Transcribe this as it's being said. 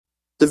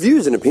The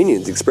views and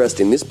opinions expressed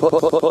in this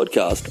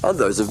podcast are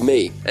those of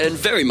me, and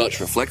very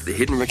much reflect the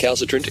hidden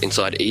recalcitrant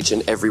inside each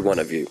and every one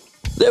of you.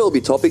 There will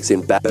be topics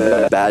in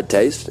bad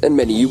taste, and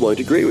many you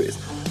won't agree with.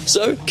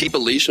 So, keep a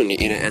leash on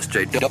your inner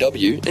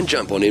SJW and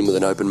jump on in with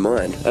an open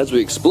mind as we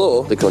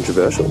explore the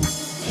controversial.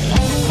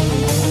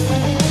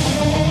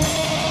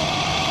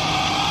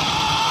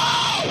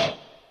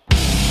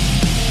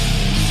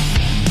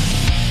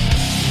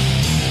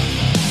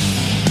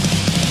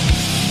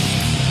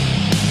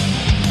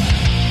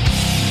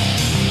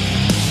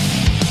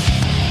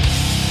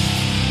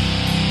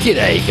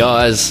 G'day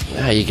guys,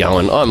 how you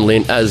going? I'm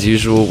Lynn as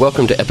usual.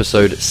 Welcome to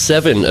episode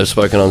 7 of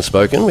Spoken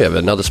Unspoken. We have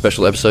another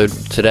special episode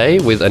today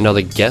with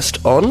another guest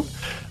on.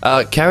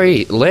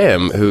 Carrie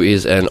Lamb, who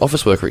is an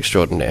office worker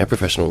extraordinaire,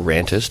 professional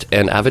rantist,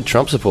 and avid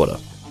Trump supporter.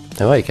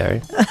 How are you,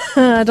 Carrie?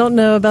 I don't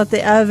know about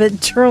the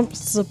avid Trump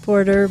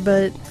supporter,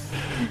 but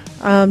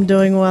I'm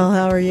doing well.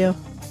 How are you?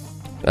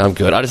 I'm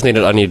good.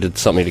 I needed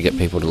something to get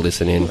people to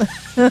listen in.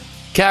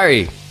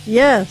 Carrie!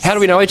 Yes. How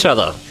do we know each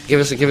other? Give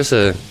us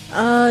a...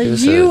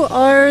 You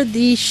are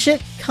the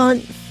shit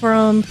cunt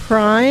from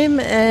Prime,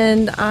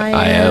 and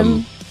I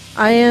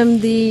am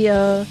the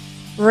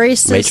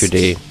racist Maitre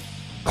d'.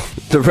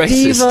 The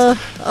racist diva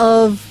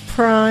of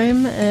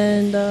Prime,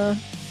 and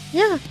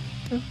yeah,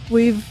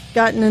 we've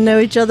gotten to know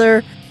each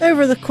other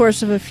over the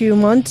course of a few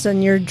months,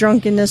 and your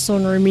drunkenness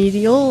on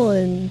Remedial,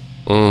 and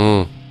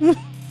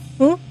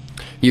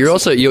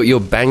you're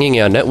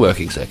banging our network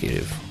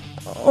executive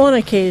on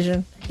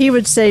occasion. He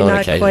would say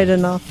not quite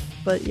enough,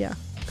 but yeah.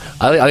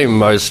 I think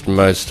most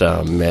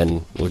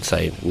men would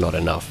say not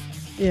enough.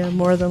 Yeah,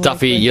 more than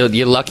Duffy, likely.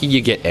 you're lucky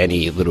you get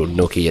any little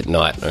nookie at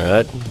night,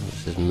 alright?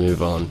 Let's just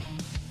move on.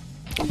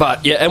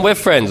 But, yeah, and we're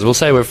friends. We'll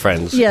say we're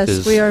friends.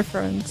 Yes, we are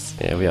friends.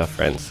 Yeah, we are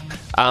friends.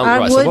 I right,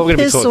 would so what we're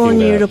piss talking on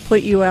about, you to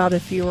put you out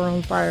if you were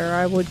on fire.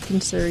 I would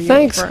consider you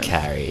Thanks, a friend.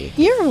 Carrie.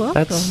 You're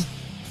welcome.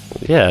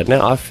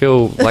 Now I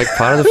feel like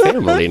part of the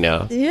family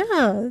now.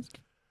 Yeah.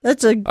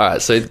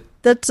 Alright, so...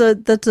 That's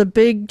a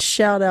big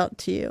shout out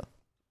to you.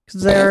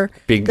 They're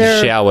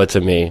shower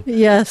to me.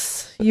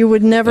 Yes, you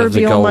would never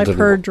be on my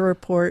purge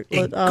report.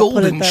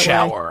 Golden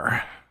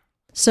shower.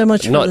 So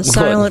much for the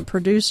silent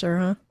producer,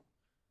 huh?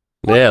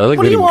 Yeah, look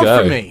what at do you him want go.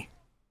 from me?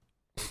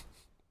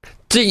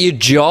 Do your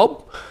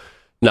job?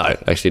 No,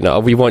 actually, no. I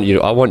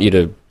want you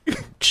to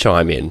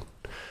chime in.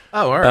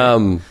 Oh, all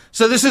right.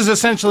 So this is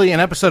essentially an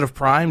episode of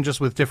Prime,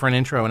 just with different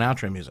intro and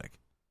outro music.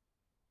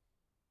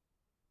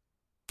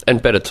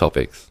 And better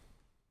topics.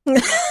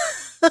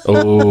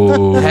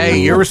 Oh, hey,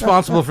 you're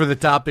responsible for the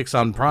topics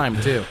on Prime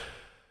too.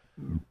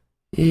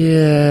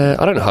 Yeah,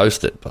 I don't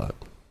host it, but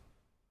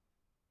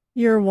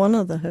you're one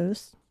of the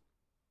hosts.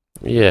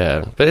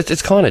 Yeah, but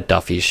it's kind of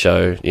Duffy's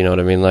show. You know what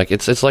I mean? Like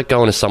it's like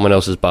going to someone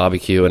else's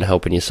barbecue and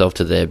helping yourself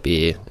to their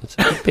beer. It's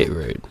a bit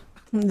rude.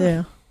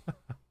 Yeah.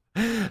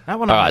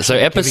 All right, so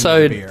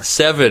episode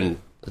 7.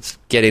 Let's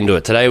get into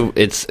it. Today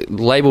it's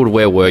labelled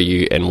Where Were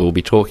You? And we'll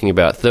be talking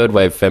about third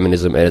wave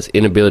feminism and its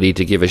inability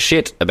to give a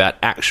shit about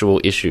actual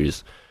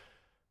issues.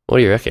 What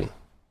do you reckon,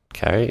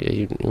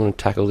 Carrie? You want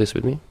to tackle this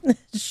with me?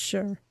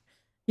 Sure.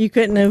 You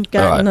couldn't have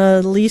gotten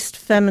a least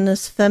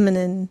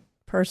feminine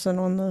person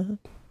on the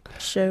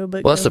show.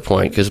 But well, that's the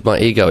point, because my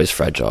ego is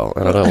fragile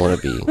and I don't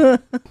want to be...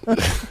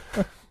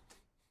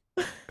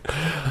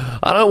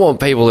 I don't want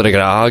people that are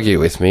going to argue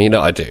with me.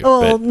 No, I do.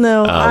 Oh,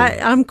 no.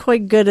 I'm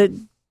quite good at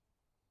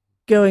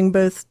going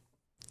both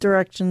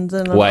directions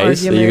in an ways.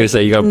 argument. Are you going to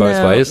say you go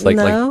both ways?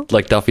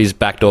 Like Duffy's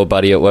backdoor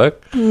buddy at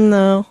work?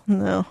 No.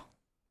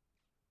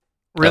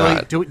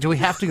 Really? Do we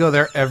have to go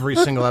there every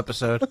single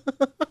episode?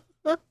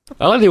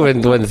 I like it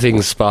when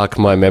things spark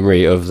my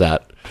memory of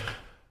that.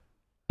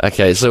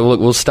 Okay, so look,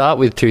 we'll start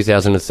with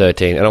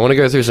 2013, and I want to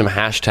go through some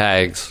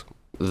hashtags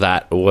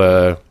that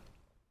were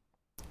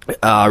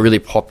really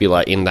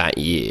popular in that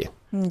year.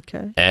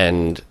 Okay.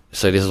 And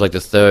so this is like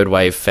the third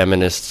wave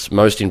feminists'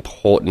 most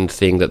important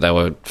thing that they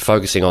were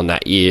focusing on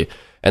that year.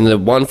 And the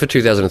one for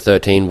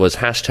 2013 was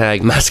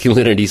hashtag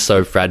masculinity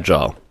so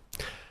fragile.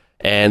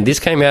 And this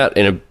came out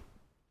in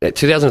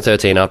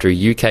 2013 after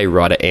a UK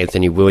writer,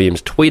 Anthony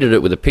Williams, tweeted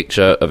it with a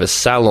picture of a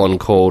salon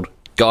called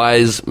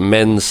Guys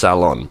Men's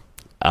Salon.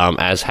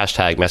 As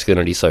hashtag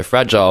masculinity so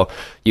fragile,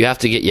 you have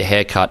to get your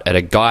hair cut at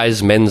a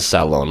Guys Men's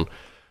Salon,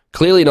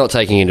 clearly not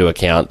taking into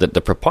account that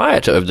the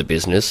proprietor of the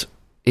business,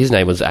 his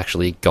name was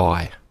actually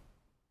Guy.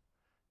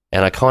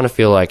 And I kind of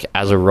feel like,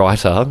 as a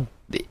writer,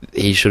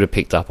 he should have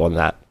picked up on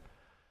that.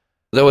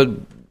 They were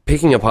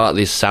picking apart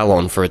this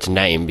salon for its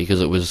name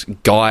because it was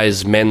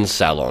Guy's Men's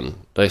Salon.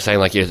 They're saying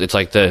like it's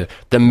like the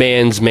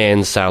man's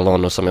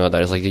salon or something like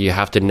that. It's like you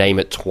have to name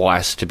it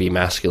twice to be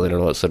masculine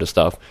and all that sort of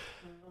stuff.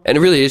 And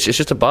it really is, it's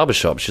just a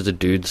barbershop. It's just a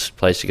dude's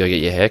place to go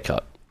get your hair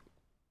cut.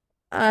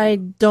 I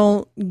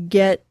don't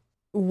get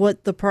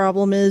what the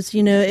problem is.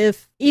 You know,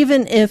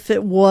 even if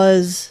it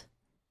was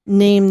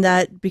named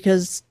that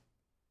because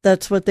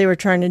that's what they were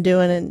trying to do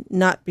and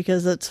not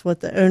because that's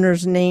what the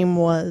owner's name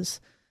was.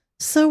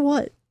 So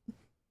what?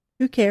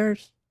 Who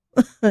cares?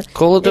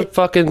 Call it the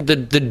fucking the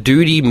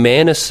Duty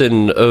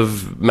Manison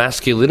of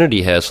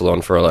masculinity hair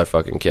salon for all I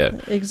fucking care.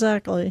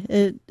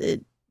 Exactly.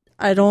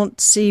 I don't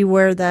see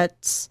where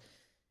that's,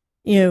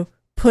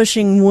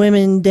 pushing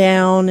women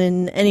down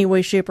in any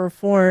way, shape, or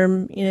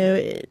form.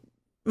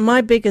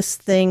 My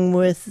biggest thing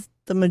with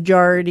the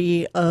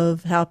majority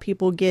of how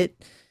people get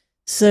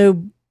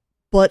so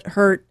butt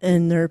hurt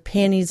and their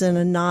panties in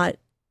a knot,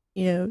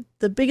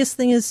 the biggest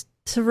thing is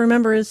to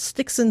remember is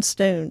sticks and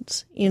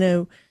stones.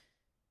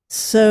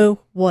 So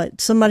what?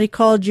 Somebody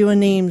called you a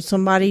name.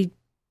 Somebody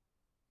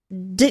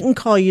didn't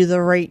call you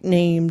the right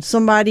name.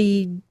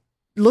 Somebody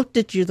looked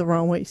at you the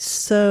wrong way.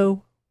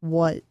 So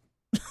what?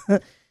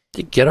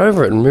 Get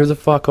over it and move the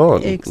fuck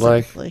on.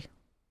 Exactly.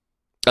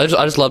 I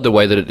just love the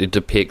way that it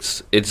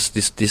depicts. It's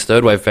this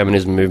third wave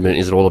feminism movement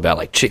is all about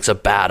like chicks are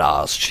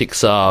badass,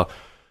 chicks are,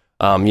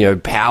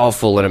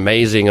 powerful and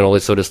amazing and all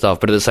this sort of stuff.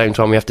 But at the same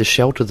time, we have to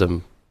shelter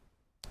them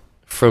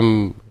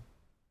from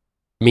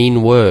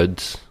mean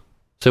words.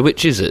 So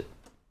which is it?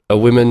 Are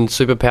women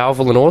super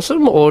powerful and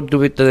awesome, or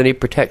do they need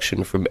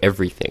protection from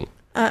everything?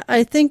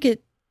 I think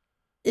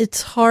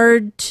it's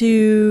hard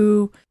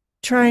to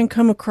try and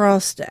come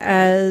across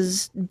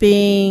as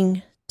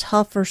being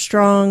tough or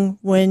strong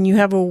when you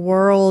have a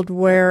world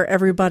where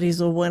everybody's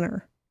a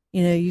winner.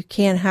 You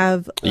can't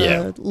have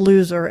a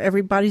loser.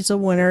 Everybody's a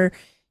winner.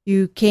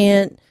 You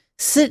can't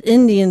sit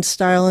Indian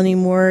style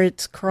anymore.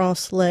 It's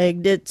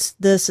cross-legged. It's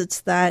this,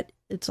 it's that.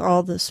 It's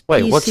all this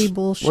PC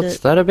bullshit. What's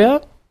that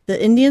about?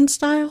 The Indian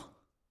style?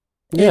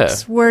 Yeah.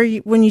 It's where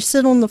when you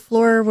sit on the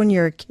floor when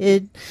you're a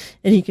kid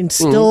and you can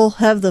still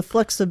have the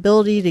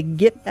flexibility to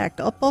get back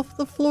up off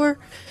the floor.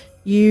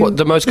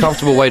 The most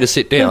comfortable way to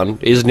sit down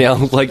is now,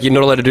 like, you're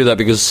not allowed to do that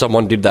because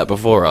someone did that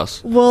before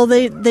us. Well,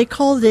 they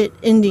called it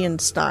Indian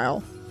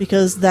style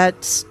because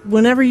that's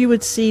whenever you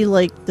would see,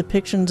 like,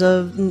 depictions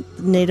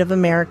of Native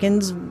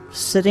Americans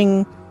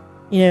sitting,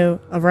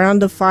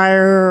 around a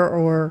fire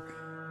or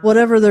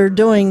whatever they're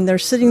doing, they're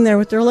sitting there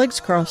with their legs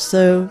crossed.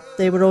 So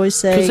they would always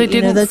say, because they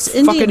didn't that's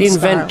Indian fucking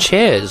invent style.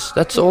 Chairs.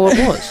 That's all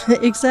it was.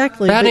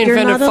 Exactly. They hadn't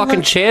invented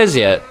fucking chairs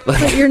yet.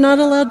 But you're not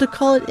allowed to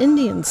call it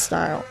Indian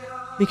style.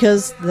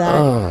 Because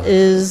that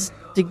is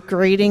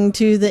degrading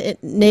to the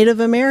Native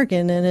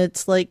American, and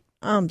it's like,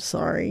 I'm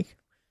sorry.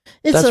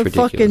 It's a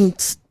ridiculous fucking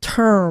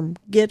term.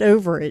 Get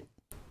over it.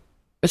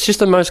 It's just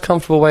the most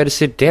comfortable way to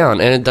sit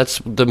down, and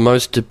that's the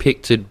most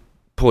depicted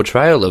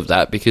portrayal of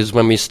that, because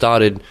when we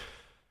started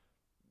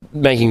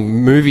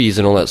making movies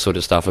and all that sort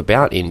of stuff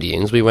about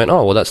Indians, we went,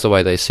 oh, well, that's the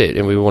way they sit,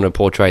 and we want to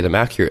portray them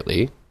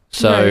accurately,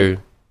 so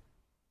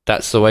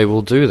that's the way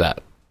we'll do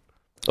that.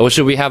 Or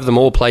should we have them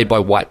all played by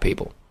white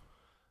people?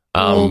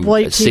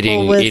 White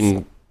sitting people with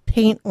in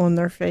paint on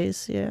their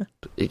face, yeah.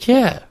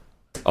 Yeah.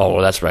 Oh,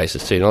 well, that's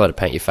racist too. You're not allowed to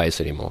paint your face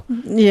anymore.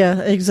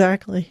 Yeah,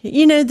 exactly.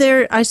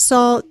 I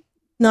saw,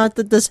 not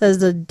that this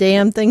has a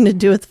damn thing to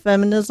do with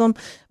feminism,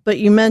 but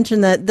you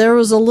mentioned that there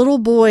was a little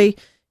boy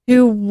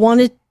who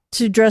wanted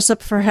to dress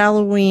up for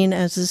Halloween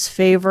as his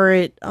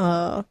favorite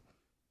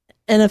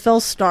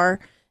NFL star.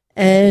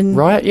 And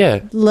right, yeah.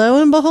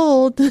 Lo and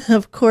behold,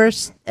 of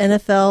course,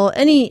 NFL,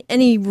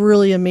 any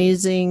really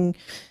amazing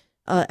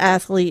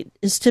athlete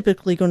is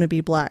typically going to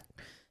be black.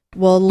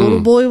 Well, the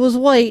little boy was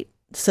white,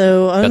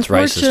 so that's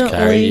racist,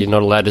 Carrie. You're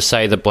not allowed to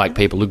say that black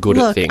people are good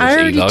at things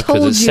either,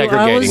 because it's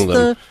segregating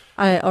them.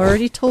 I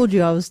already told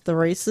you I was the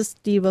racist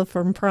diva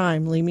from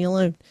Prime. Leave me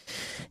alone.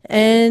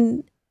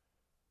 And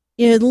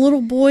the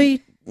little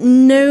boy,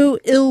 no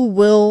ill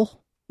will,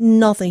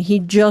 nothing. He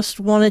just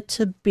wanted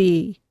to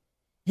be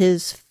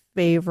his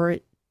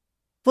favorite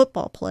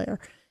football player,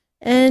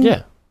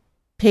 and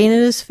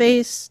painted his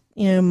face.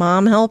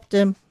 Mom helped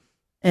him.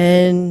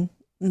 And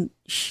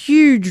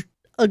huge,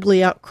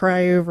 ugly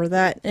outcry over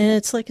that. And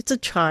it's like, it's a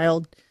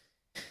child.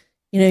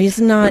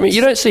 He's not... I mean, you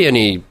don't see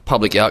any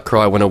public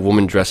outcry when a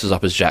woman dresses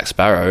up as Jack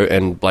Sparrow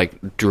and,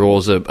 like,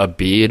 draws a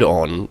beard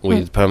on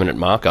with permanent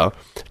marker.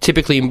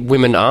 Typically,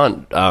 women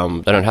aren't...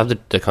 they don't have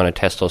the kind of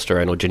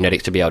testosterone or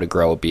genetics to be able to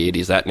grow a beard.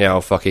 Is that now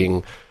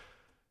fucking...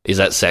 Is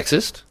that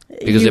sexist?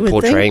 Because they're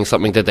portraying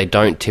something that they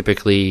don't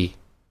typically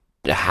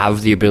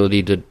have the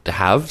ability to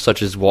have,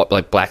 such as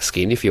like black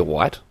skin if you're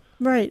white.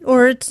 Right,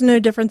 or it's no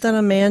different than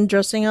a man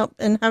dressing up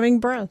and having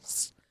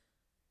breasts.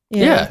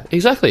 Yeah,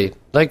 exactly.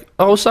 Like,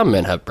 some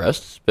men have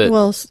breasts, but...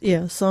 Well,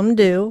 yeah, some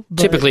do. But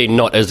typically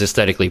not as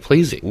aesthetically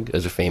pleasing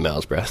as a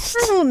female's breasts.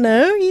 I don't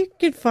know. You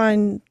could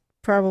find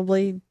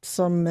probably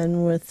some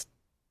men with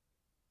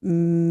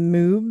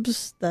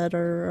moobs that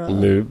are...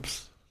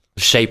 Moobs.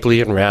 Shapely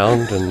and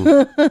round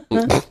and...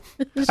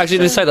 Actually,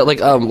 to say that, like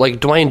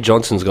Dwayne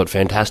Johnson's got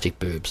fantastic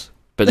boobs,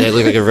 but they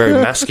look like a very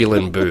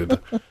masculine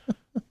boob.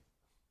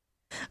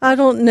 I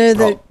don't know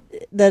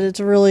that it's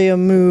really a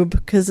moob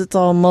because it's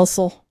all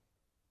muscle.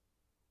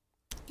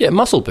 Yeah,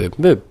 muscle boob,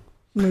 moob.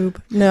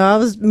 Moob. No,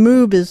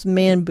 moob is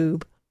man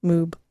boob.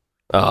 Moob.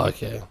 Oh,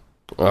 okay.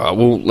 All right,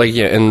 well,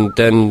 and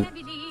then...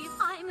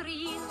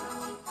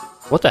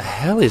 What the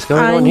hell is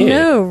going on here? I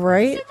know,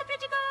 right?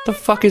 The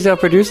fuck is our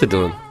producer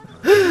doing?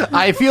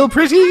 I feel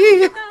pretty.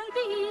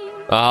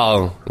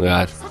 Oh,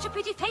 God. Such a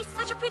pretty face,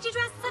 such a pretty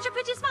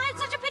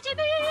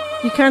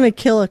You kind of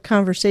kill a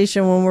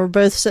conversation when we're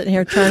both sitting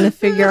here trying to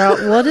figure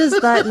out what is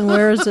that and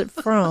where is it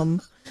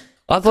from.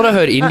 I thought I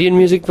heard Indian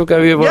music go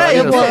over. Yeah,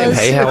 it was.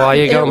 Hey, how are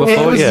you going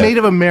before? It was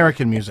Native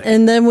American music.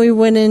 And then we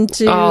went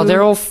into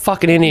they're all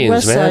fucking Indians,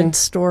 West man. Side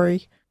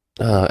Story.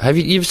 Have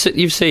you've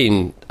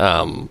seen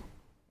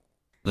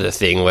the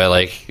thing where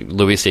like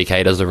Louis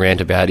C.K. does a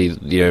rant about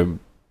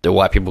the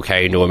white people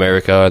came to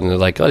America and they're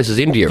like, oh, this is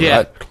India,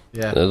 right?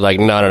 Yeah. They're like,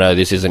 no,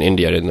 this isn't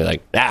India. And they're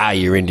like,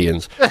 you're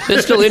Indians.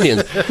 They're still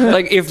Indians.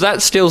 Like, if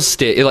that's still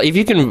like, if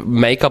you can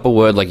make up a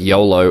word like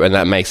YOLO and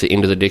that makes it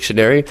into the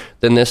dictionary,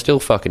 then they're still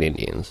fucking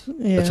Indians.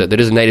 Yeah. That's it. They're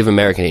just Native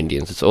American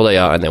Indians. That's all they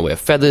are. And they wear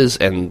feathers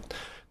and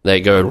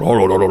they go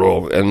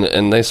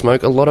and they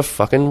smoke a lot of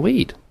fucking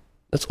weed.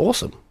 That's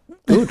awesome.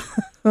 Good.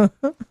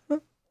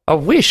 I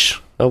wish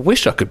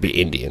I could be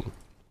Indian.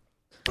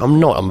 I'm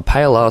not. I'm a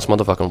pale ass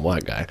motherfucking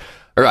white guy.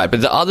 All right,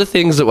 but the other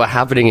things that were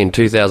happening in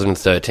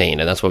 2013,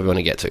 and that's what we want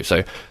to get to.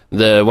 So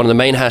one of the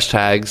main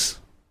hashtags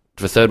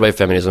for third wave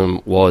feminism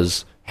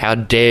was, how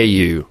dare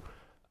you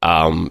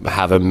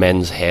have a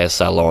men's hair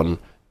salon?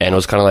 And it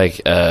was kind of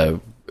like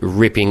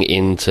ripping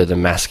into the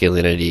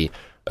masculinity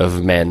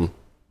of men.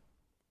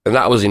 And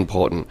that was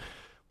important.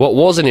 What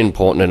wasn't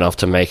important enough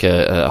to make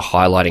a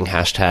highlighting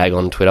hashtag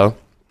on Twitter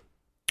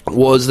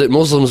was that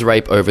Muslims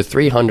rape over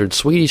 300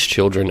 Swedish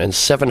children and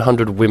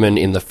 700 women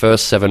in the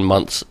first 7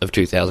 months of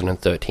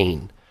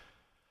 2013.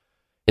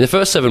 In the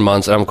first 7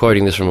 months, and I'm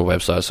quoting this from a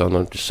website,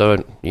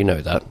 so you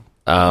know that.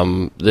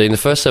 In the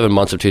first 7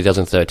 months of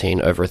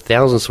 2013, over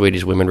 1,000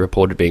 Swedish women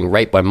reported being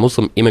raped by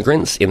Muslim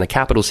immigrants in the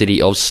capital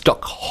city of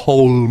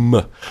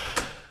Stockholm.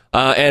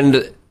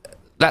 And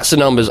that's the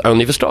numbers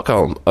only for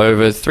Stockholm.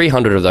 Over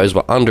 300 of those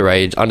were under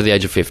the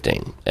age of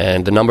 15.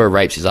 And the number of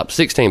rapes is up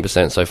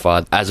 16% so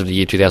far as of the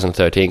year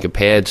 2013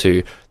 compared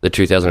to the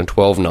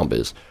 2012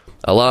 numbers.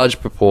 A large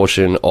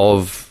proportion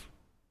of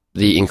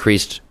the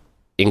increased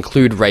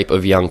include rape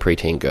of young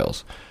preteen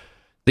girls.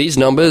 These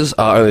numbers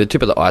are only the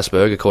tip of the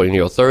iceberg. According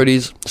to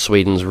authorities,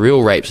 Sweden's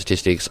real rape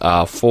statistics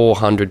are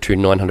 400 to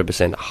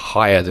 900%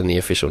 higher than the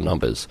official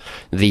numbers.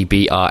 The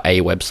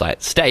BRA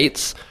website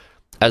states,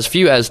 as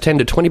few as 10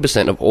 to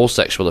 20% of all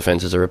sexual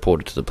offences are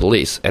reported to the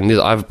police. And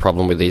I have a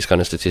problem with these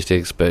kind of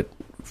statistics, but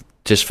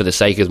just for the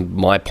sake of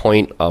my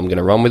point, I'm going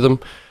to run with them.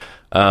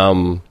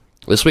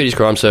 The Swedish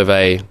Crime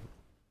Survey,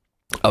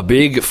 a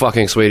big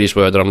fucking Swedish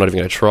word that I'm not even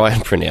going to try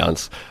and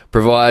pronounce,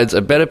 provides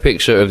a better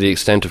picture of the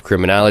extent of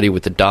criminality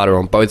with the data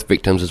on both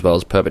victims as well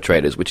as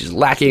perpetrators, which is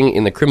lacking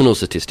in the criminal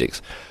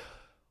statistics.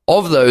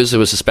 Of those who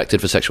are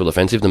suspected for sexual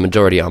offensive, the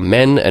majority are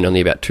men and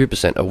only about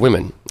 2% are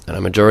women. And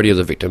a majority of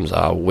the victims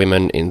are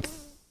women.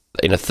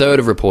 In a third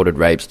of reported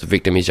rapes, the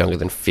victim is younger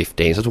than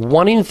 15. So it's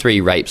 1 in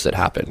 3 rapes that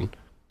happen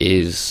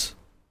is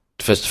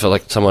for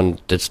like someone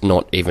that's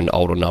not even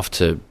old enough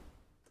to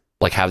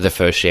like have their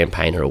first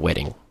champagne or a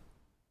wedding.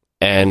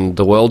 And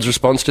the world's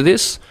response to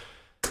this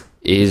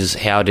is,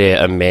 how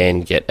dare a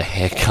man get a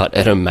haircut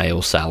at a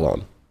male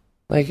salon?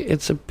 Like,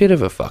 it's a bit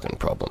of a fucking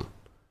problem.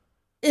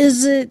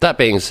 Is it? That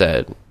being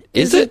said,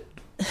 is it?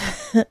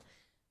 Is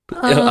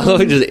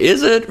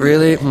it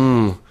really?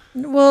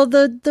 Well,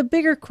 the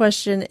bigger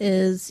question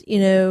is,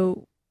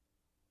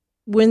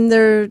 when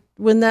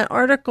that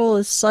article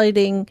is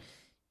citing,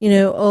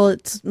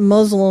 it's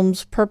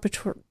Muslims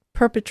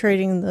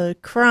perpetrating the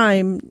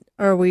crime,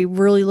 are we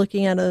really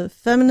looking at a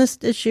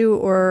feminist issue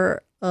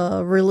or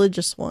a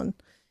religious one?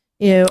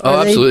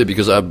 Absolutely,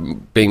 because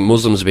being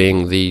Muslims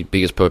being the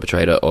biggest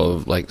perpetrator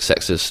of like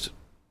sexist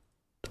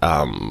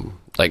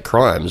like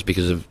crimes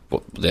because of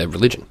their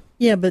religion.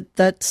 Yeah, but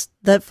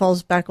that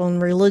falls back on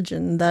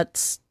religion.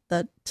 That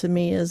to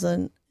me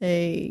isn't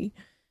a,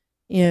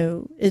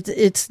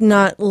 it's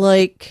not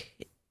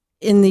like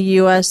in the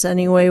U.S.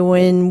 anyway,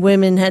 when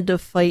women had to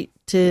fight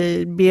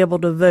to be able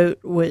to vote,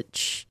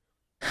 which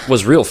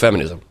was real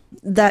feminism.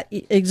 That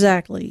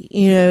exactly,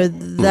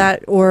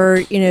 that,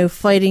 or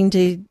fighting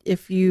to,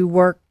 if you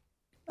work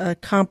a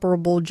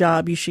comparable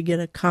job, you should get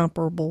a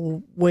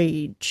comparable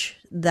wage.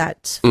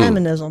 That's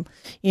feminism.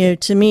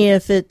 To me,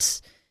 if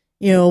it's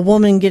a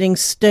woman getting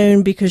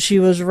stoned because she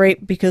was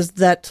raped because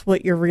that's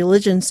what your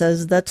religion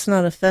says, that's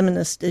not a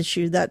feminist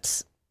issue.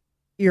 That's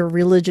your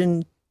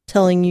religion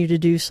telling you to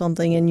do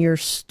something and you're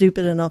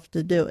stupid enough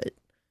to do it.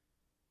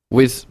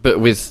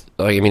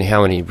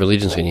 How many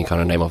religions can you kind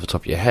of name off the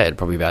top of your head?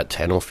 Probably about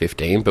 10 or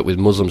 15, but with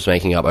Muslims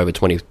making up over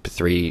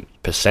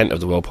 23% of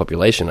the world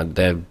population,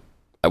 they're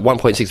at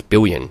 1.6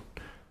 billion.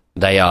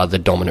 They are the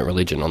dominant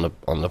religion on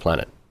the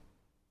planet.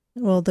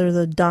 Well, they're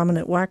the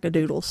dominant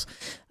wackadoodles.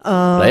 They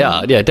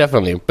are, yeah,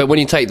 definitely. But when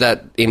you take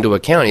that into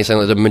account, you're saying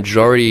that the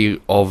majority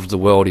of the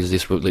world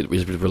is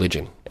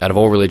religion. Out of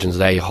all religions,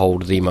 they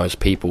hold the most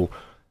people.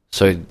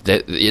 So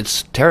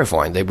it's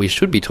terrifying that we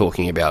should be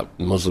talking about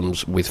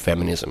Muslims with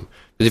feminism.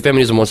 Because if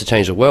feminism wants to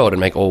change the world and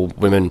make all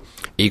women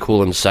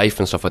equal and safe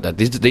and stuff like that,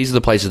 these are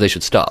the places they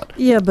should start.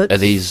 Yeah, but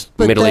these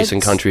Middle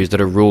Eastern countries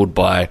that are ruled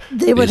by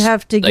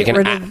have to get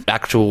rid of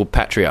actual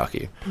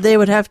patriarchy. They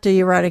would have to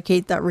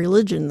eradicate that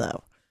religion,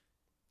 though.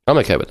 I'm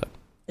okay with that.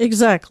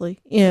 Exactly.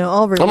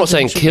 All religion. I'm not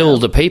saying should kill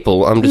go. the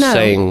people. I'm just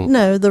saying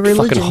the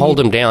religion. fucking hold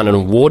them down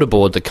and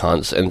waterboard the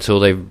cunts until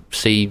they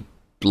see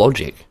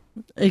logic.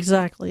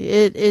 Exactly.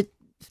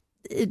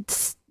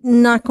 It's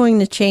not going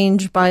to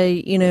change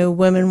by,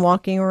 women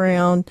walking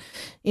around,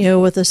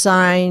 with a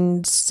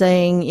sign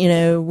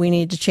saying, we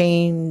need to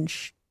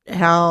change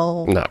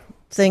how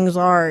things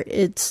are.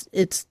 It's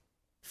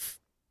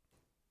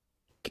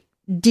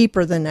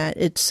deeper than that.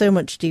 It's so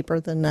much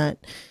deeper than that.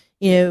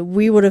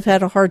 We would have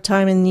had a hard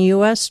time in the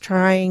U.S.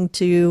 trying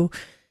to,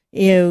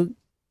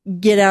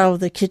 get out of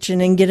the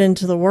kitchen and get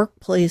into the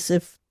workplace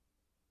if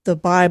the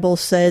Bible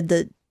said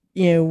that,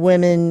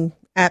 women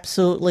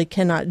absolutely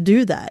cannot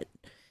do that.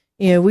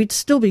 We'd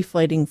still be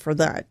fighting for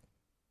that,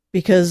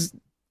 because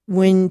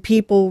when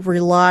people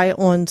rely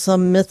on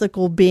some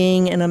mythical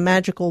being and a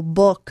magical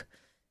book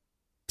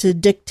to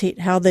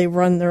dictate how they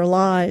run their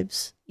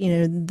lives,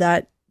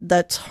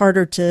 that's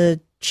harder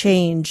to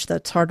change.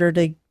 That's harder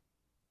to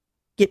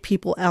get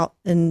people out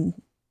and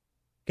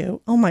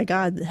go, oh my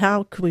God,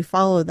 how could we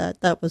follow that?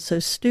 That was so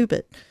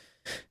stupid.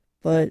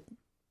 But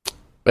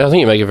I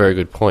think you make a very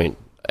good point.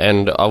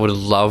 And I would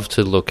love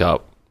to look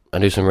up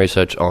and do some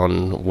research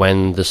on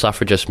when the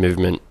suffragist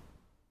movement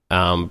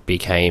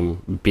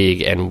became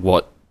big and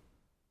what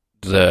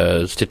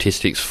the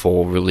statistics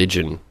for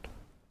religion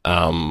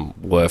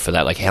were for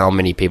that, like how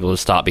many people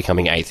start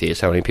becoming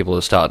atheists, how many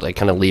people start like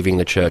kind of leaving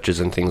the churches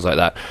and things like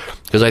that.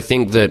 Because I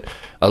think that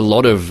a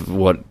lot of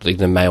what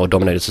the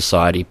male-dominated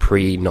society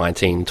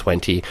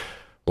pre-1920,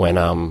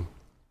 when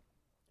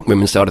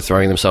women started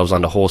throwing themselves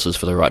under horses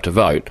for the right to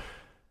vote,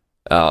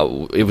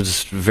 it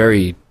was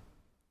very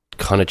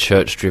kind of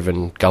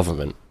church-driven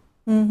government.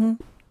 Mm-hmm.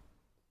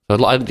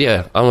 So,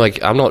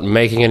 I'm not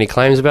making any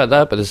claims about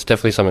that, but it's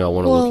definitely something I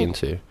want to look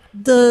into.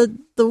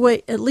 The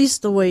way, at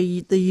least the way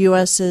the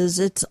U.S. is,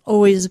 it's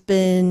always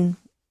been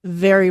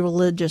very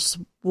religious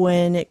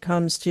when it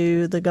comes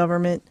to the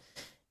government.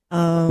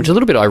 Which is a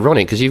little bit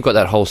ironic, because you've got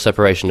that whole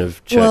separation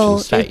of church and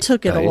state. Well, it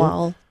took it a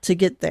while to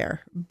get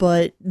there,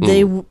 but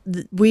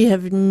we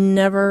have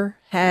never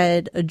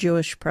had a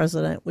Jewish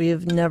president. We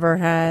have never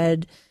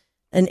had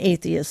an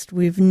atheist.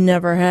 We've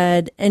never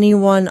had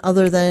anyone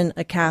other than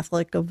a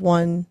Catholic of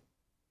one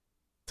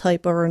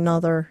type or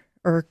another,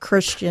 or a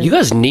Christian. You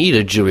guys need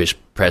a Jewish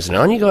president.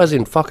 Aren't you guys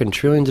in fucking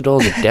trillions of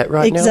dollars of debt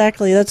right now?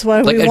 Exactly. That's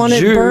why we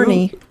wanted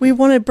Bernie. We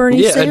wanted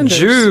Bernie Sanders. A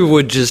Jew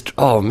would just,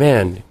 oh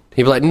man.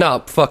 He'd be like, nah,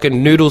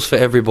 fucking noodles for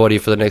everybody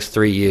for the next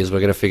 3 years.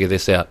 We're going to figure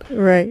this out.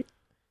 Right.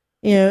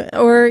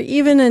 Or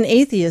even an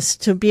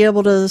atheist to be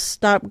able to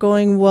stop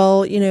going,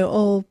 well,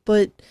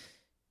 but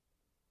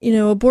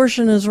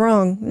abortion is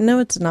wrong. No,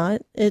 it's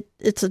not.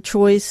 It's a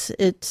choice.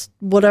 It's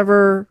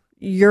whatever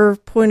your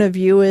point of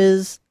view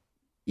is.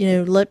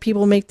 Let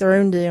people make their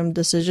own damn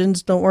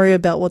decisions. Don't worry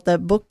about what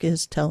that book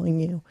is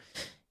telling you.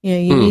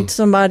 You need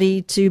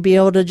somebody to be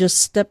able to just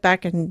step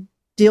back and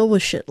deal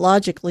with shit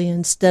logically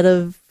instead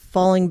of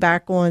falling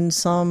back on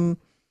some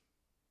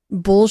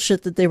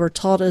bullshit that they were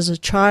taught as a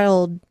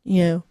child,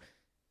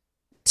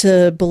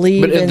 to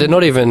believe. But they're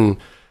not even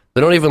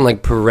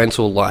like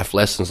parental life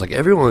lessons. Like,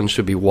 everyone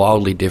should be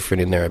wildly different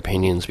in their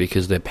opinions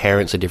because their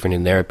parents are different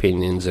in their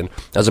opinions. And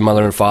as a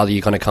mother and father,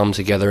 you kind of come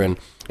together and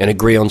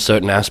agree on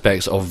certain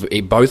aspects of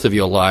both of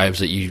your lives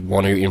that you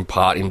want to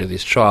impart into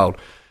this child.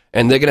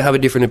 And they're going to have a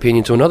different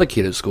opinion to another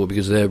kid at school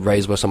because they're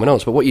raised by someone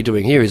else. But what you're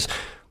doing here is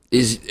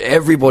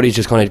everybody's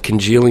just kind of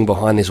congealing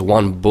behind this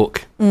one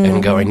book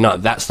and going, no,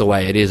 that's the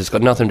way it is. It's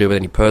got nothing to do with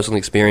any personal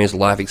experience,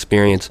 life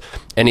experience,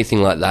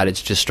 anything like that.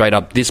 It's just straight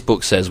up, this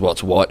book says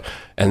what's what,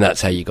 and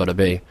that's how you got to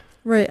be.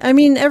 Right. I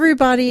mean,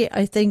 everybody,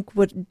 I think,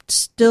 would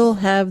still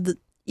have,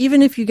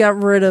 even if you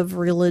got rid of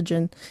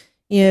religion,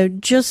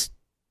 just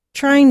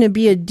trying to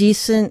be a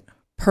decent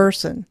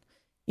person,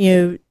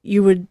 you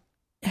would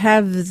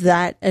have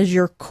that as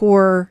your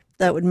core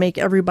that would make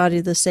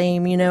everybody the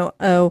same,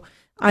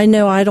 I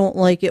know I don't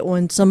like it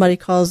when somebody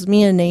calls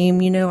me a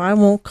name, I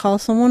won't call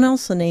someone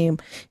else a name.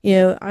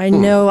 I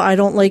know I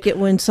don't like it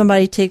when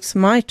somebody takes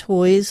my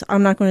toys.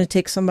 I'm not going to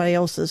take somebody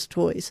else's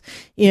toys.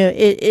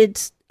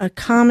 It's a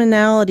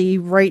commonality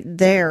right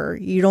there.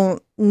 You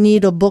don't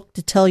need a book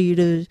to tell you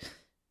to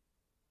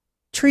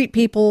treat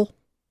people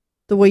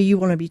the way you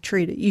want to be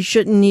treated. You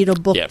shouldn't need a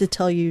book to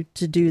tell you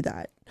to do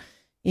that.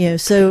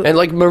 And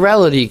like,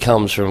 morality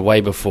comes from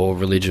way before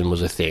religion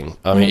was a thing.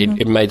 I mean,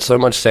 it made so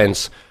much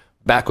sense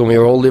back when we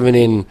were all living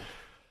in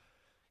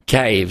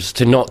caves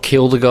to not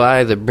kill the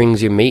guy that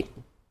brings you meat.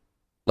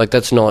 Like,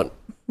 that's not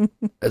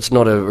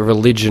a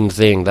religion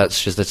thing. That's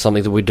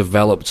something that we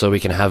developed so we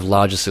can have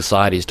larger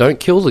societies. Don't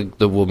kill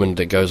the woman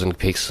that goes and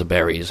picks the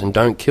berries, and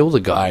don't kill the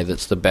guy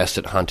that's the best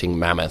at hunting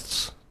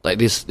mammoths.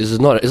 Like, it's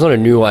not a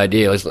new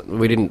idea.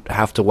 We didn't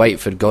have to wait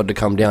for God to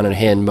come down and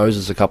hand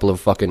Moses a couple of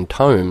fucking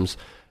tomes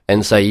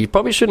and say, you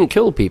probably shouldn't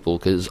kill people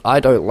because I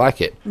don't like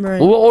it.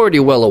 Right. Well, we're already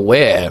well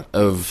aware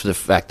of the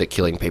fact that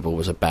killing people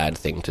was a bad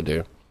thing to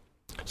do.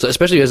 So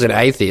especially as an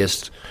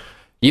atheist,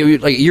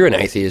 you're an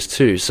atheist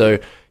too, so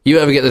you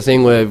ever get the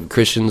thing where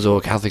Christians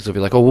or Catholics will be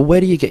like, oh, well,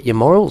 where do you get your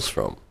morals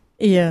from?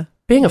 Yeah.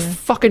 being a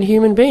fucking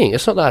human being.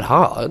 It's not that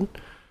hard.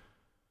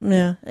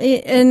 Yeah.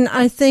 And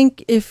I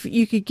think if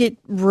you could get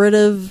rid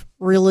of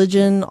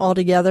religion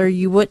altogether,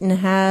 you wouldn't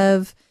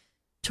have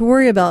to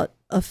worry about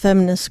a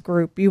feminist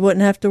group. You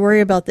wouldn't have to worry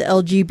about the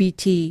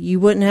LGBT. You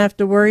wouldn't have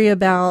to worry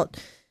about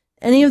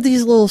any of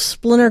these little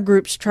splinter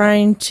groups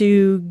trying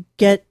to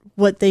get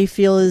what they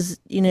feel is,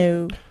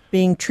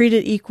 being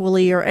treated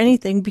equally or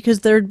anything,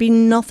 because there'd be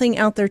nothing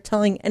out there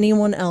telling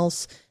anyone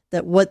else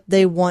that what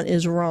they want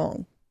is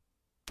wrong.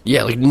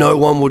 Yeah, like no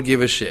one would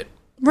give a shit.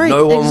 Right,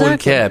 no one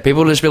would care.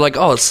 People would just be like,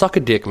 "Oh, suck a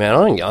dick, man.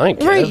 I don't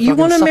care." Right, you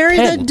want to marry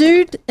that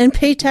dude and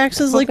pay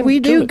taxes like we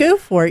do? it. Go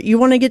for it. You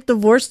want to get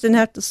divorced and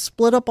have to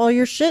split up all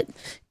your shit?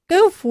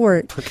 Go for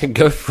it. Fucking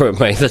go for it,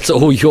 mate. That's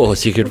all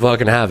yours. You could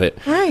fucking have it.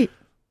 Right.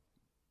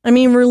 I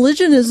mean,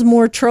 religion is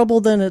more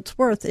trouble than it's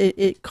worth.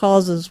 It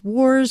causes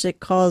wars. It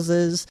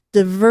causes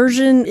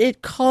diversion.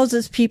 It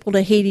causes people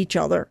to hate each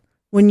other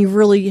when you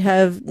really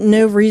have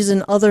no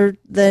reason other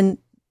than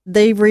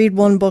they read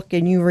one book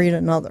and you read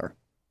another.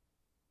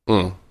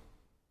 Mm.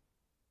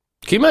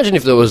 Can you imagine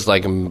if there was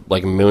like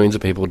millions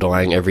of people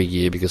dying every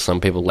year because some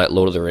people like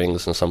Lord of the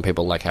Rings and some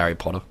people like Harry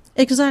Potter?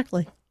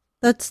 Exactly.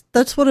 That's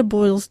what it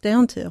boils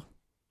down to.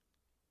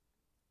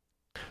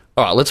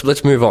 All right,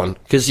 let's move on,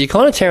 because you're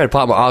kind of tearing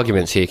apart my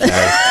arguments here,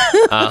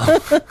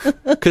 Carrie.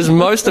 Because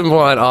most of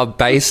mine are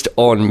based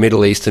on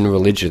Middle Eastern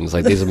religions.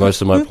 Like, these are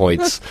most of my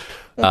points.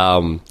 But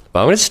I'm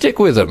going to stick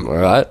with them, all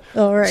right?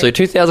 All right. So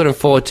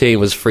 2014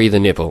 was Free the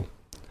Nipple,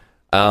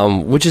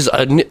 which is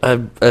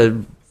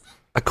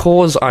a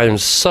cause I am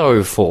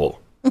so for.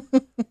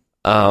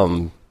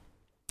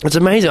 It's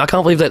amazing. I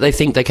can't believe that they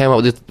think they came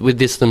up with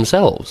this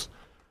themselves.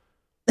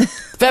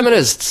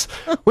 Feminists,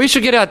 we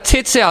should get our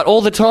tits out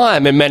all the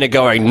time, and men are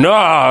going,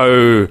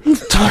 no,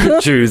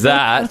 don't do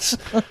that.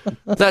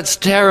 That's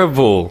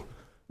terrible.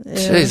 Yeah.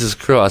 Jesus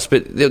Christ.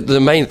 But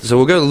the main, so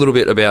we'll go a little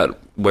bit about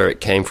where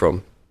it came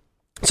from.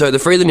 So the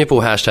Free the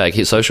Nipple hashtag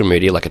hit social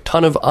media like a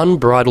ton of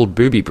unbridled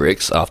booby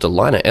bricks after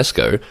Lina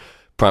Esco,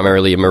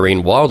 primarily a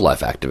marine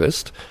wildlife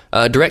activist,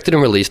 directed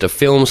and released a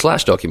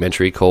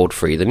film/documentary called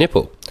Free the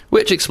Nipple,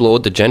 which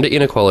explored the gender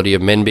inequality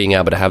of men being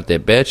able to have their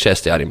bare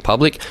chest out in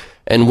public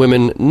and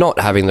women not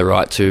having the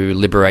right to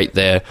liberate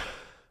their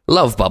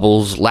love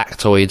bubbles,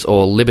 lactoids,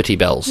 or liberty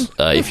bells,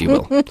 if you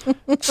will.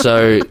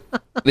 So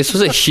this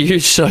was a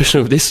huge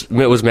this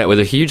was met with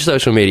a huge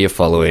social media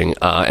following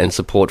and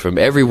support from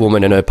every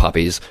woman and her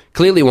puppies,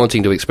 clearly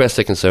wanting to express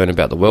their concern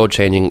about the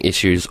world-changing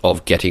issues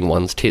of getting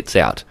one's tits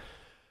out.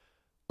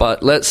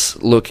 But let's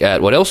look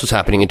at what else was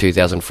happening in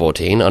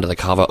 2014 under the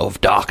cover of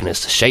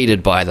darkness,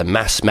 shaded by the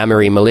mass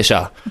mammary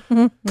militia.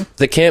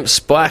 The Camp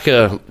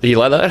Spiker, do you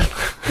like that?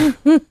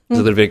 There's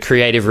a little bit of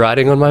creative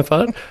writing on my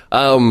part.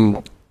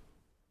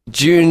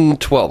 June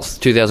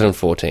 12th,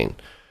 2014,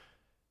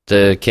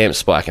 the Camp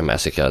Spiker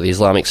massacre. The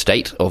Islamic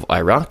State of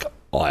Iraq,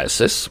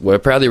 ISIS, were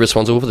proudly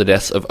responsible for the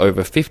deaths of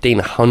over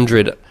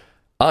 1,500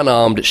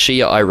 unarmed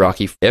Shia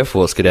Iraqi Air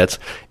Force cadets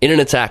in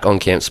an attack on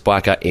Camp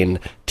Spiker in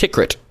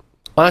Tikrit.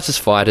 ISIS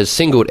fighters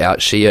singled out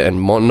Shia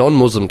and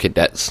non-Muslim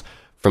cadets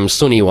from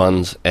Sunni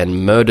ones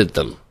and murdered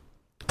them.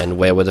 And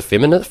where were the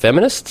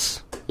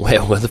feminists?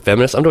 Where were the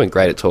feminists? I'm doing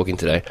great at talking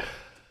today.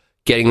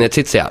 Getting their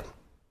tits out.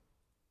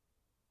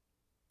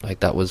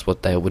 Like, that was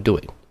what they were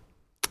doing.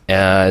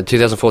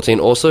 2014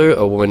 also,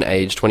 a woman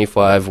aged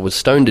 25 was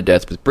stoned to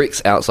death with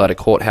bricks outside a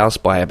courthouse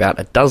by about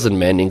a dozen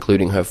men,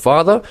 including her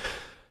father,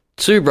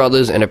 2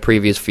 brothers, and a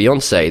previous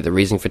fiancé. The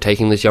reason for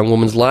taking this young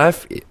woman's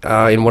life,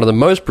 in one of the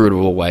most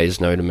brutal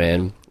ways known to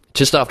man,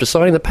 just after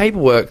signing the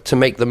paperwork to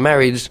make the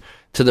marriage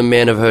to the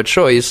man of her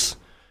choice,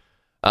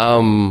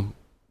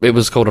 it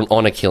was called an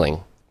honour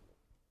killing,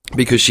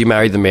 because she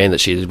married the man that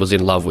she was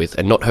in love with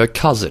and not her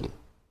cousin,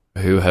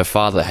 who her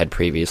father had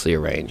previously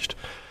arranged.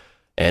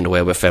 And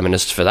where were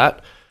feminists for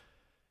that?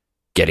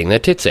 Getting their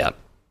tits out.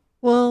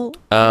 Well,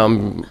 I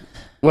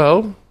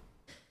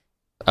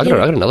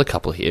got another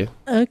couple here.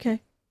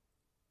 Okay.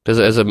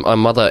 As a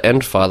mother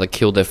and father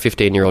killed their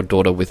 15-year-old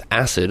daughter with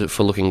acid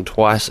for looking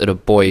twice at a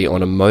boy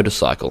on a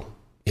motorcycle.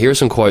 Here are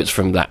some quotes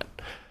from that.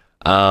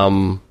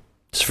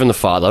 It's from the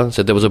father. It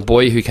said, there was a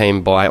boy who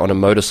came by on a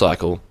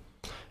motorcycle,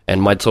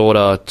 and my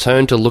daughter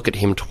turned to look at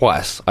him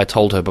twice. I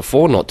told her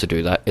before not to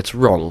do that. It's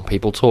wrong.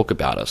 People talk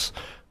about us.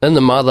 Then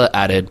the mother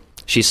added,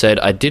 she said,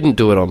 I didn't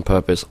do it on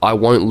purpose. I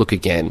won't look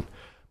again.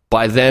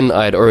 By then,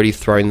 I had already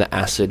thrown the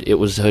acid. It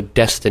was her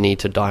destiny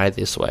to die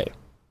this way.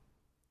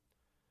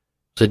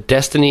 It's a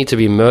destiny to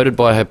be murdered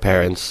by her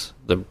parents,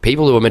 the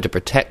people who were meant to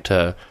protect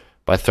her,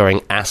 by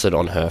throwing acid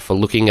on her for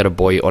looking at a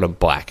boy on a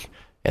bike.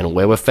 And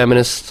where were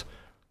feminists?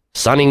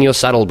 Sunning your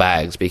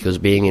saddlebags, because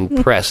being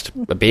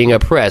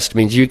oppressed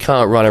means you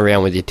can't run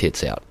around with your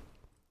tits out.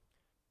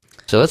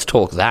 So let's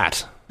talk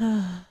that.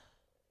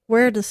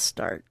 Where to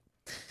start?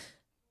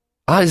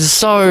 There's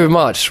so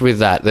much with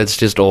that that's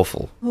just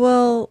awful.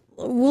 Well,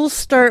 we'll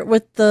start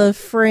with the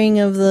freeing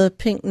of the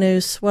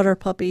pink-nosed sweater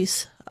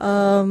puppies.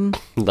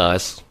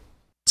 Nice.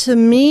 To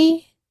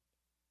me,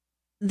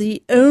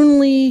 the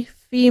only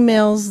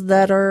females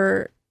that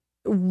are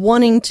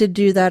wanting to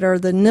do that are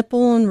the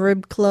Nipple and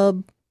Rib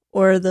Club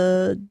or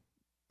the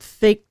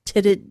fake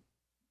titted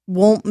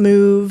won't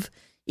move,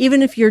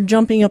 even if you're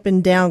jumping up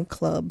and down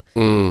club.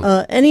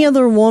 Any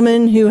other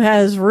woman who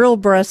has real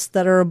breasts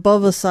that are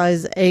above a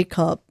size A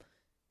cup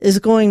is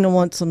going to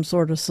want some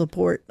sort of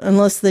support,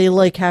 unless they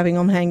like having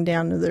them hang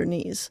down to their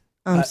knees.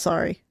 I'm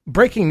sorry.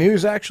 Breaking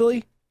news,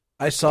 actually.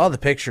 I saw the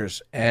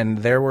pictures, and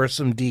there were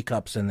some D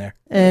cups in there.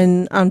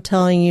 And I'm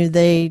telling you,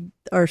 they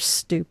are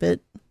stupid.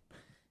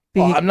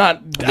 Well, I'm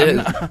not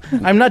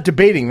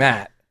debating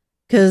that.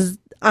 Because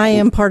I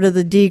am part of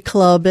the D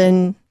club,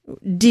 and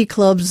D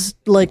clubs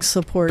like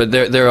support. But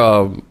there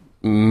are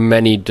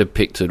many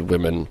depicted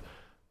women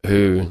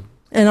who...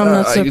 And I'm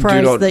not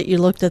surprised that you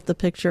looked at the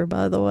picture,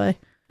 by the way.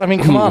 I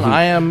mean, come on,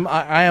 I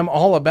am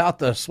all about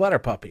the sweater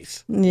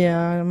puppies.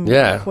 Yeah,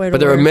 but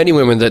there are many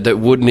women that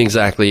wouldn't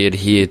exactly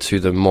adhere to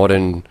the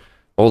modern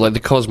or like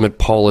the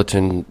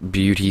cosmopolitan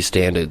beauty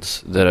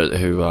standards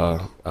who are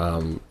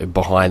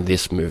behind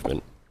this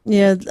movement.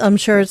 Yeah, I'm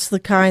sure it's the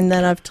kind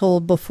that I've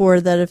told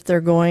before that if they're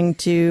going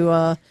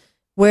to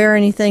wear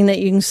anything that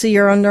you can see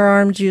your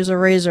underarms, use a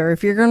razor.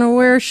 If you're going to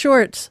wear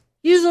shorts,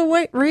 use a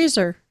white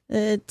razor.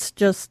 It's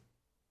just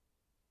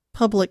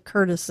public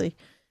courtesy.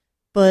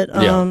 But,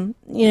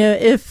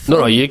 if...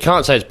 No, you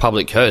can't say it's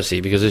public courtesy,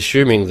 because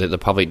assuming that the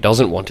public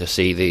doesn't want to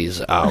see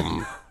these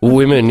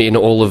women in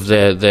all of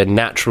their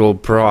natural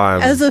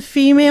prime... As a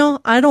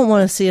female, I don't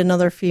want to see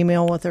another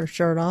female with her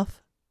shirt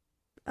off.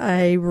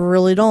 I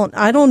really don't.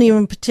 I don't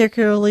even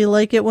particularly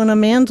like it when a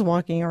man's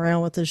walking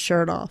around with his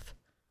shirt off.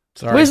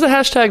 Sorry. Where's the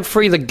hashtag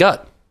free the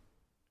gut?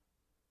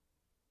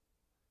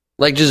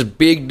 Like just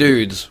big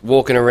dudes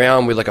walking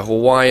around with like a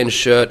Hawaiian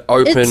shirt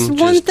open,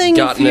 just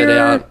gutting it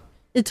out.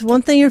 It's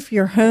one thing if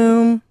you're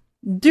home,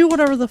 do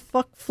whatever the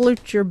fuck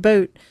floats your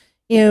boat,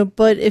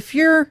 but if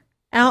you're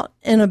out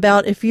and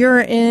about, if you're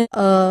in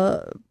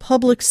a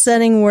public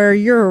setting where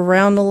you're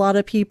around a lot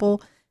of people,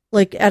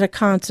 like at a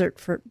concert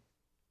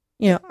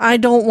I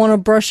don't want to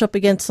brush up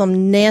against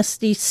some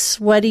nasty,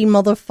 sweaty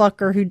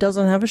motherfucker who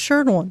doesn't have a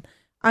shirt on.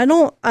 I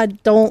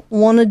don't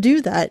want to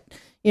do that.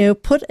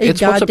 Put a goddamn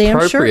shirt on. It's what's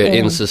appropriate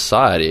in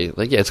society.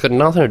 Like, it's got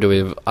nothing to do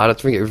with... I don't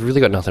think it's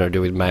really got nothing to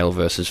do with male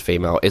versus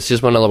female. It's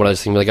just one of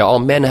those things like, oh,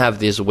 men have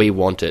this, we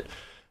want it.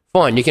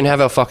 Fine, you can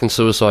have our fucking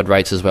suicide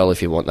rates as well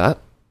if you want that.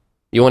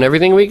 You want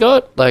everything we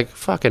got? Like,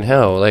 fucking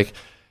hell. Like,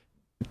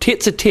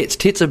 tits are tits.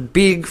 Tits are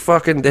big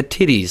fucking... They're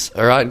titties,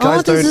 all right?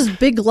 Guys don't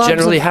big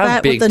generally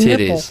have big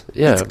titties.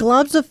 Yeah. It's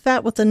globs of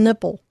fat with a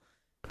nipple.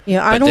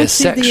 I don't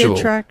see sexual, the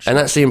attraction. And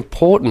that's the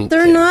important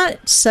They're thing.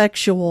 not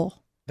sexual.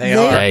 They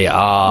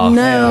are. No.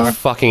 They are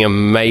fucking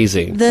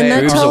amazing. Then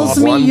that Boobs tells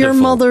are me your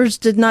wonderful. mothers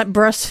did not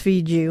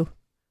breastfeed you.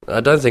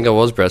 I don't think I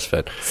was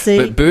breastfed. See?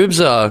 But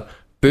boobs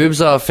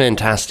are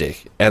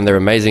fantastic, and they're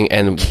amazing.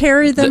 And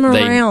carry them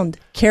around.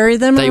 Carry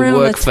them around. They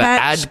work for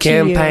ad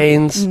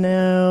campaigns.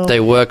 No. They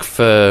work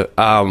for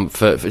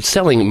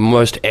selling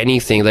most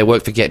anything. They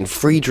work for getting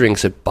free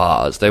drinks at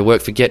bars. They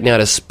work for getting out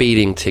of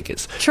speeding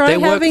tickets. They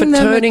work for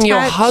turning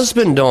your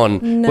husband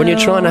on when you're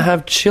trying to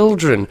have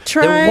children.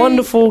 They're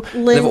wonderful.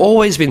 They've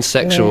always been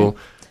sexual.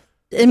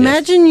 Yeah.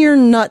 Imagine your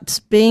nuts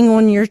being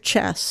on your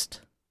chest,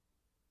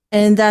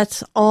 and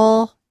that's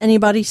all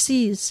anybody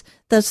sees.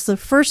 That's the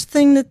first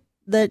thing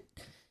that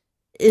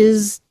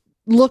is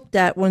looked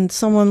at when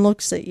someone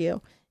looks at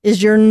you,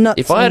 is your nuts.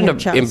 If I had an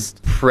chest.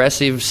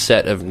 impressive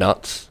set of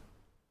nuts,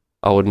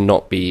 I would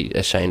not be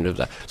ashamed of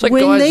that. It's like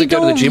when guys that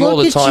go to the gym all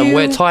the time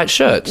wear tight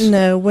shirts.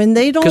 No, when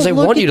they don't, because they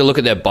want you to look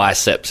at their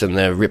biceps and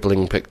their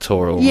rippling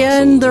pectoral muscles.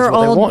 Yeah, and they're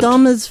all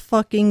dumb as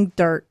fucking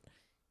dirt.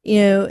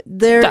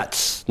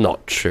 That's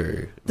not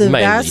true.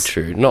 Mainly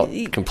true, not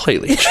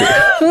completely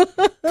true.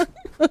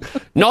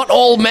 Not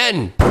all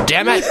men,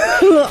 damn it.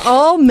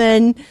 All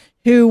men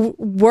who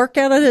work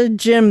out at a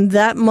gym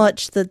that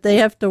much that they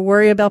have to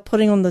worry about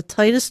putting on the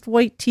tightest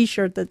white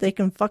t-shirt that they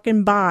can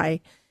fucking buy,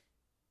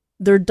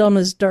 they're dumb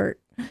as dirt.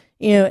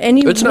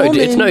 It's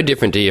no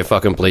different to your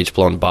fucking bleach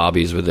blonde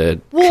Barbies with their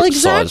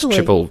size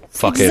triple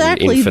fucking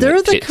infinite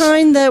They're the tits.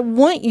 kind that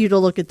want you to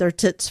look at their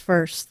tits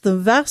first. The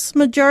vast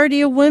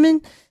majority of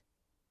women,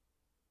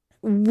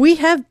 we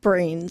have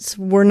brains.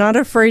 We're not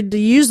afraid to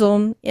use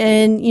them.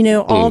 And,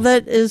 all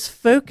that is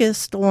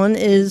focused on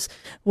is,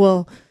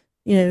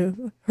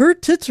 her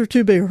tits are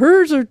too big.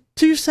 Hers are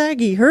too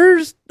saggy.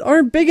 Hers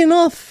aren't big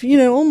enough.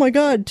 Oh my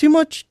God, too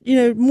much,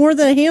 more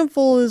than a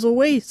handful is a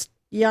waste.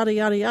 Yada,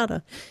 yada,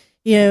 yada.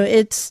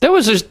 It's... You're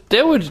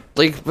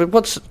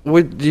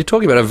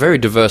talking about a very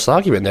diverse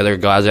argument there. There are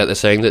guys out there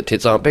saying that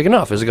tits aren't big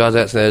enough. There's guys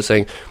out there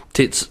saying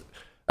tits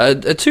are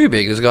too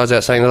big. There's guys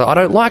out saying that I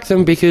don't like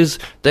them because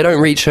they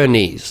don't reach her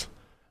knees.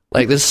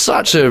 Like, there's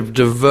such a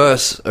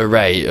diverse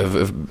array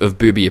of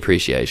booby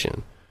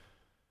appreciation.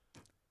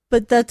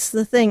 But that's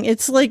the thing.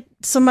 It's like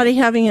somebody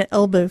having an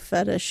elbow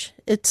fetish.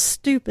 It's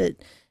stupid.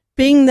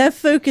 Being that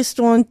focused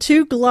on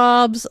two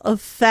globs of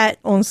fat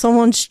on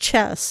someone's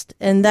chest,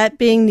 and that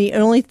being the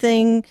only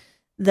thing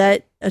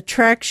that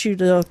attracts you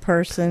to a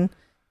person,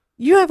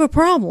 you have a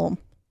problem.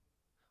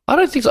 I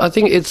don't think so. I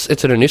think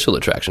it's an initial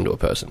attraction to a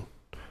person.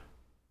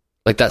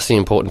 Like, that's the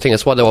important thing.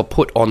 That's why they were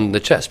put on the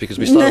chest, because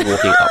we started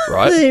walking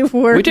upright. They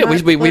were We did.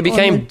 not We put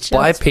became on the chest.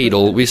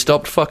 bipedal. We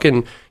stopped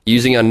fucking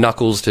using our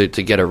knuckles to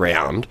get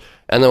around.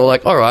 And they were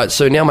like, all right,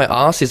 so now my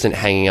ass isn't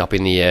hanging up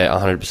in the air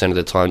 100% of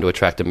the time to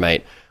attract a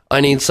mate. I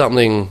need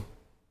something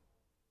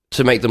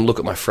to make them look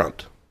at my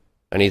front.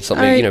 I need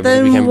something, All right, we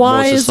then became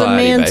why more is a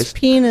man's society-based.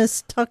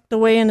 penis tucked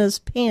away in his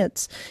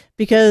pants?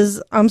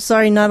 Because, I'm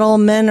sorry, not all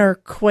men are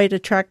quite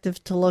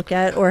attractive to look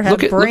at or have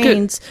Look at-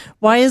 brains.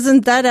 Why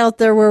isn't that out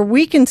there where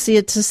we can see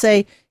it to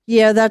say,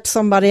 yeah, that's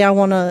somebody I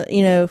want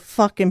to,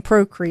 fucking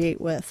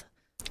procreate with?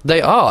 They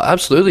are,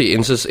 absolutely.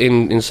 In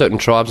certain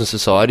tribes and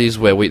societies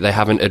where they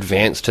haven't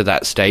advanced to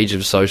that stage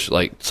of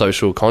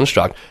social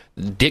construct,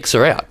 dicks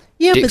are out.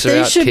 Yeah, Dicks but are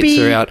they out, should tits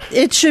be. are out.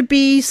 It should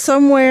be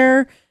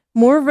somewhere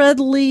more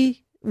readily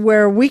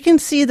where we can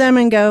see them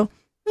and go,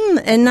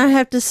 and not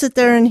have to sit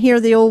there and hear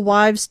the old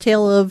wives'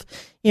 tale of,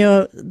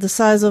 the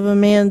size of a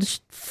man's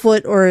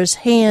foot or his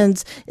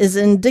hands is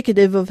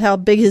indicative of how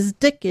big his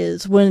dick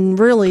is, when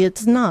really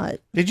it's not.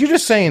 Did you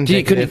just say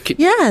indicative?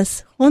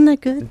 Yes, wasn't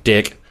that good?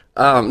 Dick.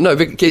 No,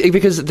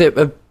 because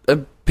a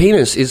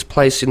penis is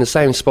placed in the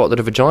same spot that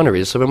a vagina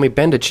is. So when we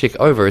bend a chick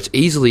over, it's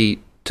easily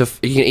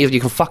you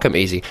can fuck them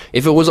easy.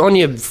 If it was on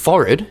your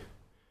forehead,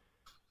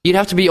 you'd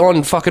have to be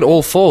on fucking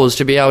all fours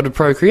to be able to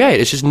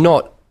procreate. It's just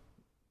not.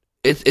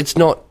 It's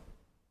not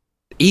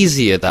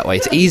easier that way.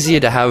 It's easier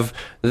to have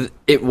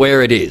it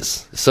where it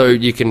is, so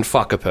you can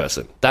fuck a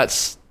person.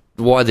 That's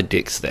why the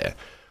dick's there.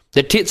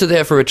 The tits are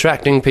there for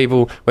attracting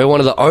people. We're one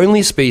of the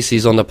only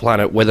species on the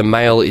planet where the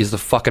male is the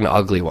fucking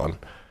ugly one.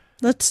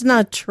 That's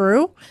not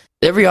true.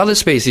 Every other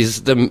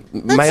species, the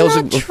males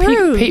not are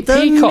true. The peacocks,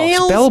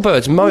 males-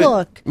 bellbirds.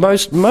 Look,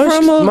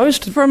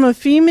 Most. from a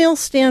female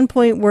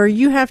standpoint, where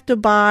you have to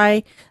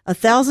buy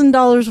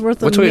 $1,000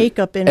 worth of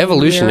makeup in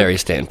evolutionary a year.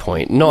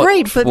 standpoint, not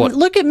Right, but what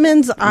look at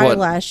men's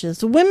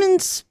eyelashes.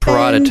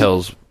 Parada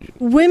tells.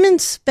 Women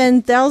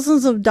spend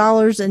thousands of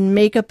dollars in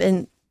makeup,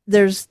 and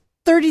there's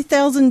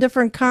 30,000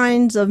 different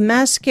kinds of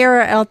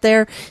mascara out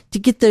there to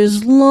get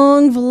those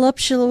long,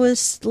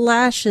 voluptuous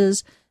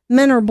lashes.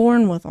 Men are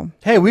born with them.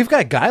 Hey, we've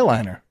got guy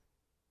liner.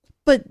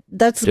 But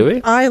that's Do we?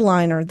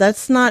 eyeliner.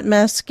 That's not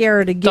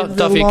mascara to give the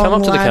Duffy, long come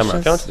up to the lashes.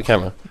 camera. Come up to the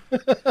camera.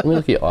 Let me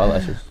look at your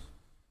eyelashes.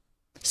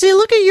 See,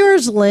 look at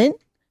yours, Lint.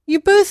 You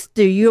both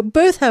do. You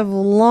both have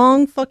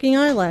long fucking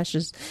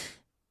eyelashes.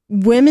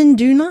 Women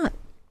do not.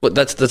 But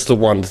that's the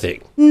one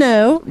thing.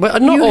 No.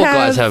 But not you all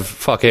guys have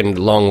fucking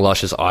long,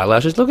 luscious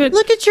eyelashes. Look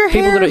at your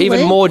people hair, that are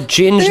even Lint. more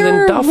ginge There than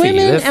are Duffy. women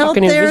They're out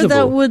fucking there invisible.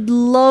 that would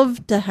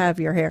love to have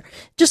your hair.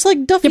 Just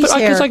like Duffy's yeah, but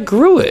hair. because I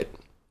grew it.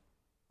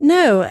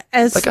 No,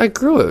 as I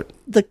grew it.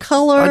 the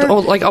color. I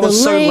was the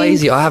so length.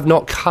 lazy. I have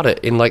not cut it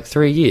in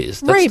 3 years.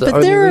 That's Right, the but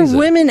only there reason. are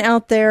women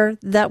out there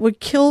that would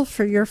kill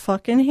for your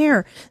fucking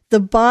hair. The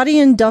body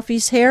in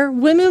Duffy's hair,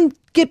 women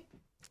get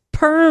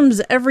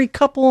perms every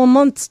couple of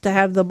months to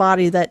have the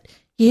body that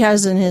he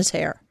has in his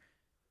hair.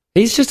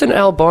 He's just an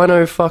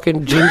albino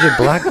fucking ginger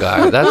black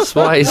guy. That's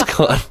why he's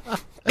got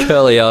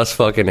curly ass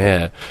fucking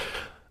hair.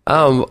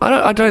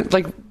 I don't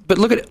like. But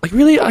look at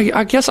really.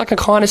 I guess I can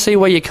kind of see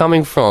where you're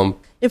coming from.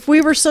 If we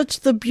were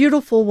such the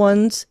beautiful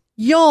ones,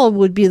 y'all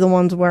would be the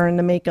ones wearing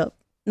the makeup,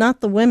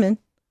 not the women.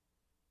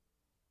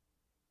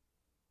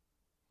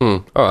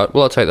 All right.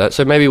 Well, I'll take that.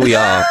 So maybe we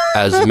are,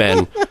 as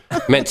men,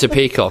 meant to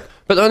peacock.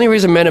 But the only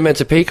reason men are meant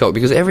to peacock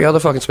because every other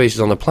fucking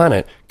species on the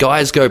planet,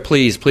 guys go,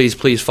 please, please,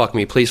 please fuck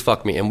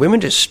me, and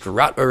women just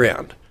strut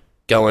around,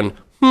 going,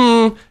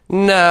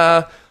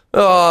 nah,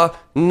 oh,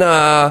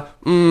 nah,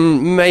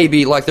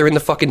 maybe, like they're in the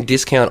fucking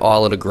discount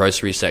aisle at a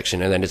grocery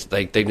section, and then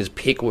they just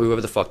pick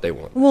whoever the fuck they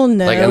want. Well,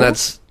 no. And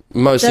that's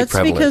mostly That's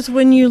prevalent. because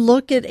when you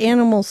look at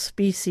animal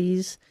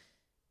species,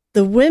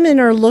 the women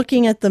are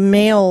looking at the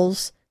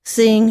males,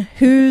 seeing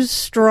who's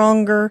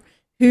stronger,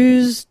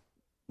 who's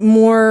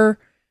more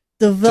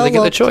developed, So they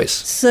get the choice.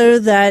 so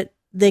that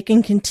they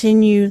can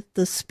continue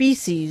the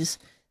species.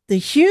 The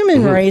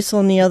human race,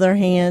 on the other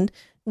hand,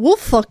 will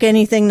fuck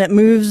anything that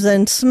moves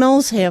and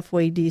smells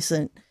halfway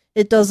decent.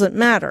 It doesn't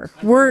matter.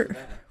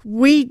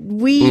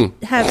 We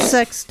have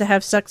sex to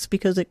have sex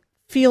because it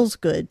feels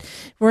good.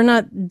 We're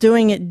not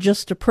doing it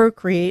just to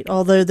procreate,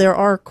 although there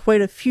are quite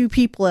a few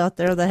people out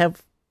there that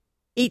have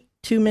ate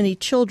too many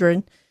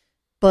children,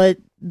 but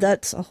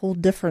that's a whole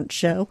different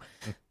show.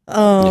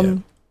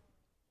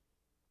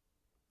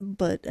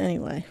 But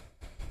anyway.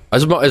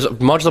 As much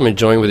as I'm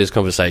enjoying where this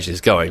conversation is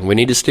going, we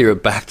need to steer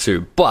it back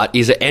to, but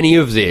is there any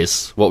of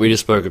this, what we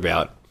just spoke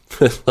about,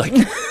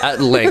 at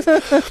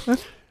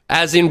length,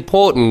 as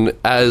important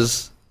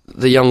as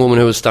the young woman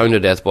who was stoned to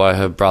death by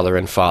her brother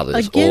and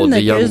fathers, Again, or the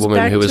that young goes woman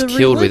back who was to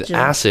killed with religion.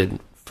 acid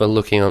for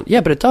looking on...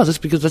 Yeah, but it does. It's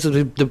because that's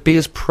the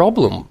biggest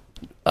problem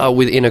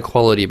with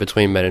inequality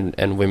between men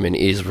and women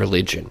is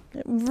religion.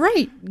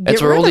 Right.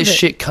 That's where all this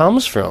shit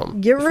comes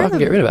from. Get rid of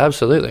Get rid of it,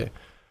 absolutely.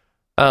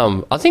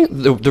 I think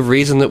the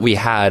reason that we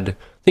had...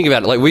 Think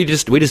about it, we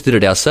just did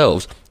it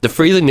ourselves. The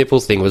free the nipple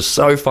thing was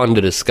so fun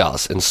to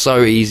discuss and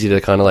so easy to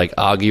kind of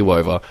argue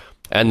over.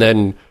 And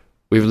then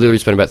we've literally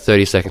spent about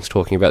 30 seconds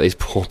talking about these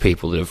poor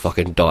people that have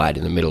fucking died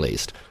in the Middle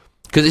East.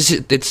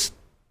 Because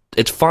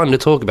it's fun to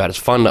talk about. It's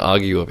fun to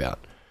argue about.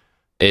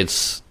 I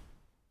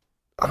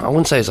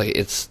wouldn't say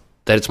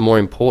it's more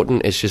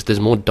important. It's just there's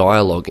more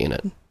dialogue in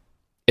it.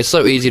 It's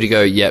so easy to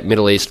go, yeah,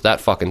 Middle East, that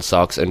fucking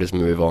sucks, and just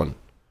move on.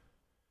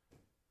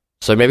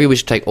 So maybe we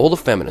should take all the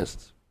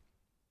feminists,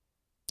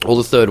 all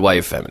the third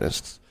wave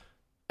feminists,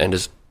 and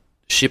just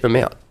ship them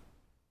out.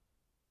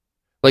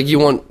 Like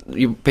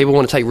people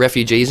want to take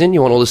refugees in?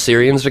 You want all the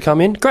Syrians to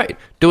come in? Great,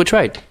 do a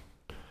trade.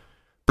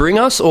 Bring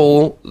us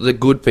all the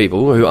good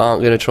people who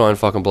aren't going to try and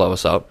fucking blow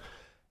us up,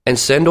 and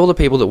send all the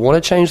people that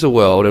want to change the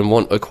world and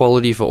want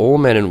equality for all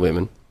men and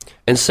women,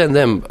 and send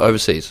them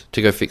overseas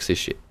to go fix this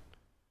shit.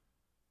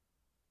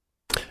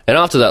 And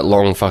after that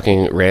long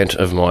fucking rant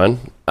of mine,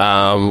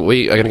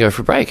 we are going to go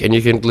for a break, and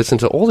you can listen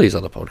to all these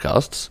other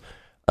podcasts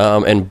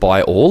and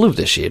buy all of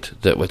the shit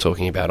that we're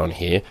talking about on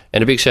here.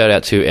 And a big shout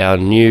out to our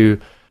new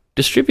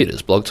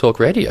distributors, Blog Talk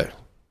Radio.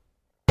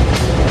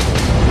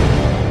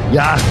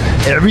 Yeah,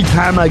 every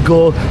time I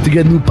go to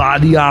get new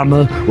body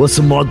armor or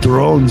some more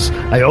drones,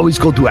 I always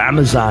go to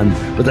Amazon.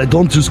 But I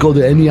don't just go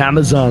to any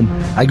Amazon.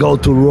 I go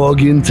to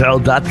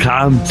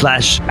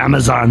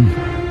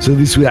rogueintel.com/Amazon. So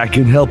this way I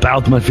can help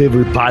out my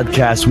favorite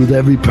podcast with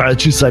every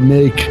purchase I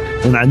make.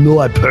 And I know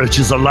I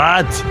purchase a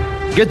lot.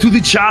 Get to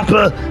the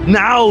chopper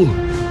now!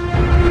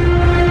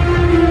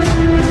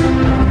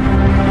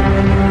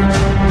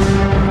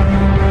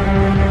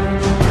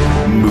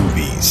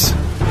 Movies,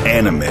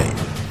 anime,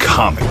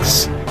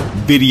 comics,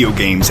 video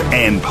games,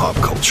 and pop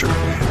culture.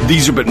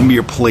 These are but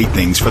mere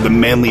playthings for the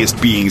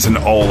manliest beings in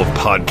all of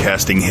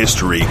podcasting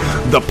history,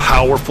 the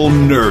Powerful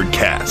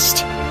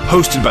Nerdcast.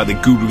 Hosted by the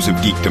gurus of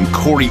geekdom,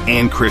 Corey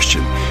and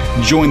Christian.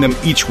 Join them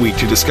each week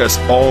to discuss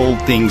all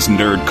things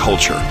nerd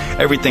culture.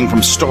 Everything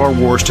from Star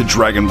Wars to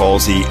Dragon Ball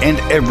Z and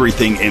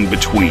everything in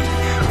between.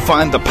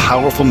 Find the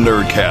Powerful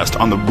Nerdcast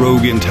on the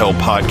Rogue Intel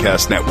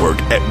Podcast Network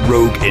at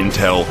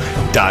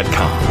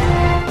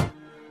rogueintel.com.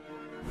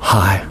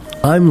 Hi,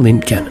 I'm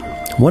Lint Cannon,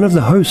 one of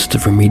the hosts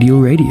of Remedial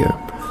Radio.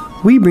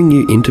 We bring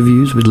you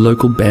interviews with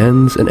local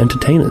bands and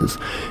entertainers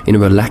in a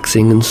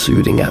relaxing and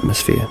soothing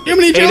atmosphere. How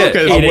many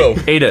jokers?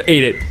 Eat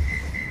it.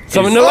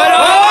 Someone know He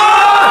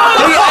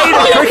ate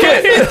a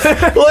cricket!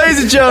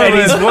 Ladies and gentlemen,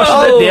 And he's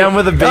washing it down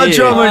with a beer. Our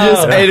drummer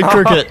just ate a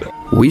cricket.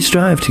 We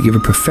strive to give a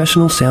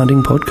professional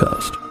sounding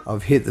podcast.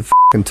 I've hit the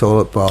f***ing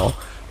toilet bowl.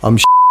 I'm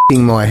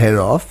s***ing my head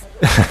off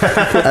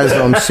as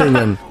I'm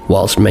singing.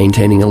 Whilst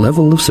maintaining a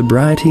level of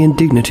sobriety and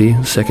dignity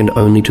second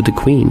only to the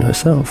Queen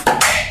herself.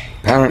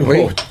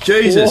 Apparently.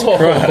 Jesus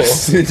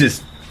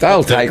Christ.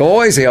 They'll take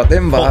eyes out,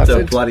 them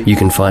bastards. You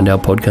can find our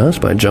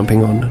podcast by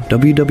jumping on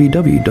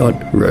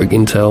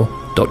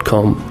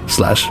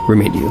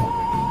www.rogueintel.com/remedial.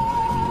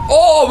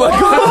 Oh my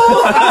god!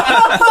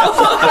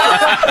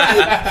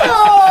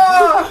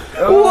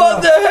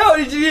 What the hell?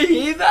 Did you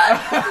hear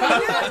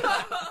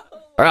that?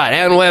 All right,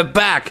 and we're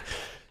back.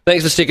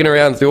 Thanks for sticking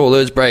around through all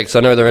those breaks.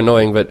 I know they're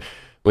annoying, but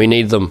we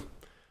need them.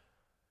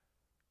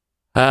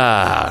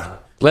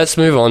 Let's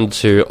move on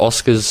to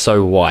Oscars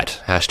So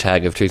White,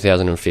 hashtag of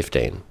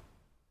 2015.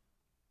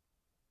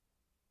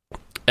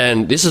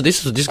 And this is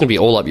going to be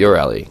all up your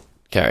alley,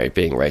 Carrie,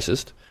 being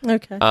racist.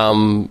 Okay.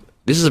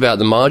 This is about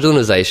the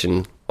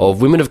marginalization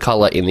of women of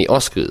color in the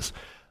Oscars.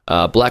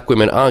 Black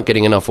women aren't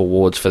getting enough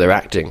awards for their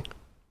acting.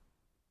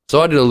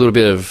 So I did a little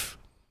bit of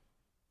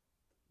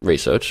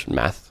research,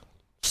 math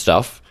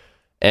stuff,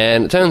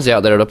 and it turns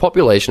out that at a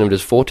population of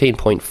just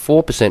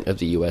 14.4% of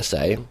the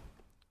USA,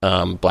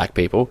 black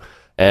people,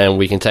 and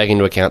we can take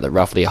into account that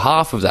roughly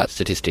half of that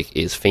statistic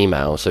is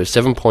female, so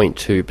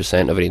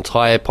 7.2% of an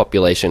entire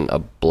population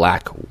are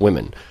black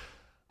women.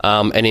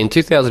 And in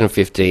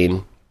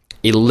 2015,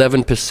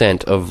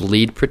 11% of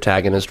lead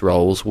protagonist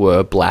roles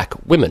were black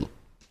women.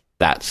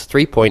 That's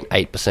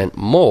 3.8%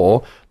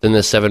 more than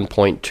the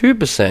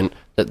 7.2%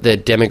 that their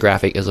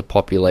demographic as a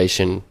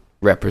population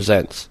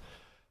represents.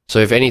 So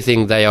if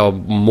anything, they are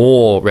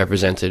more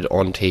represented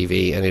on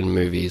TV and in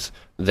movies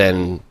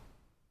than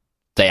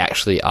they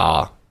actually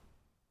are.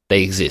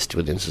 They exist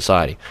within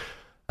society.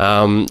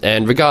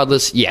 And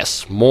regardless,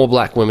 yes, more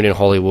black women in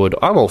Hollywood.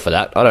 I'm all for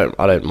that. I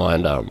don't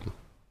mind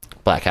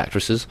black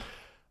actresses.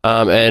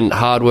 And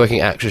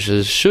hardworking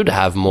actresses should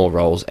have more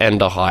roles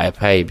and a higher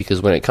pay, because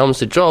when it comes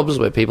to jobs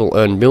where people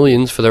earn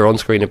millions for their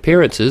on-screen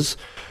appearances,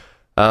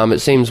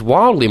 it seems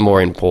wildly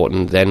more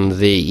important than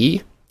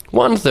the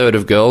 1/3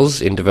 of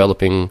girls in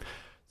developing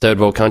third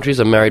world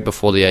countries are married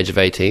before the age of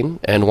 18,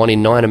 and 1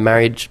 in 9 are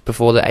married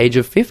before the age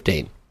of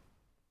 15.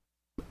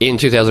 In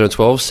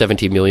 2012,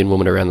 70 million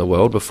women around the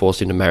world were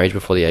forced into marriage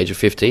before the age of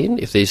 15.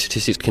 If these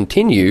statistics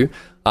continue,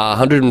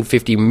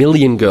 150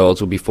 million girls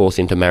will be forced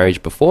into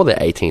marriage before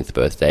their 18th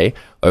birthday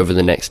over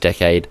the next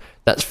decade.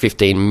 That's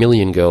 15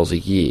 million girls a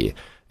year.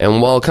 And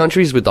while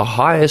countries with the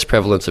highest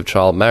prevalence of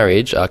child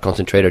marriage are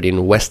concentrated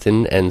in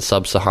Western and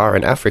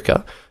Sub-Saharan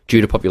Africa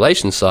due to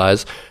population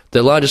size,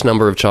 the largest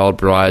number of child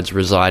brides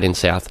reside in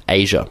South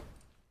Asia.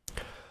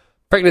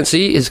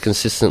 Pregnancy is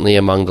consistently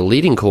among the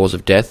leading cause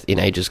of death in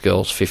ages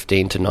girls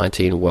 15 to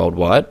 19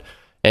 worldwide,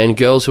 And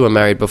girls who are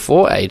married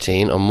before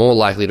 18 are more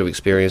likely to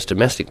experience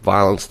domestic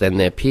violence than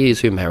their peers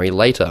who marry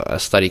later. A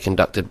study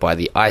conducted by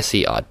the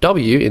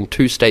ICRW in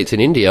 2 states in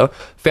India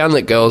found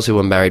that girls who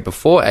were married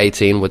before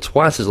 18 were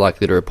twice as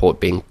likely to report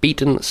being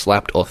beaten,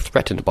 slapped, or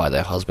threatened by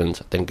their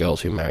husbands than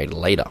girls who married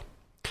later.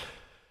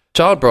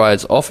 Child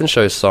brides often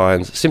show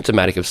signs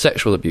symptomatic of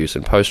sexual abuse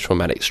and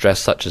post-traumatic stress,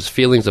 such as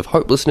feelings of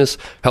hopelessness,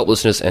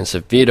 helplessness, and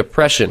severe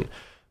depression.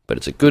 But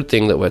it's a good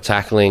thing that we're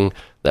tackling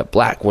that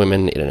black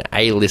women in an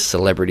A-list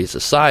celebrity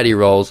society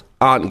roles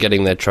aren't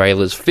getting their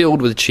trailers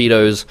filled with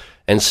Cheetos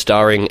and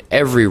starring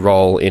every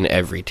role in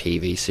every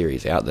TV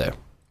series out there.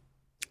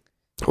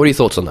 What are your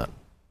thoughts on that?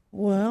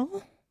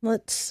 Well,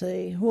 let's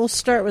see. We'll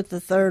start with the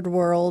third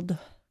world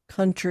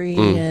country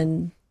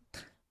and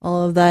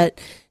all of that.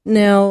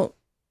 Now,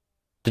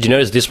 did you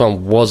notice this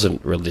one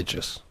wasn't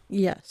religious?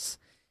 Yes.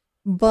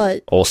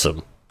 But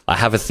awesome. I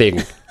have a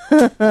thing.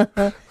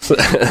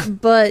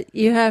 But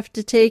you have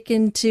to take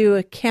into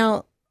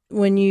account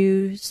when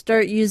you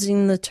start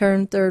using the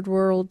term third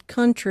world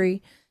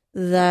country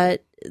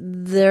that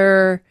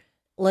their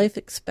life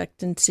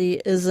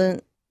expectancy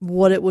isn't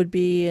what it would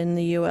be in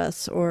the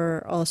US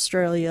or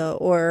Australia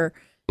or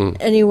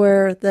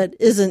anywhere that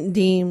isn't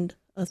deemed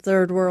a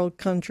third world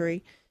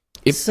country.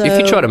 If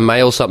you try to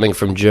mail something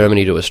from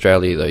Germany to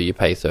Australia, though, you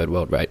pay third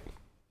world rate.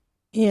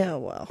 Yeah,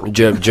 well.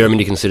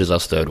 Germany considers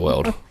us third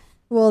world.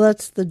 Well,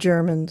 that's the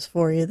Germans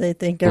for you. They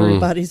think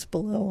everybody's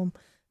below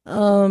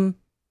them.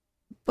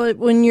 But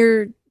when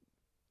you're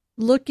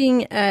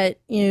looking at,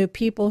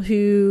 people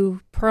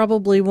who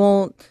probably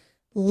won't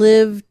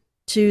live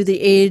to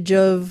the age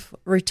of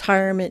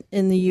retirement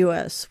in the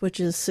U.S., which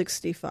is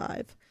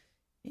 65,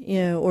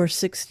 or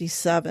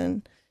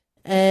 67,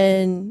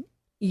 and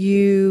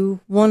you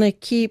want to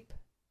keep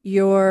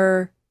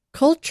your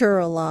culture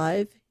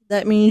alive,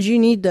 that means you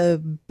need to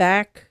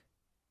back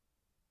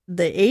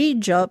the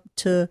age up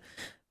to,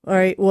 all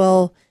right,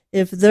 well,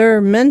 if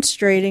they're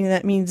menstruating,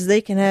 that means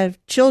they can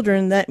have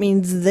children. That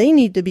means they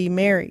need to be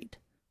married.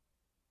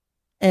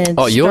 And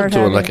you're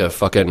doing like a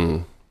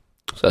fucking,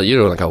 so you're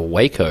doing like a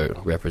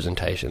Waco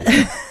representation.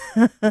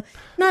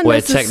 Not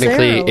where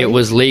technically it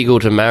was legal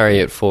to marry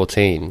at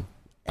 14.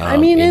 I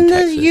mean, in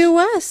Texas. the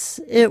U.S.,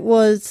 it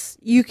was,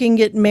 you can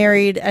get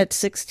married at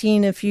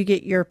 16 if you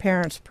get your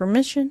parents'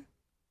 permission.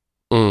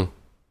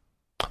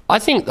 I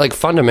think, like,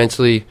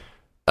 fundamentally,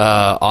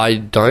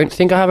 I don't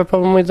think I have a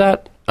problem with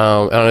that. I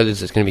know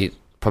there's going to be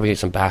probably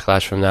some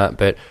backlash from that,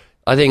 but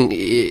I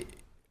think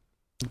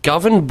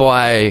governed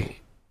by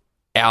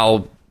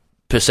our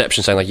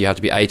perception saying, like, you have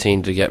to be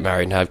 18 to get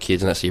married and have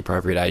kids and that's the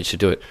appropriate age to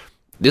do it,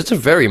 it's a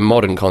very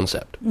modern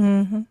concept.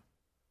 Mm-hmm.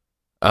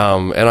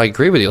 And I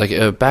agree with you.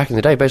 Like, back in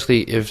the day,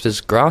 basically, if there's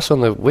grass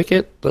on the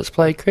wicket, let's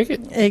play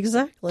cricket.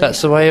 Exactly.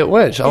 That's the way it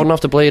went. Old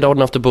enough to bleed, old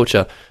enough to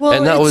butcher. Well,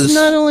 and that was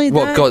not only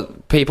what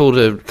got people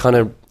to kind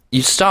of...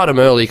 You start them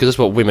early because that's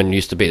what women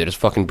used to be. They're just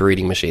fucking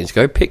breeding machines.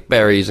 Go pick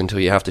berries until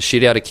you have to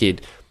shit out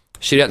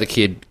the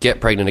kid, get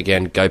pregnant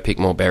again, go pick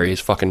more berries,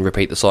 fucking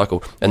repeat the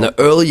cycle. And the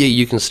earlier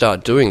you can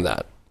start doing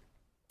that,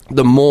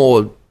 the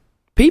more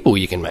people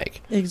you can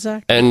make.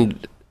 Exactly.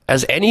 And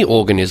as any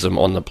organism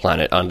on the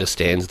planet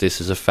understands, this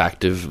is a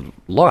fact of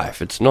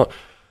life. It's not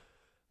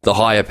the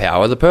higher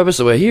power. The purpose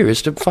that we're here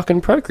is to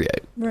fucking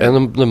procreate. Right.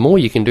 And the more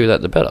you can do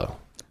that, the better.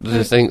 Right.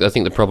 I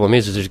think the problem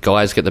is just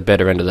guys get the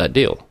better end of that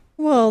deal.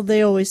 Well,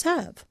 they always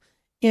have.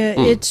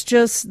 It's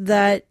just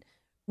that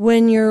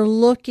when you're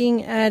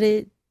looking at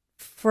it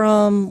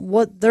from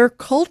what their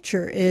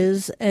culture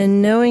is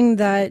and knowing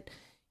that,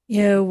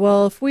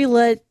 well, if we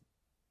let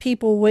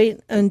people wait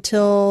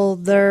until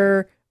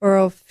they're, or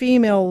a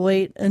female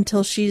wait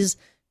until she's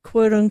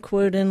quote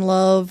unquote in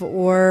love,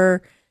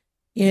 or,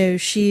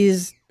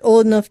 she's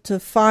old enough to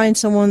find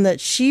someone that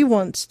she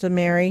wants to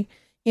marry,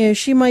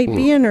 she might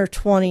be in her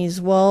 20s.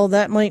 Well,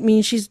 that might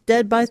mean she's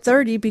dead by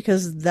 30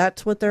 because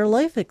that's what their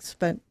life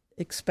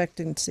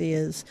expectancy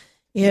is.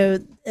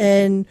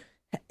 And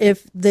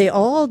if they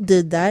all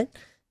did that,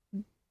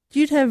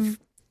 you'd have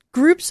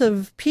groups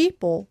of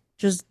people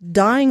just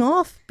dying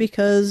off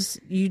because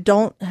you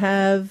don't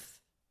have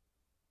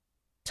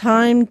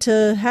time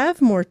to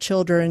have more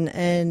children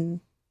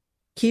and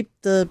keep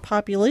the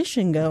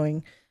population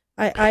going.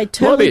 I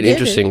totally might be an get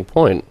interesting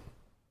point,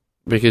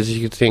 because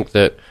you could think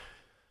that,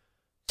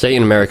 say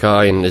in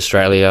America, in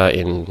Australia,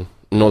 in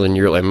Northern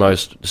Europe, like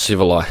most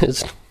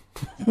civilized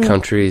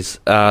countries,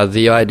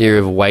 the idea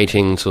of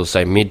waiting till,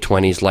 say,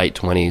 mid-20s, late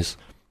 20s,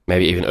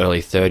 maybe even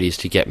early 30s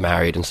to get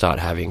married and start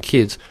having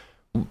kids,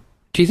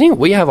 do you think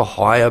we have a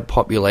higher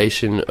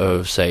population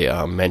of, say,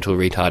 mental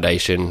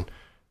retardation,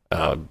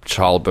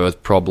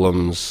 childbirth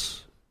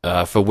problems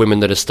for women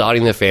that are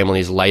starting their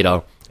families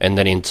later and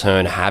then in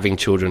turn having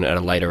children at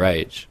a later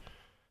age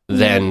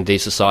than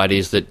these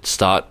societies that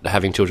start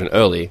having children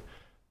early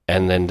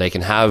and then they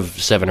can have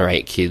 7 or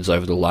 8 kids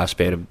over the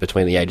lifespan of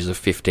between the ages of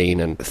 15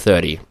 and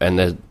 30 and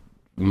they're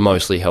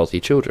mostly healthy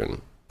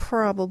children?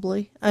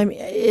 Probably. I mean,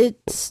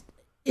 it's,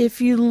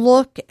 if you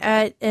look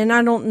at, and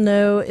I don't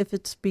know if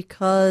it's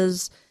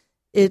because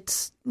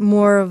it's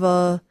more of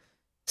a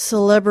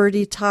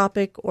celebrity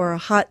topic or a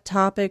hot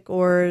topic,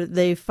 or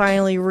they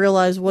finally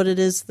realize what it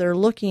is they're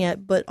looking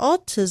at. But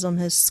autism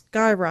has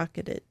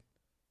skyrocketed.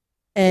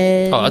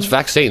 And that's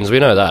vaccines. We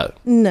know that.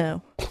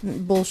 No,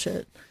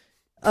 bullshit.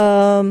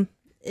 I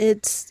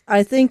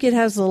think it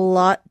has a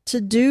lot to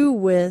do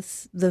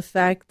with the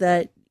fact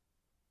that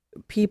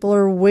people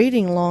are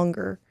waiting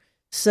longer.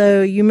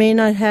 So you may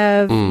not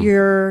have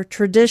your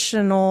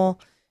traditional,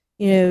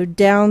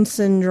 Down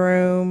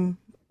syndrome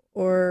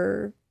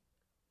or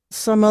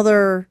some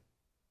other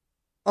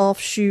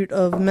offshoot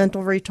of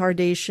mental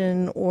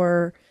retardation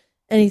or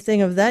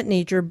anything of that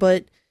nature,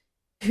 but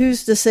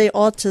who's to say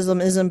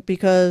autism isn't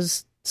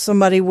because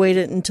somebody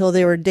waited until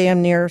they were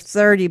damn near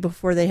 30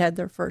 before they had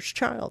their first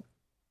child?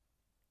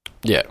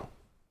 Yeah.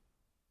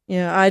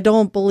 I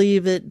don't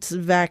believe it's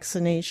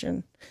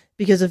vaccination,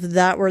 because if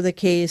that were the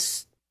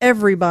case,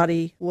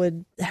 everybody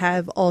would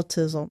have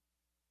autism.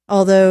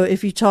 Although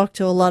if you talk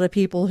to a lot of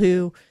people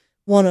who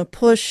want to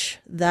push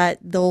that,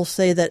 they'll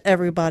say that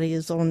everybody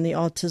is on the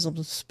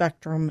autism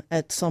spectrum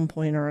at some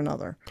point or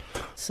another.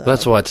 So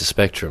that's why it's a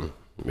spectrum.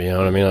 You know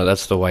what I mean?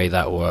 That's the way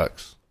that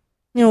works.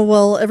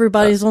 Well,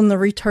 everybody's on the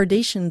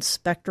retardation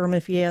spectrum,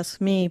 if you ask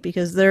me,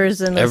 because there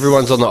isn't.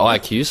 Everyone's on the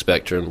IQ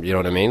spectrum. You know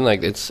what I mean?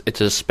 Like it's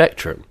a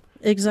spectrum.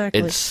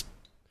 Exactly. It's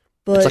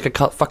like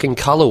a fucking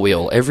color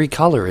wheel. Every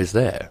color is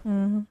there.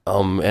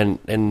 Mm-hmm.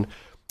 And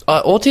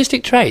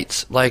autistic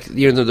traits, like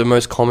the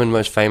most common,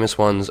 most famous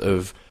ones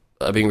of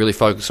being really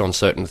focused on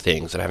certain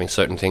things and having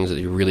certain things that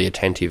you're really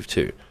attentive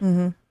to.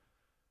 Mm-hmm.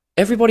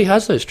 Everybody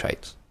has those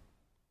traits.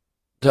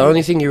 The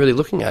only thing you're really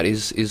looking at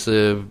is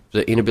the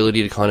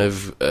inability to kind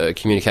of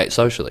communicate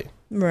socially.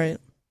 Right.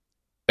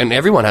 And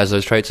everyone has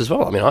those traits as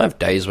well. I mean, I have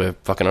days where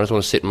I just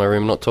want to sit in my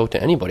room and not talk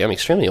to anybody. I'm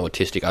extremely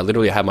autistic. I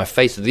literally have my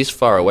face this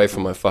far away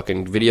from my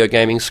fucking video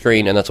gaming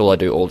screen, and that's all I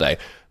do all day.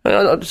 And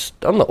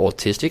I'm not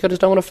autistic. I just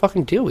don't want to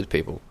fucking deal with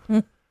people.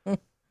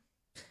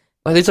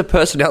 Like, these are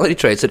personality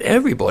traits that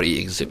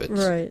everybody exhibits.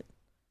 Right.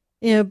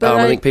 Yeah, but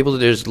I think people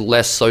that are just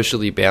less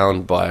socially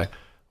bound by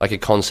like a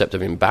concept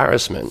of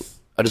embarrassment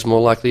are just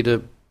more likely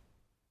to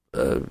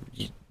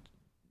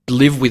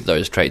live with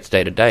those traits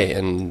day to day,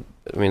 and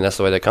I mean that's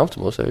the way they're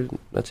comfortable. So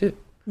that's it.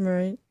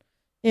 Right.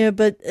 Yeah,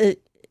 but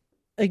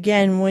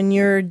again, when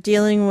you're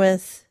dealing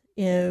with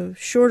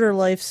shorter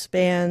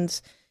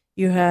lifespans,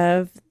 you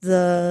have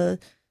the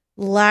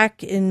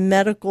lack in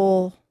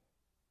medical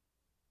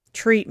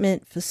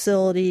treatment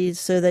facilities,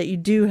 so that you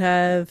do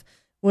have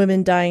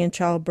women dying in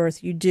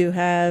childbirth. You do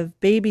have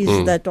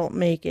babies that don't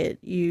make it.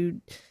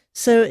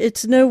 So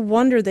it's no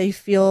wonder they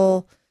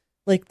feel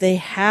like they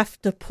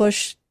have to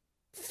push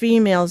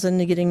females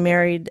into getting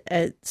married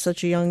at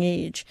such a young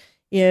age,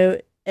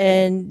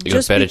 and you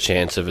got a better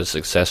chance of a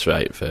success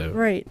rate for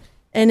right.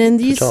 And in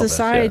these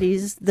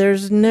societies,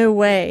 there's no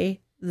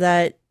way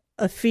that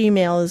a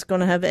female is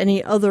going to have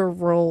any other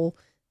role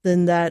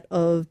than that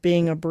of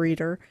being a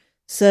breeder.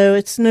 So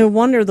it's no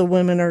wonder the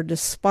women are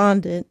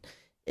despondent.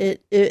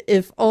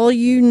 If all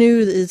you knew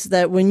is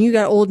that when you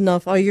got old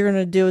enough, all you're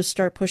going to do is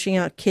start pushing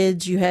out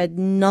kids, you had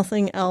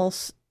nothing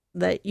else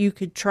that you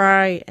could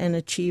try and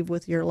achieve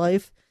with your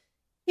life,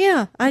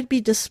 yeah, I'd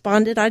be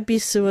despondent. I'd be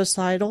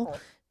suicidal.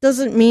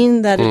 Doesn't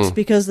mean that it's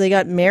because they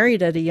got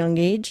married at a young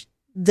age.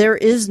 There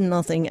is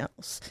nothing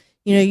else.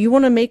 You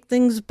want to make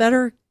things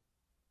better,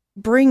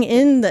 bring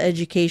in the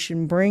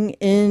education, bring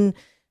in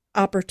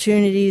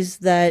opportunities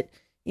that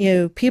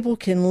people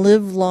can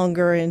live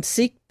longer and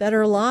seek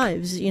better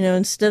lives.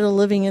 Instead of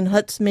living in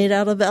huts made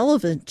out of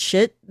elephant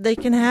shit, they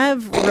can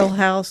have real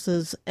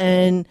houses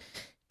and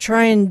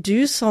try and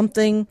do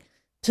something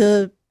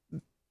to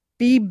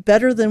be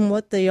better than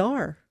what they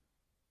are.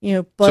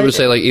 But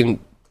so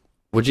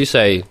would you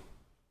say,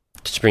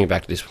 just to bring it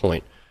back to this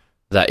point,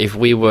 that if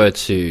we were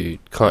to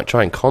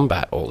try and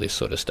combat all this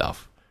sort of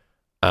stuff,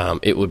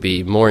 it would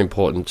be more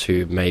important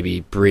to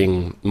maybe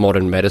bring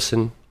modern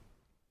medicine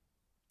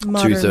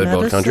to third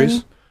world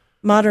countries?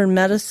 Modern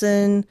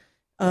medicine.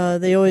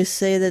 They always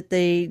say that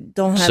they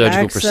don't have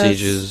surgical access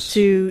procedures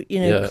to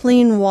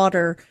clean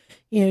water.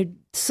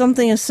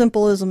 Something as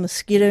simple as a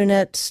mosquito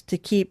nets to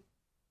keep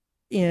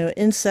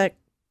insect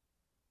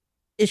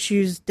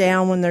issues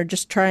down when they're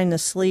just trying to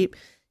sleep.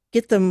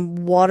 Get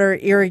them water,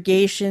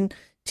 irrigation.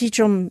 Teach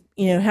them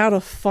how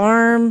to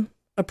farm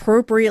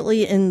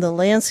appropriately in the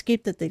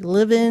landscape that they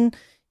live in.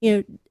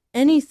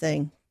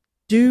 Anything.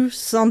 Do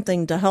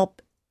something to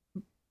help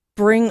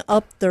bring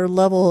up their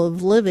level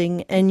of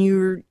living, and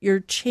you're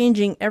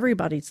changing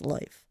everybody's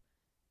life.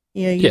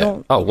 You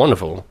don't. Oh,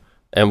 wonderful!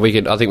 And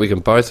I think we can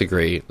both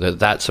agree that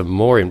that's a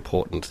more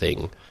important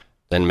thing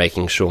than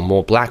making sure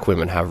more black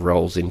women have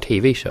roles in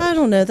TV shows. I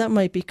don't know. That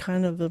might be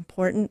kind of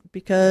important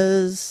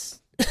because.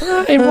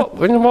 In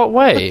what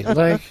way?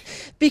 Like,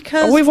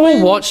 because we've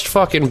all watched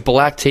fucking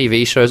black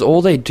TV shows.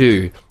 All they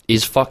do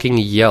is fucking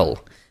yell.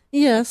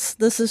 Yes,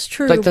 this is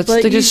true. Like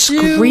they just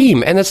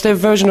scream, and that's their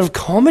version of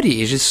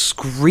comedy, is just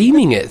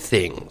screaming at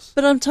things.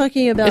 But I'm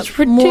talking about it's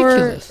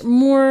ridiculous.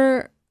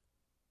 more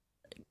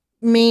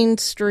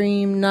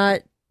mainstream,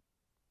 not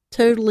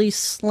totally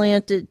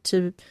slanted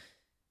to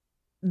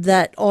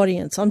that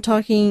audience. I'm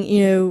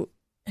talking,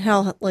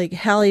 like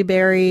Halle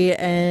Berry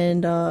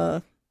and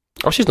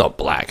Oh, she's not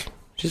black.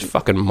 She's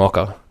fucking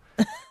mocha.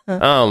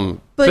 But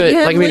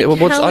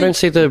I don't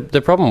see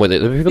the problem with it.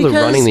 The people that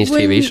are running these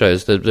TV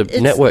shows, the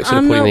networks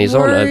that are putting these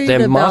on,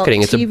 they're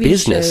marketing. It's a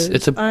business.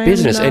 It's a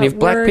business. And if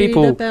black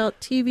people about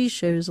TV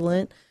shows,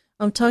 Lint,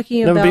 I'm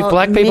talking about if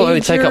black people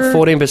only take up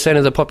 14%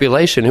 of the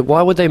population,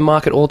 why would they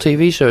market all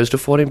TV shows to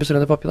 14% of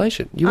the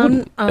population? You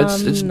wouldn't.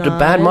 It's a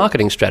bad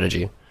marketing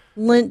strategy.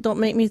 Lint, don't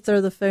make me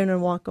throw the phone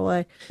and walk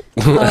away.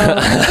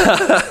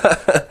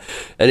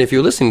 And if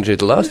you're listening to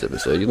the last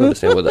episode, you'll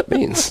understand what that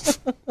means.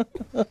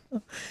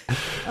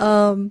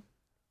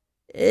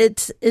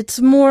 It's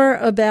more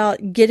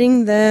about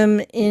getting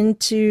them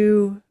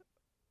into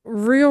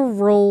real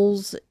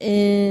roles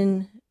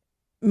in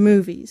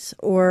movies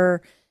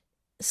or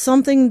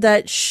something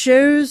that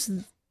shows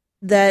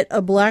that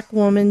a black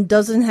woman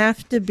doesn't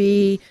have to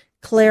be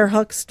Claire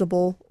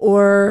Huxtable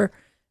or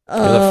who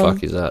the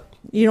fuck is that?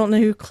 You don't know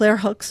who Claire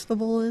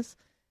Huxtable is?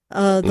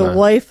 The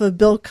wife of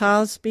Bill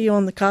Cosby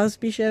on The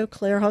Cosby Show,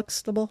 Claire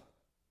Huxtable.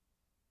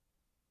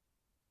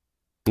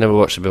 Never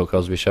watched the Bill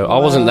Cosby Show. I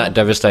wasn't that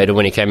devastated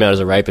when he came out as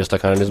a rapist. I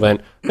kind of just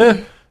went,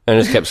 and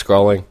just kept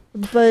scrolling.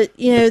 But,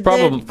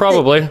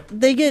 probably.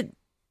 They get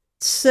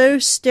so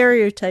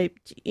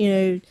stereotyped.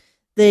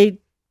 They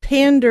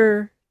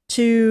pander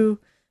to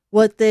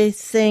what they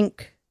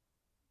think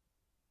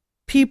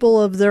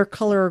people of their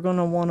color are going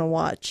to want to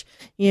watch.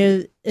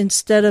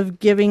 Instead of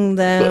giving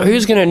them... But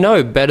who's going to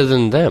know better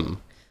than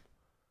them?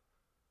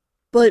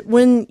 But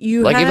when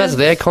you if that's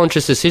their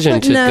conscious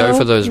decision to go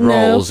for those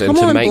roles and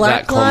to make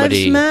that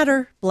comedy...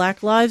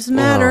 Black Lives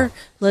Matter.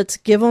 Let's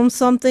give them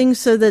something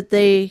so that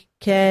they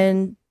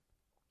can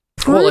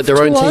prove like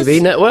their own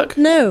TV network?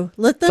 No,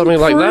 let them something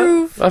prove...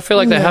 like that? I feel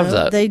like they have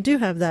that. They do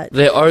have that.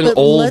 Their own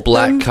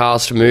all-black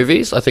cast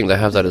movies, I think they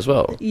have that as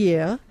well.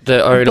 Yeah.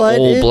 Their own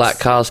all-black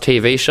cast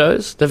TV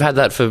shows, they've had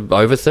that for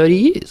over 30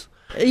 years.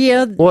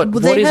 Yeah. What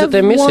is it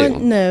they're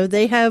missing?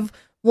 They have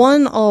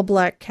one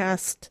all-black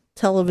cast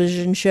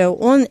television show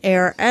on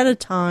air at a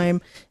time,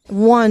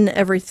 one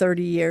every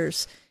 30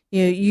 years.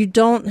 You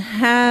don't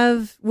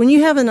have... When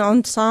you have an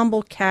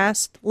ensemble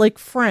cast like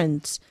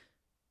Friends...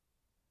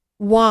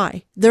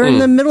 Why? They're in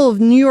the middle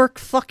of New York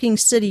fucking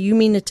city. You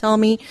mean to tell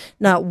me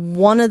not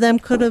one of them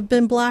could have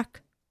been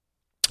black?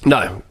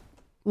 No.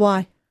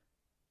 Why?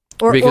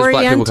 Or because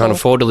Oriental. Black people can't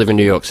afford to live in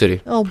New York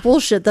City. Oh,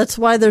 bullshit. That's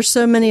why there's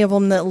so many of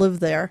them that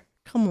live there.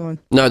 Come on.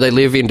 No, they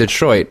live in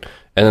Detroit,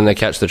 and then they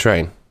catch the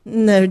train.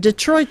 No,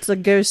 Detroit's a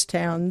ghost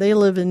town. They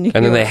live in New York.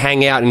 And then they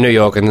hang out in New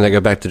York, and then they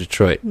go back to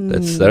Detroit. They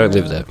don't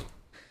live there.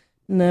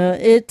 No,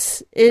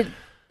 it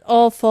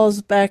all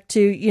falls back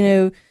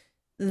to,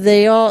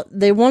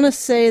 they want to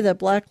say that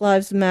Black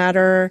Lives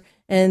Matter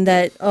and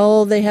that,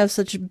 they have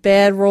such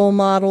bad role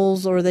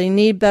models or they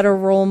need better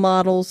role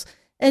models.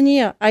 And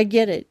yeah, I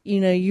get it.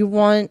 You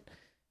want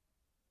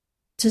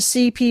to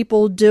see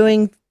people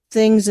doing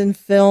things in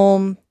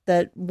film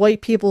that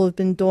white people have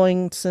been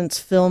doing since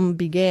film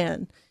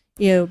began.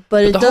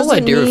 But the whole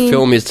idea of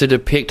film is to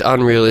depict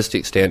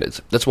unrealistic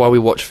standards. That's why we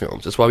watch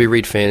films. That's why we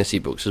read fantasy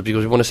books. It's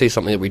because we want to see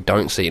something that we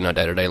don't see in our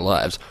day-to-day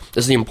lives.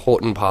 That's the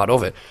important part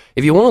of it.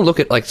 If you want to look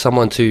at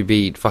someone to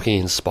be fucking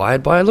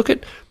inspired by, look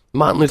at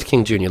Martin Luther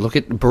King Jr. Look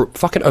at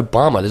fucking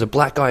Obama. There's a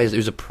black guy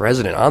who's a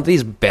president. Aren't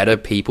these better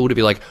people to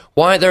be like,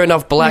 why aren't there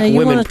enough black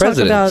women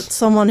presidents? Talk about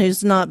someone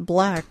who's not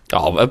black.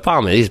 Oh,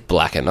 Obama, he's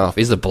black enough.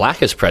 He's the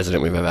blackest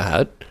president we've ever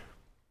had.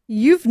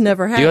 You've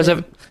never had. Do you guys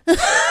have?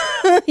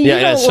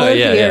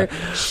 Yeah.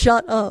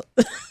 Shut up.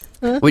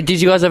 Wait,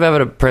 did you guys ever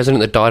have a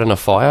president that died in a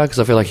fire? Because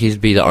I feel like he'd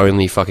be the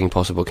only fucking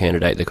possible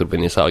candidate that could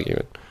win this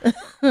argument.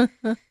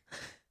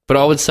 But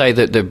I would say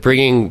that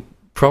bringing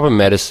proper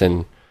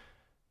medicine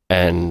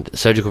and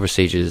surgical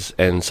procedures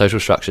and social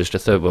structures to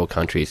third world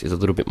countries is a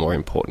little bit more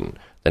important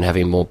than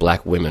having more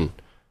black women.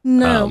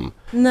 No.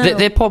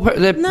 They're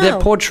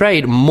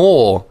portrayed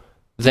more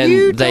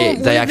than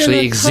they actually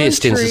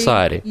exist in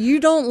society. You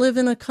don't live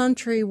in a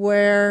country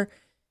where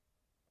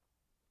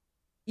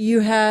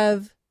you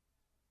have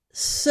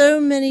so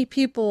many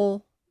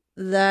people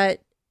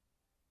that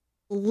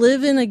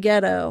live in a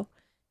ghetto,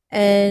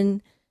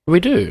 and we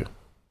do.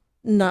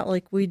 Not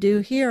like we do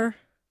here.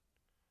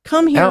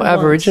 Come here. Our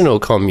Aboriginal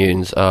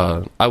communes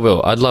are.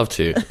 I'd love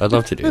to do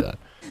that.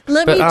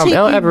 Let me take you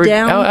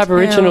downtown. Our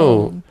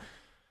Aboriginal.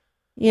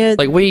 Yeah,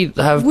 we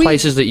have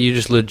places that you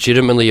just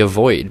legitimately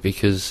avoid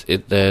because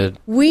it's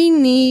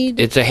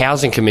a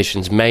housing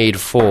commissions made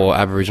for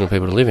Aboriginal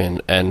people to live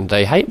in, and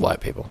they hate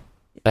white people.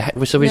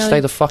 So we stay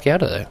the fuck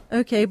out of there.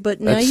 Okay,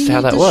 but now you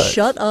need to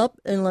shut up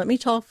and let me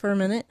talk for a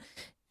minute.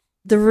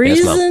 The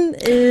reason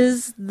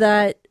is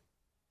that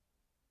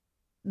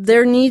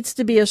there needs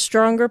to be a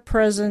stronger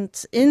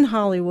presence in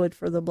Hollywood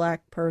for the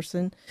black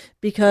person,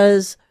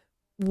 because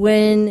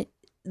when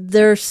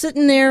they're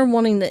sitting there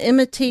wanting to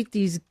imitate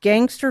these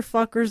gangster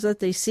fuckers that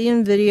they see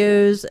in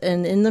videos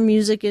and in the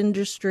music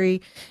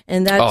industry,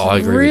 and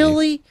that's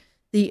really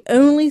the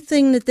only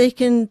thing that they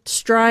can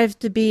strive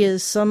to be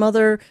is some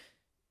other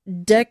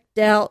decked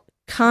out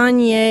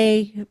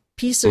Kanye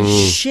piece of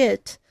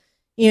shit.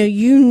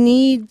 You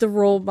need the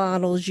role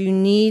models. You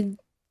need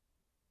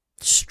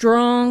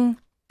strong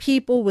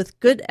people with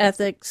good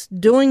ethics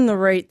doing the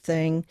right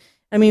thing.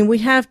 I mean, we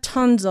have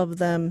tons of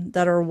them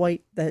that are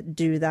white that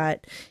do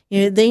that.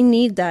 They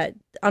need that.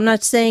 I'm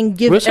not saying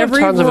give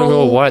every role. Tons of them who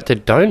are white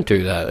that don't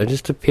do that. They're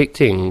just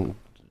depicting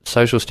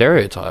social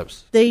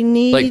stereotypes. They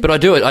need, but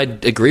I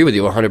agree with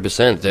you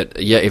 100% that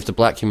if the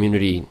black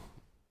community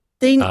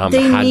they had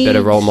need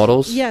better role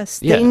models, yes,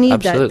 they need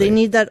absolutely. that. They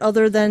need that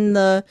other than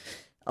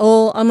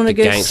I'm going to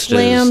go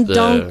slam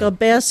dunk a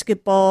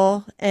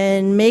basketball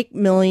and make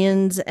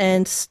millions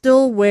and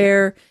still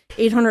wear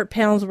 800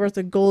 pounds worth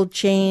of gold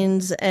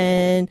chains,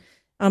 and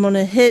I'm going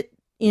to hit,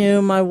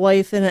 my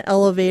wife in an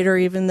elevator,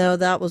 even though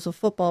that was a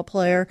football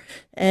player,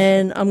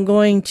 and I'm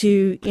going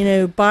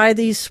to, buy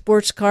these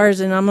sports cars,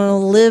 and I'm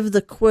going to live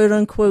the quote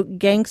unquote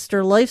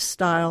gangster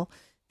lifestyle,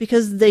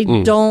 because they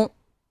don't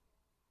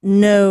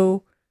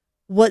know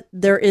what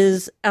there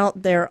is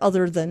out there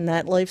other than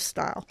that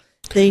lifestyle.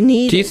 They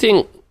need. Do you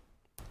think?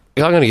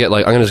 I'm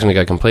just going to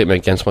go completely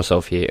against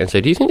myself here and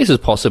say, do you think this is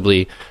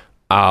possibly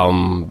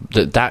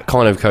that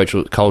kind of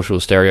cultural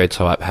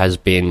stereotype has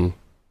been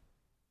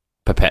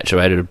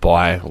perpetuated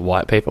by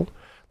white people?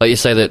 Like you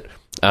say that,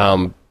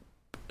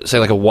 say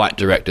like a white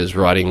director's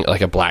writing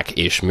like a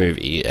black-ish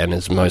movie and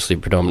is mostly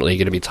predominantly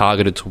going to be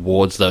targeted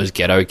towards those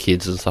ghetto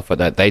kids and stuff like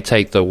that. They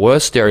take the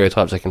worst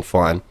stereotypes they can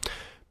find,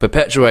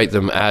 perpetuate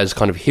them as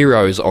kind of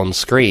heroes on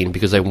screen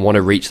because they want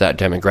to reach that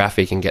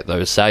demographic and get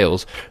those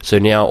sales. So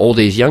now all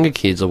these younger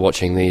kids are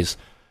watching these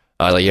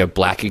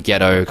black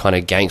ghetto kind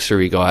of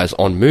gangstery guys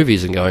on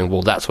movies and going,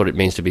 well, that's what it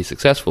means to be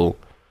successful.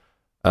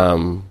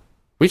 Would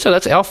you say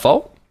that's our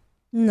fault?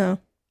 No.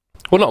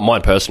 Well, not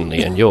mine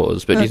personally and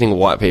yours, but do you think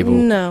white people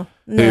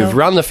who've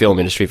run the film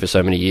industry for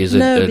so many years...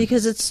 No,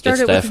 because it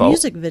started with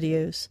music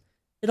videos.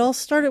 It all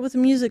started with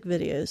music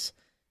videos.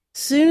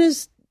 As soon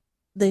as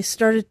they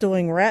started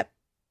doing rap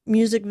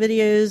music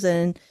videos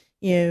and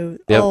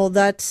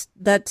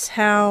that's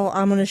how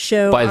I'm going to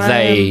show. By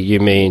they you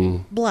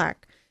mean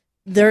black.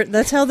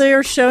 That's how they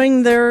are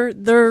showing their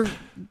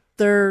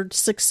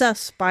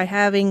success, by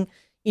having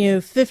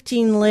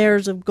 15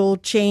 layers of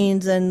gold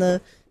chains and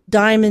the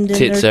diamond in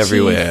tits their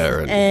everywhere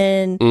teeth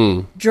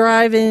and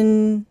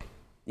driving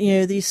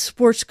these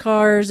sports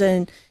cars,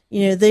 and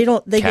they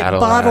get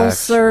bottle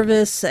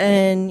service,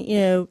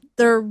 and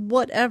they're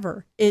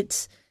whatever.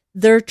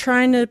 They're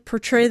trying to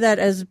portray that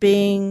as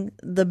being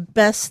the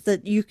best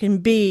that you can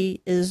be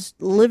is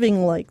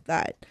living like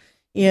that.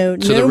 So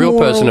the real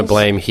person to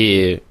blame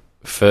here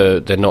for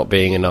there not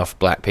being enough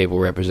black people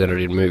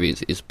represented in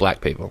movies is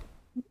black people.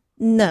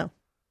 No,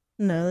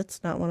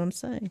 that's not what I'm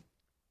saying.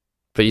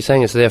 But you're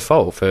saying it's their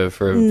fault for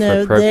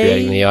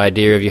appropriating the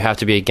idea of you have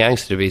to be a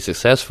gangster to be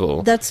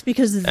successful. That's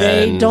because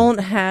they don't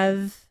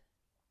have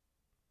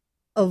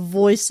a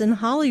voice in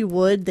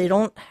Hollywood. They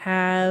don't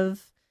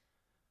have...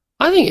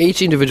 I think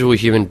each individual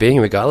human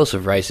being, regardless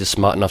of race, is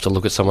smart enough to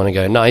look at someone and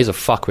go, no, he's a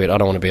fuckwit, I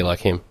don't want to be like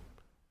him.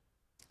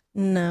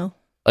 No.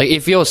 Like,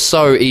 if you're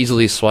so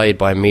easily swayed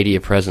by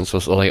media presence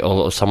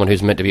or someone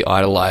who's meant to be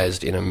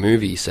idolized in a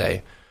movie,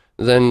 say,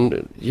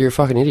 then you're a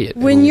fucking idiot.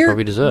 When you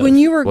probably deserve when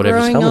you were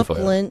whatever's growing coming up, for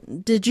you.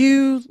 Lynn, did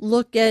you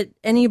look at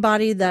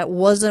anybody that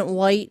wasn't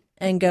white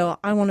and go,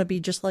 I want to be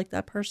just like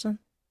that person?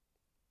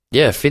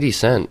 Yeah, 50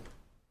 Cent.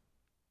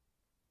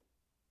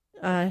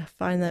 I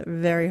find that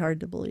very hard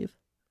to believe.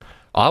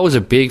 I was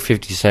a big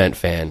 50 Cent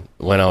fan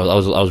when I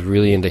was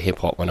really into hip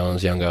hop when I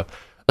was younger.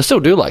 I still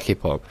do like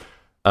hip hop.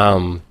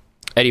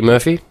 Eddie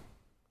Murphy,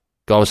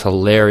 guy was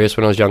hilarious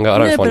when I was younger. I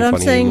don't find it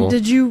funny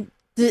anymore.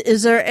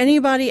 Is there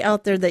anybody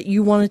out there that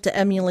you wanted to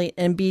emulate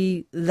and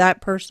be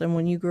that person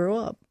when you grew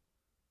up?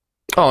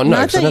 Oh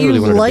no, because I never really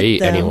wanted to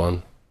be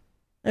anyone.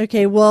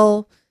 Okay,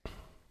 well,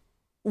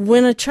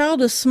 when a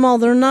child is small,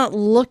 they're not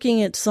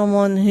looking at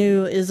someone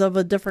who is of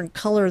a different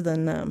color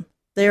than them.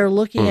 They are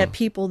looking at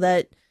people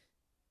that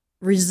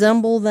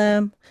resemble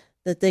them,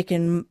 that they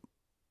can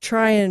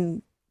try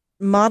and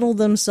model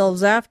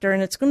themselves after,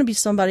 and it's going to be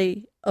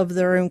somebody of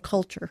their own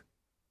culture.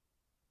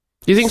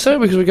 Do you think so?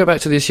 Because we go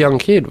back to this young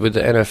kid with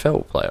the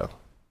NFL player.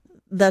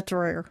 That's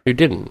rare. Who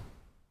didn't.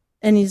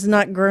 And he's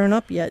not grown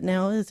up yet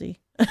now, is he?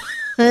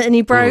 And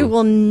he probably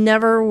will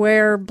never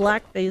wear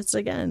blackface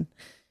again.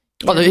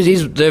 Oh,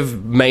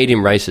 they've made him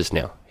racist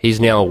now. He's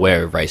now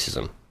aware of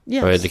racism.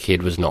 Yes. Where the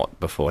kid was not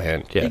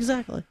beforehand. Yeah.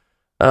 Exactly.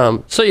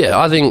 So yeah,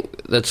 I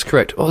think that's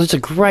correct. Oh, it's a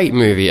great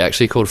movie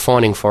actually called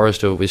Finding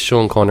Forrester with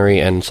Sean Connery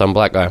and some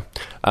black guy.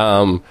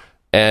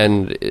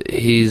 And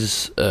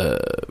he's a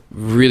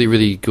really,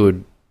 really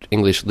good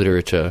English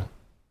literature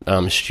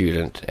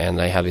student, and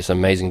they have this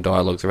amazing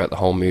dialogue throughout the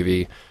whole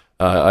movie.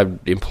 I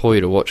implore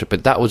you to watch it,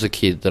 but that was a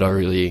kid that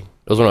it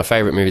was one of my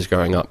favourite movies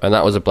growing up, and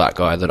that was a black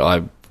guy that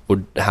I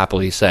would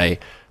happily say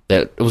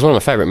that it was one of my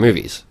favourite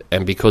movies,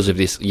 and because of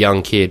this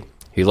young kid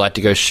who liked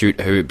to go shoot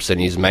hoops and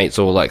his mates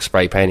all like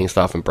spray painting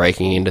stuff and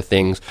breaking into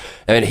things,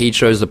 and he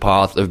chose the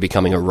path of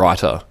becoming a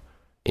writer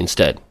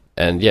instead.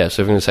 And yeah,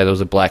 so if I'm going to say there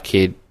was a black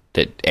kid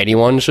that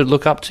anyone should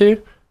look up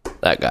to,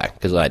 that guy,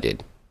 because I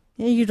did.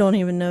 You don't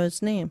even know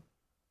his name.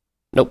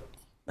 Nope.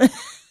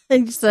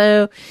 And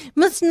so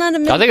must not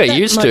have meant I think I that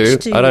used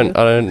much to. I you. don't.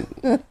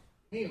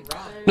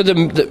 No,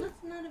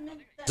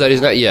 that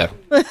is not. Yeah.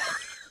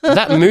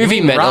 That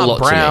movie meant Rob a lot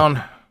Brown. to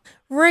me.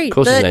 Right, Of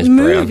course his that name's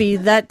movie,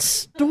 that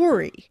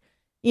story.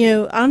 You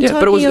know, I'm talking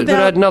but it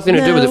about. had nothing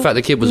to do with the fact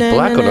the kid was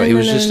black or not. He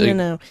was just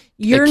a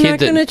You're kid not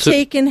going to that took-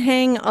 take and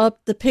hang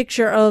up the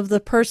picture of the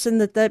person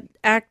that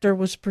actor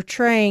was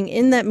portraying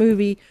in that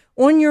movie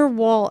on your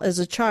wall as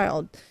a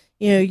child.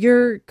 You know,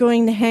 you're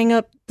going to hang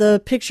up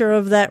the picture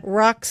of that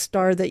rock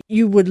star that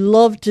you would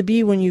love to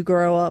be when you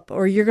grow up,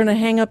 or you're going to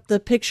hang up the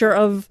picture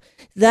of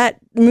that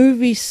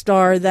movie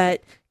star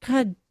that,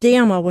 God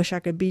damn, I wish I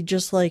could be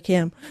just like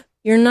him.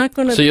 You're not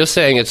going to. So you're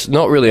saying it's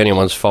not really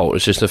anyone's fault.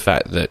 It's just the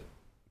fact that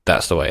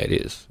that's the way it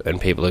is,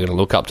 and people are going to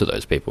look up to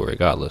those people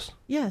regardless.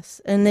 Yes,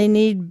 and they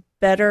need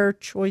better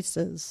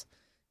choices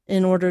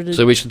in order to.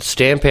 So we should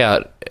stamp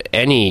out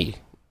any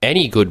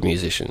good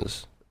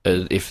musicians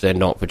if they're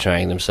not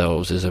portraying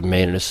themselves as a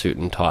man in a suit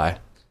and tie.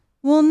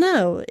 Well,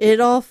 no, it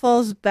all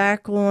falls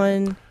back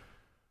on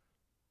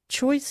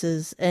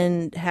choices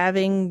and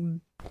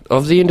having.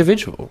 Of the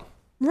individual.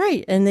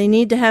 Right, and they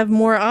need to have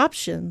more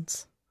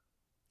options.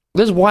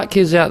 There's white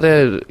kids out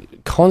there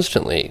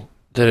constantly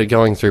that are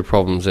going through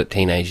problems at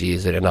teenage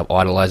years that end up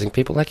idolizing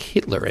people like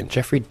Hitler and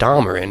Jeffrey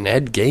Dahmer and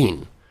Ed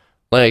Gein.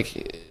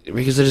 Like,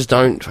 because they just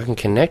don't fucking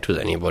connect with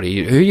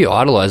anybody. Who you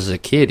idolize as a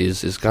kid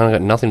is kind of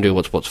got nothing to do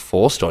with what's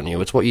forced on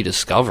you. It's what you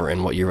discover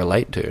and what you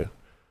relate to.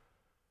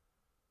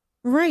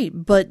 Right,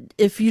 but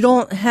if you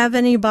don't have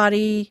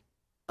anybody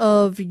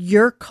of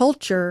your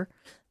culture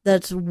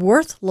that's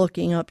worth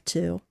looking up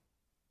to,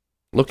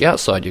 Look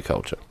outside your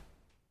culture.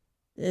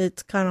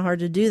 it's kind of hard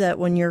to do that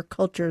when your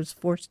culture is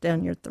forced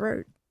down your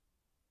throat.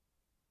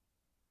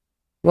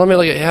 Well, I mean,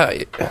 like,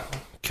 yeah,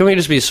 can we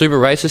just be super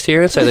racist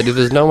here and say that if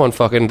there's no one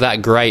fucking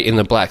that great in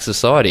the black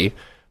society,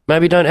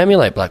 maybe don't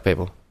emulate black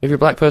people. If you're a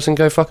black person,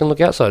 go fucking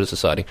look outside of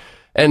society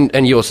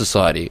and your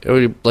society.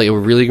 Like, we're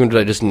really going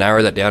to just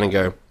narrow that down and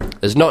go,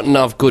 there's not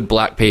enough good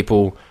black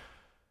people,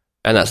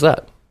 and that's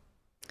that.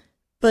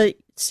 But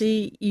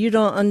see, you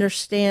don't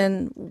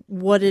understand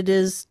what it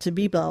is to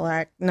be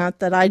black. Not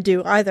that I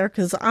do either,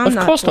 because I'm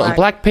not Of course black. not.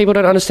 Black people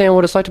don't understand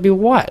what it's like to be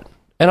white.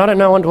 And I don't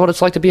know what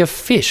it's like to be a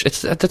fish.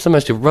 That's the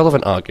most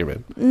irrelevant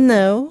argument.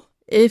 No.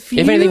 If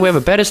anything, we have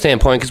a better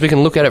standpoint because we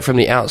can look at it from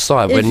the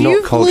outside. We're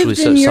not culturally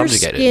lived in your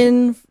subjugated.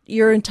 Skin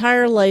your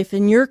entire life,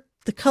 and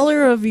the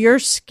color of your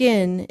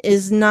skin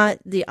is not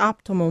the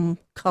optimum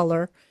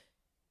color,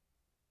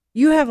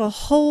 you have a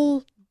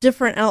whole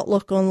different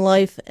outlook on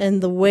life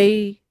and the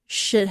way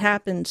shit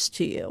happens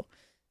to you.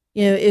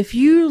 You know, if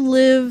you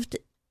lived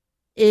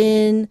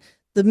in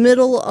the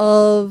middle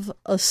of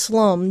a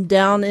slum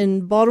down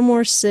in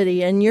Baltimore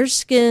City and your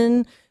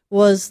skin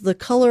was the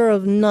color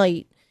of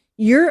night,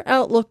 your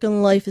outlook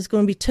on life is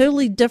going to be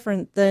totally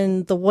different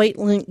than the white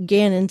link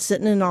Gannon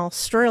sitting in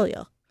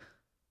Australia.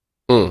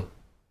 Mm.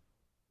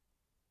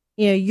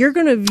 You know, you're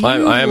going to view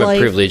I am life,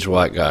 a privileged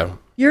white guy.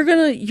 You're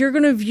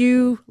gonna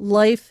view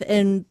life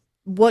and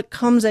what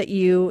comes at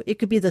you. It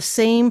could be the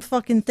same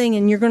fucking thing,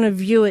 and you're gonna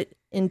view it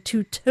in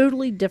two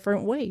totally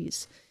different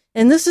ways.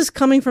 And this is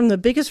coming from the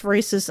biggest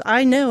racist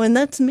I know, and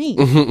that's me.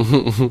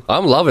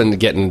 I'm loving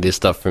getting this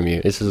stuff from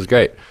you. This is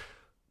great.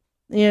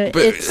 Yeah,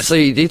 but so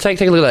you take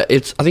a look at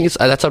that. I think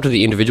that's up to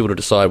the individual to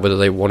decide whether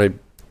they want to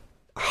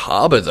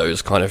harbor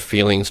those kind of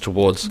feelings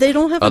towards they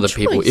don't have other a choice.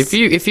 people.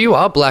 If you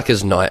are black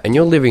as night and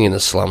you're living in a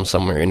slum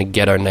somewhere in a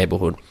ghetto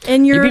neighborhood,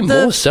 and you'd be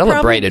more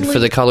celebrated for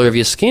the color of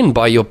your skin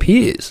by your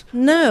peers.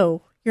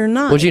 No, you're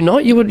not. Would you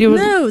not? You would.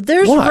 No,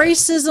 there's why?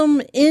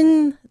 racism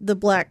in the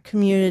black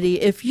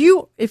community. If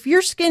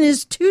your skin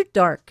is too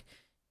dark,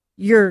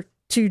 you're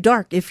too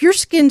dark. If your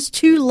skin's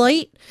too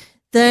light,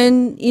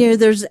 then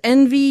there's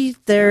envy.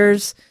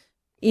 There's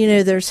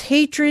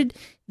hatred.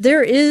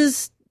 There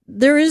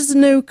is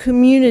no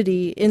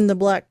community in the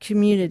black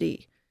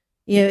community.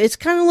 It's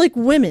kind of like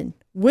women.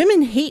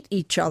 Women hate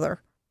each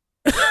other.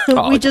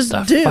 We just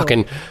do.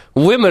 Fucking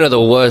women are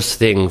the worst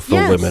thing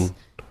for women.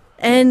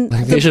 And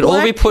they should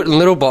all be put in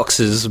little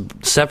boxes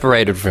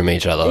separated from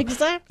each other.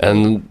 Exactly.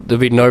 And there'd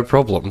be no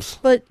problems.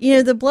 But,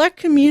 the black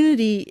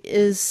community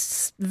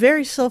is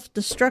very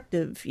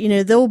self-destructive.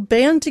 They'll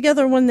band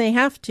together when they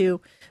have to,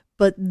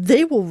 but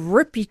they will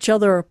rip each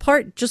other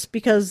apart just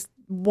because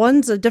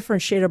one's a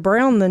different shade of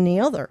brown than the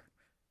other.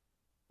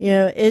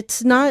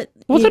 It's not...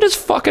 Well, they're just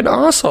fucking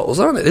assholes,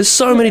 aren't they? There's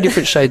so many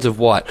different shades of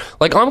white.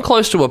 Like, I'm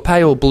close to a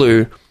pale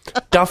blue.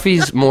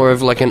 Duffy's more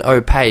of like an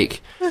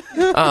opaque.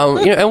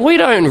 And we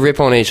don't rip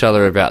on each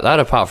other about that,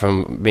 apart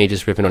from me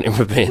just ripping on him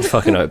for being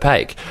fucking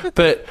opaque.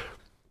 But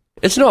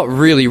it's not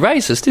really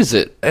racist, is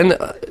it? And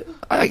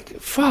I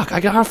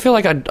feel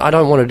like I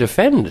don't want to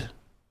defend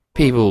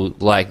people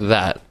like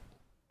that.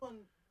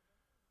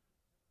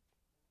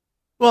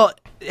 Well,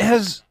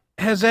 has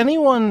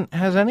anyone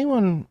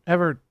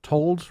ever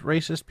told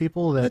racist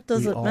people that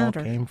we all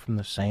matter. came from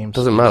the same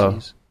Doesn't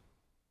species? matter.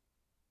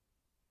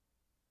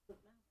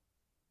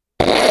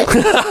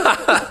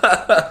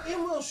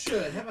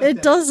 should.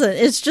 It doesn't.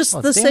 It's just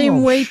Well, the damn same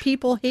well way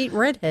people hate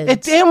redheads.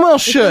 It damn well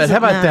should. How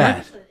about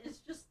that?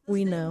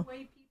 We know.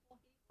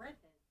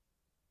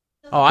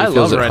 Oh, I He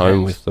feels love at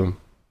home redheads. with them.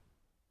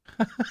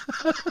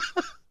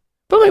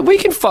 But like, we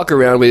can fuck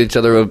around with each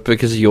other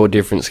because of your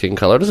different skin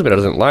color. It doesn't mean I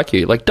doesn't like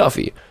you. Like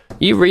Duffy,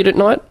 you read at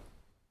night?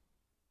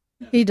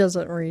 He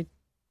doesn't read.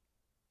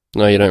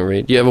 No, you don't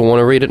read. You ever want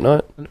to read at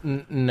night?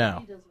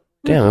 No.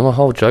 Damn, my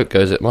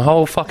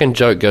whole fucking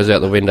joke goes out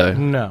the window.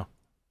 No.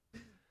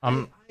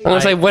 I'm gonna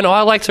say when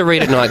I like to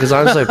read at night because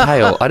I'm so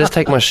pale, I just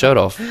take my shirt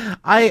off.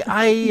 I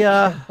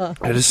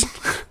just.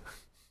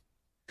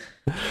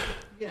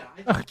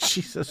 Oh,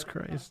 Jesus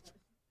Christ.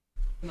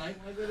 Tonight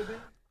when I go to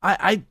bed?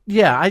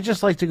 I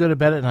just like to go to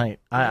bed at night.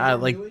 I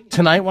like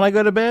tonight when I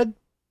go to bed,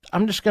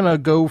 I'm just gonna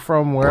go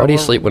from wherever. Why do you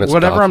sleep when it's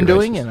whatever dark, I'm you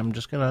doing, racist? and I'm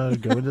just gonna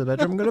go into the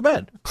bedroom and go to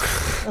bed.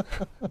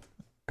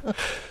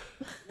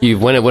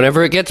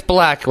 Whenever it gets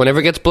black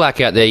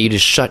out there, you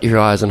just shut your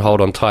eyes and hold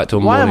on tight till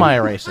Why morning. am I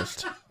a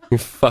racist? You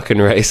fucking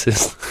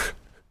racist.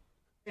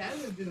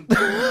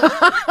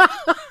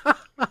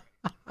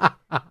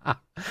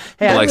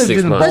 Hey, I Like lived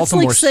 6 in months. That's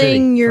Baltimore like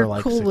saying City you're for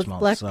like cool 6 with months,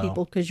 black so.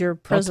 people because your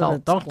Don't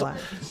president's don't- black.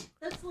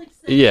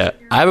 Yeah,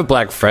 I have a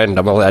black friend.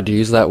 I'm allowed to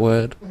use that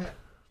word.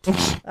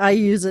 I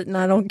use it and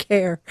I don't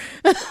care.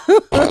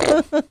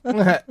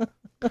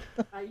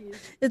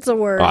 It's a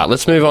word. All right,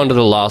 let's move on to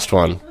the last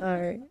one.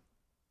 All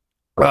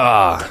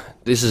right.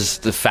 This is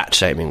the fat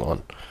shaming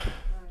one.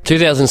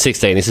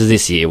 2016, this is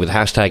this year, with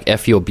hashtag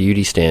F your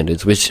beauty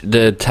standards, which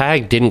the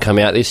tag didn't come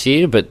out this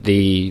year, but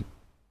the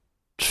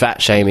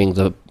fat shaming,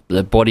 the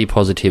body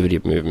positivity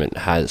movement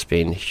has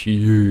been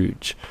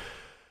huge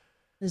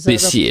Is that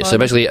this a year. pun? So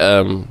basically,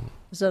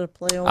 Is that a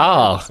play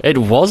on? it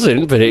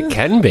wasn't, but it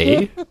can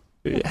be.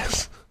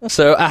 Yes.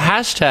 So a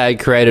hashtag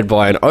created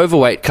by an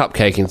overweight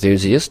cupcake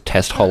enthusiast,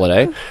 Test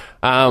Holiday.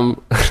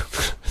 Don't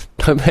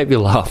make me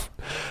laugh.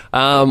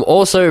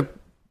 Also,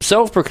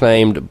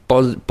 self-proclaimed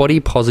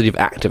body-positive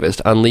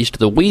activist unleashed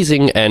the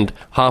wheezing and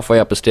halfway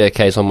up a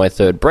staircase on my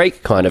third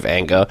break kind of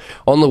anger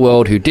on the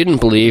world who didn't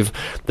believe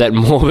that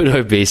morbid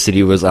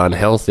obesity was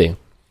unhealthy.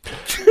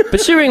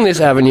 Pursuing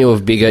this avenue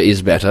of bigger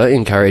is better,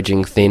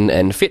 encouraging thin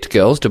and fit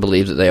girls to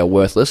believe that they are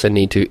worthless and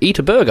need to eat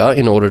a burger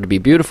in order to be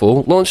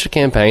beautiful, launched a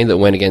campaign that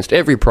went against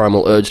every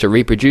primal urge to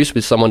reproduce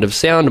with someone of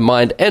sound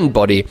mind and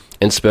body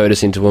and spurred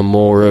us into a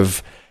more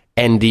of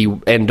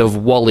end of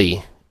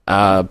Wally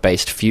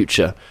based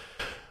future.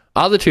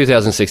 Other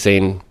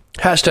 2016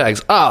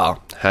 hashtags are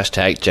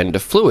hashtag gender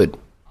fluid,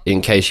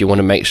 in case you want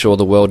to make sure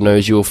the world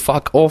knows you'll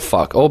fuck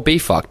or be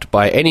fucked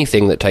by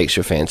anything that takes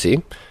your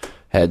fancy.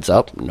 Heads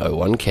up, no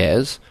one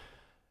cares.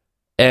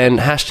 And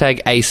hashtag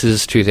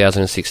ACES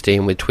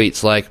 2016 with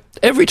tweets like,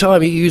 every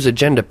time you use a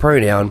gender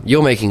pronoun,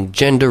 you're making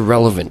gender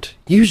relevant.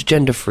 Use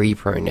gender-free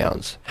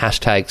pronouns.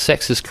 Hashtag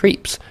sexist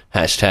creeps.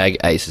 Hashtag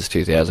ACES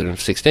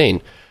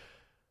 2016.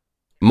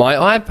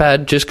 My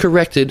iPad just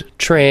corrected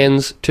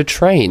trans to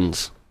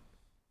trains.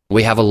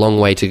 We have a long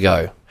way to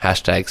go.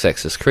 Hashtag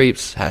sexist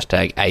creeps.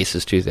 Hashtag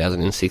ACES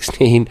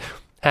 2016.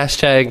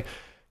 Hashtag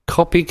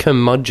copy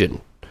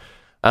curmudgeon.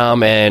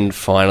 And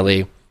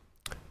finally,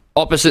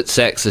 opposite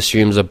sex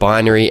assumes a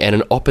binary and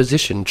an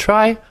opposition.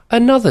 Try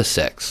another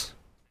sex.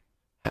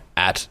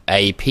 At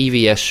a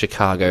PVS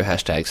Chicago,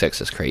 hashtag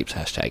sexist creeps,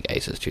 hashtag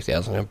ACES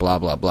 2000, and blah,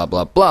 blah, blah,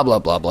 blah, blah, blah,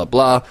 blah, blah,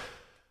 blah.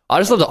 I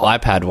just love the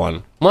iPad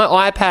one.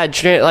 My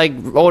iPad,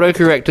 like,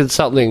 auto-corrected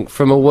something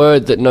from a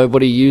word that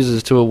nobody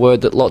uses to a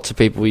word that lots of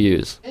people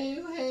use.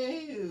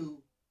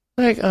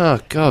 Like, oh,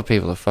 God,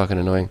 people are fucking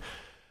annoying.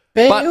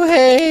 But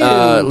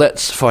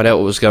let's find out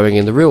what was going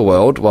in the real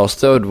world. Whilst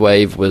Third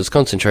Wave was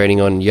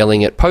concentrating on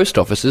yelling at post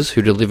officers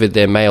who delivered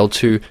their mail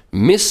to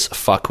Miss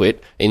Fuckwit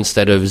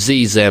instead of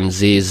Zem,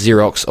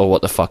 Xerox, or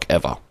what the fuck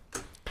ever.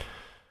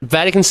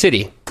 Vatican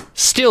City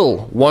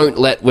still won't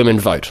let women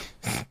vote.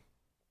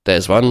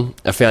 There's one.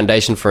 A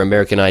Foundation for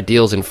American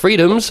Ideals and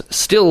Freedoms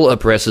still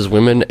oppresses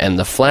women, and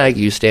the flag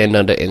you stand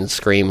under and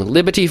scream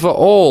liberty for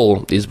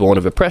all is born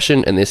of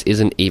oppression, and this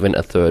isn't even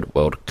a third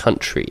world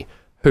country.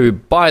 Who,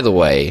 by the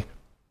way,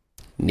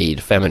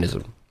 need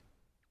feminism.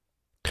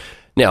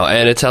 Now,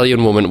 an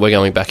Italian woman, we're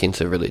going back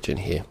into religion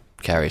here,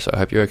 Carrie, so I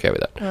hope you're okay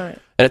with that. All right.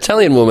 An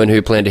Italian woman who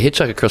planned to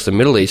hitchhike across the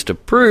Middle East to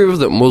prove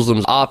that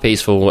Muslims are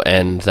peaceful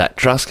and that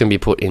trust can be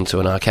put into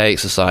an archaic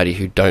society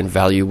who don't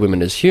value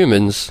women as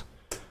humans,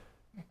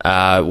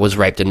 was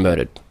raped and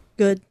murdered.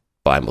 Good.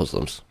 By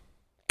Muslims.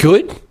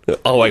 Good?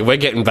 Oh, wait, we're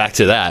getting back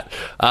to that.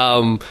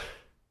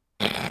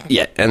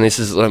 Yeah, and this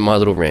is my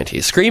little rant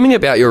here. Screaming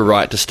about your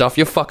right to stuff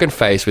your fucking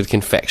face with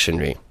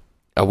confectionery.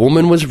 A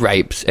woman was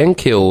raped and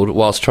killed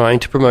whilst trying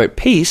to promote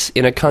peace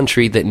in a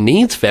country that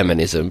needs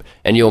feminism,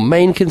 and your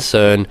main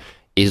concern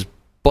is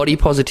body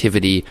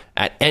positivity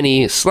at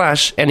any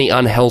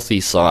unhealthy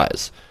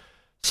size.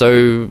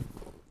 So,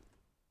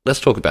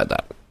 let's talk about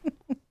that.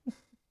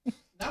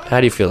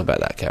 How do you feel about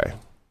that, Carrie?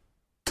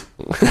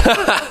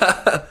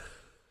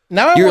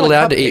 Now You're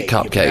allowed to eat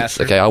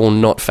cupcakes, okay? I will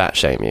not fat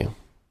shame you.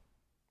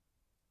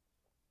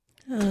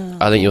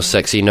 I think you're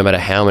sexy no matter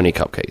how many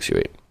cupcakes you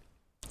eat.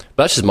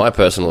 But that's just my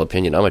personal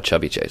opinion. I'm a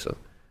chubby chaser.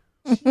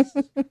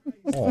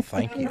 Oh,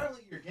 thank you.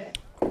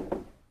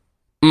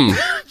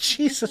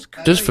 Jesus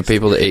Christ. Just for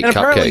people that eat And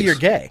apparently cupcakes. you're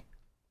gay.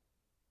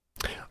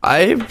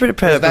 I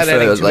prefer Is that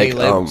adding too many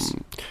limbs?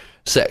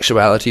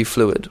 sexuality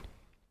fluid.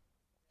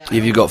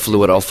 If you got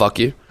fluid, I'll fuck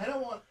you. I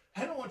don't want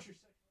your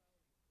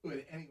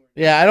fluid anywhere.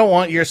 Yeah, I don't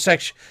want your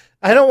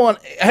I don't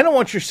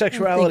want your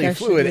sexuality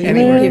fluid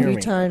anywhere Give near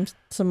you me.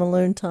 some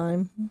alone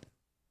time.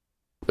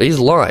 He's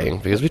lying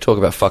because we talk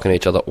about fucking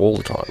each other all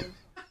the time.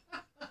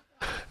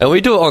 And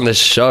we do it on the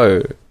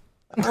show.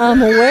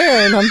 I'm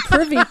aware and I'm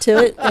privy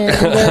to it, and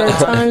there are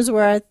times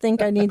where I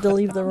think I need to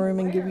leave the room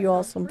and give you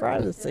all some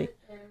privacy.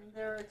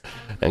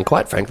 And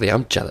quite frankly,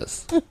 I'm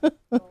jealous.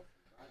 All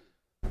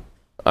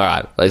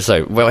right.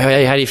 So, well,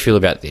 how do you feel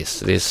about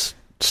this? This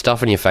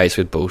stuff in your face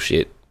with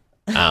bullshit.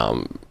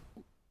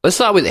 Let's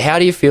start with, how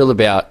do you feel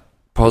about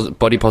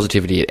body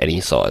positivity at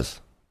any size?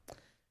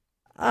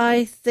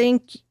 I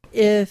think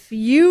if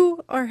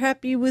you are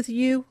happy with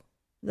you,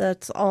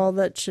 that's all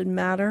that should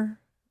matter.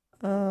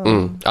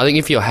 I think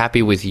if you're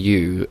happy with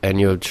you and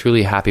you're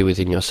truly happy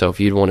within yourself,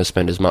 you'd want to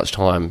spend as much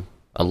time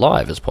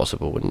alive as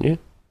possible, wouldn't you?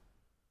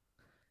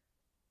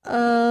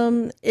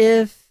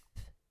 If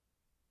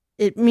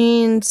it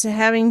means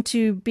having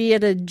to be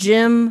at a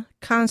gym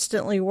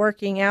constantly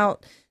working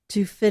out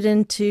to fit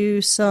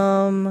into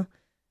some...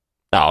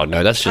 Oh,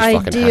 no, that's just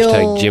fucking Ideal-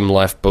 hashtag gym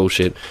life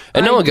bullshit.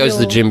 And no one goes to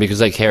the ideal- gym because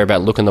they care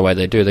about looking the way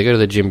they do. They go to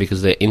the gym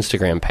because their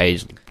Instagram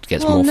page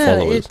gets more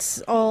followers.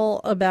 It's all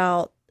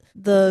about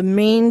the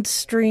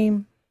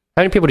mainstream.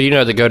 How many people do you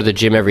know that go to the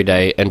gym every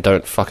day and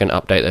don't fucking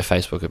update their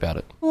Facebook about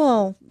it?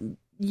 Well,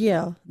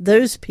 yeah,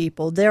 those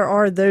people. There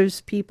are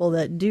those people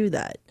that do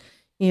that.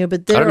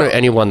 But there I don't know are,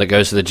 anyone that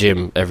goes to the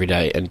gym every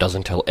day and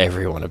doesn't tell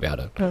everyone about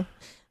it.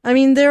 I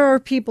mean, there are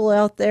people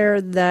out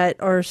there that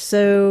are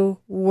so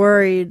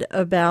worried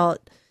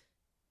about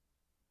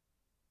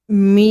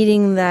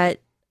meeting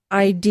that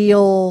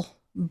ideal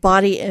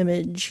body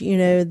image,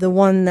 the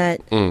one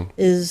that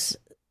is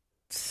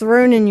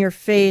thrown in your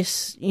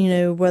face,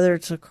 whether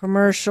it's a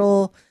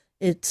commercial,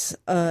 it's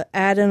an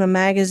ad in a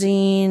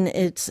magazine,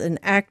 it's an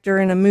actor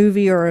in a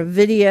movie or a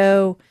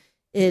video,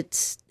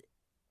 it's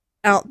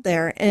out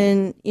there.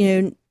 And,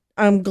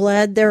 I'm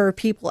glad there are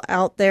people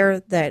out there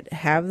that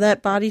have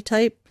that body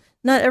type.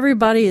 Not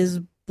everybody is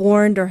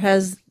born or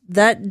has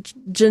that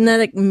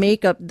genetic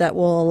makeup that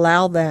will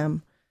allow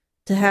them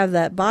to have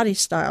that body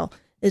style.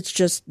 It's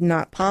just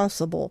not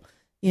possible.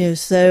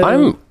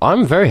 So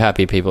I'm very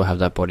happy people have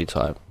that body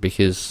type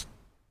because,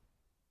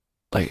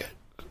 like,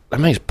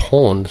 that makes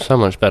porn so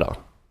much better.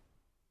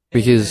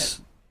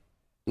 Because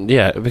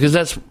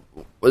that's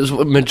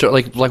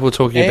like we're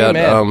talking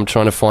about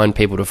trying to find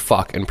people to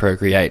fuck and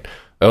procreate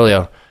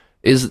earlier.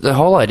 Is the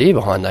whole idea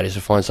behind that is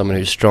to find someone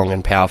who's strong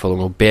and powerful and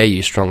will bear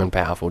you strong and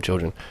powerful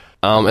children.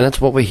 And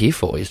that's what we're here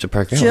for, is to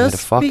procreate and to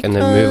fuck and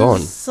then move on.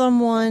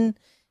 Someone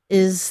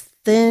is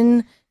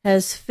thin,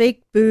 has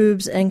fake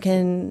boobs, and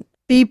can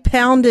be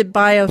pounded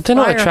by a But they're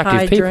not fire attractive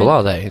hydrant people,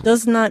 are they?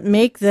 does not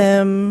make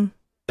them...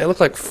 They look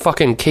like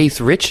fucking Keith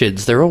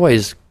Richards. They're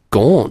always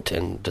gaunt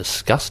and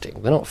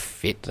disgusting. They're not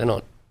fit. They're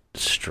not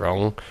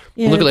strong.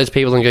 Look at those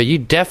people and go, you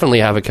definitely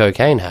have a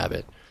cocaine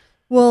habit.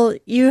 Well,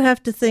 you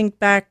have to think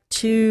back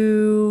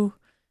to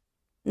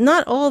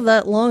not all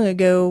that long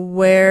ago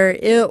where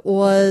it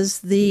was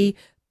the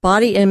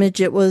body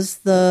image, it was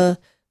the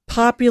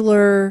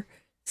popular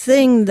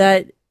thing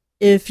that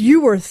if you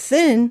were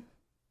thin,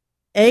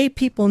 A,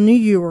 people knew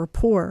you were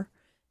poor.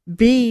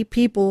 B,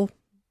 people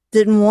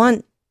didn't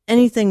want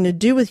anything to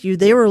do with you.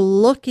 They were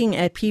looking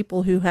at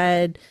people who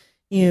had,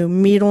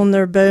 meat on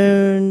their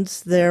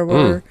bones. There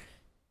were,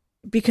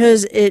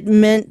 because it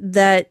meant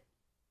that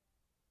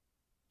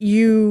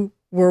you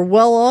were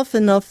well off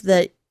enough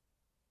that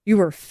you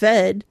were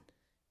fed.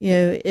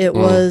 It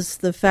was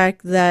the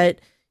fact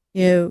that,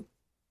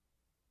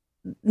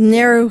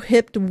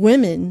 narrow-hipped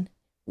women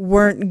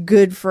weren't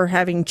good for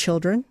having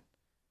children.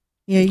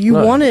 You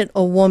wanted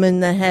a woman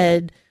that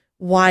had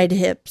wide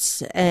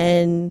hips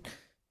and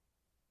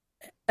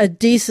a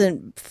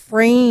decent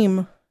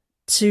frame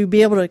to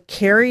be able to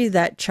carry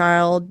that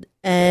child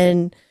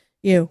and,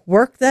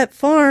 work that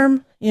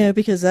farm,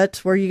 because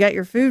that's where you got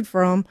your food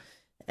from.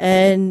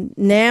 And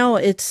now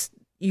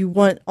you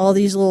want all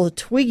these little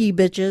twiggy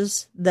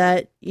bitches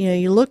that,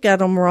 you look at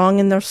them wrong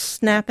and they're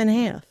snap in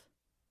half.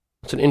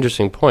 It's an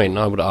interesting point. And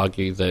I would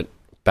argue that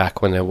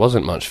back when there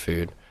wasn't much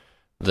food,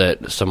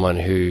 that someone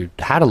who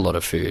had a lot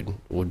of food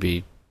would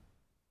be,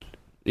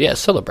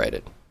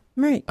 celebrated.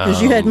 Right,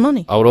 because you had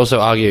money. I would also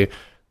argue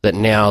that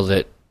now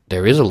that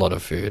there is a lot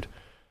of food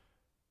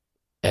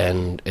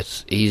and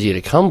it's easier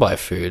to come by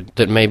food,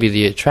 that maybe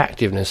the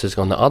attractiveness has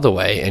gone the other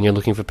way and you're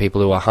looking for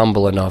people who are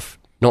humble enough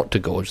not to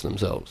gorge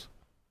themselves.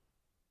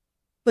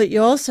 But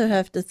you also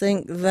have to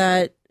think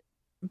that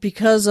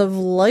because of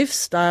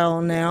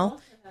lifestyle now,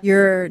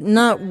 you're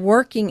not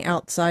working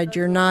outside,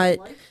 you're not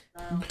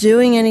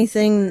doing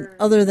anything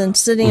other than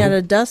sitting at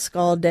a desk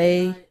all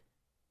day.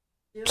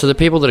 So the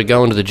people that are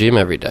going to the gym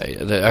every day,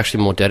 they're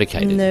actually more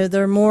dedicated. No,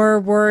 they're more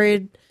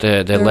worried.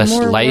 They're less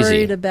more lazy.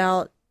 worried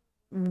about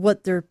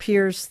what their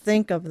peers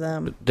think of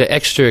them. The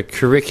extra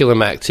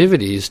curriculum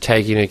activities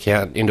take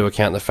into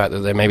account the fact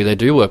that maybe they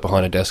do work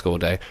behind a desk all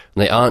day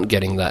and they aren't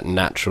getting that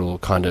natural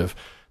kind of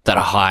that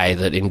high,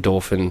 that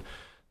endorphin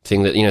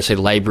thing that, say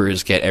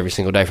labourers get every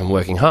single day from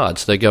working hard.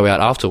 So they go out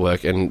after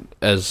work and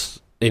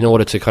in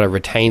order to kind of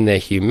retain their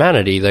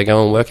humanity, they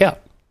go and work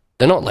out.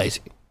 They're not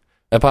lazy.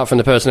 Apart from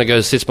the person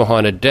that sits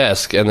behind a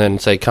desk and then,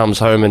 say, comes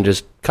home and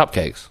just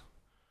cupcakes.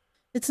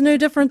 It's no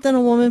different than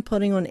a woman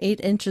putting on 8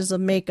 inches of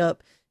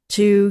makeup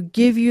to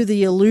give you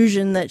the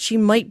illusion that she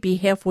might be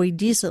halfway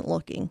decent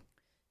looking.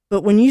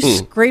 But when you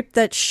scrape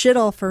that shit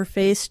off her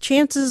face,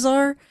 chances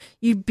are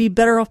you'd be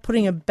better off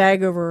putting a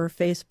bag over her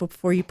face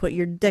before you put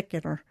your dick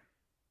in her.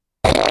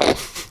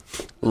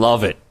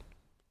 Love it.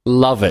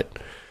 Love it.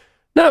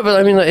 No, but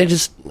I mean, it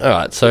just... All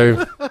right,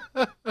 so...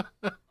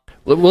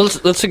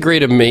 let's agree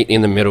to meet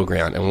in the middle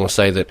ground, and we'll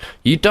say that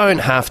you don't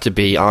have to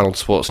be Arnold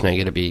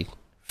Schwarzenegger to be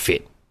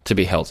fit, to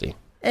be healthy.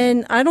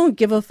 And I don't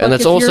give a fuck. And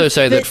let's if also you're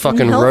say fit that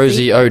fucking and healthy.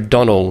 Rosie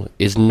O'Donnell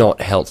is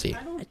not healthy.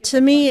 To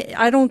me,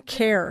 I don't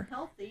care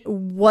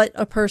what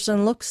a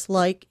person looks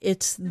like.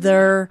 It's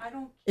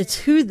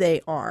who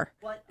they are.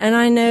 And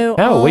I know...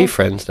 How are we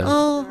friends, then?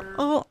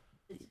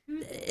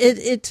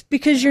 It's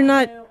because you're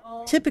not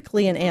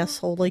typically an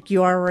asshole like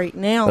you are right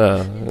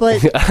now.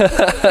 But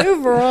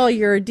overall,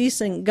 you're a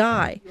decent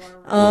guy.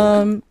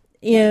 Don't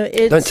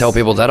tell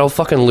people that. I'll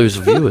fucking lose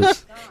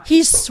viewers.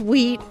 He's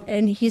sweet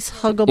and he's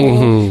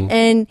huggable,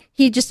 and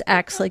he just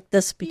acts like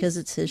this because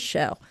it's his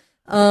show.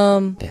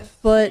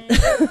 But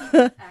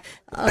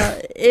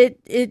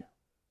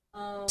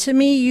to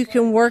me, you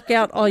can work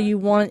out all you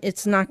want.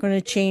 It's not going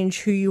to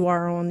change who you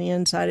are on the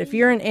inside. If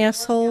you're an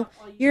asshole,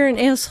 you're an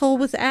asshole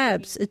with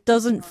abs. It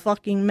doesn't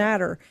fucking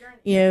matter.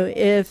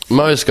 If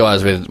most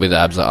guys with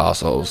abs are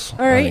assholes.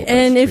 All right,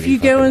 and if you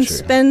go and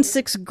spend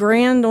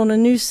 $6,000 on a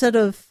new set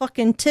of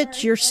fucking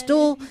tits, you're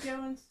still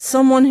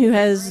someone who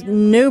has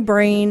no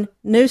brain,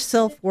 no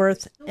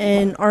self-worth,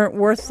 and aren't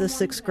worth the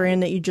 $6,000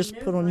 that you just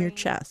put on your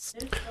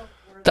chest.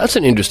 That's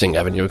an interesting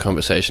avenue of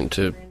conversation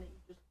to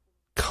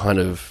kind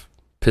of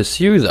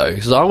pursue, though,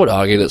 because I would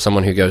argue that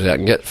someone who goes out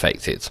and gets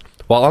fake tits,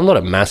 while I'm not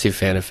a massive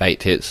fan of fake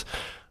tits,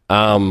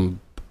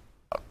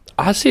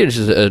 I see it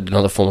as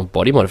another form of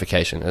body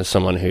modification. As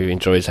someone who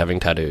enjoys having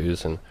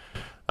tattoos, and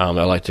I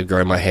like to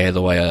grow my hair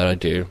the way that I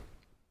do.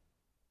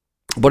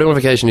 Body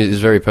modification is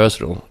very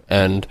personal,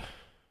 and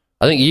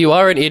I think you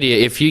are an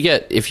idiot if you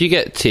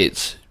get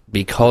tits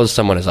because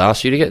someone has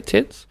asked you to get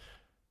tits.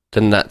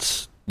 Then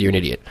you're an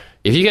idiot.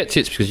 If you get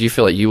tits because you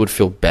feel like you would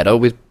feel better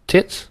with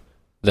tits,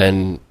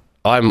 then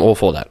I'm all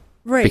for that.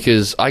 Right.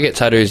 Because I get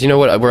tattoos. You know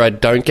what? Where I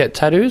don't get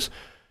tattoos,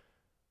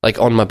 like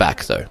on my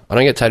back, though. I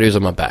don't get tattoos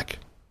on my back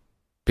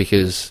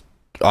because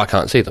I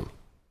can't see them.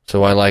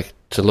 So I like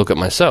to look at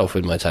myself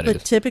with my tattoos.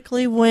 But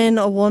typically when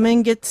a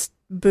woman gets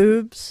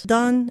boobs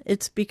done,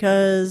 it's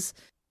because...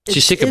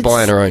 She's sick of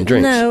buying her own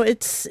drinks. No,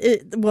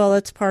 well,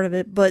 that's part of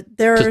it, but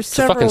there are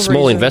several fucking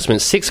small reasons.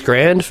 investment.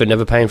 $6,000 for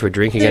never paying for a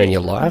drink again in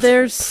your life?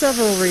 There's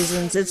several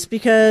reasons. It's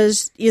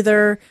because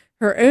either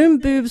her own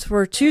boobs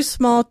were too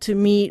small to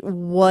meet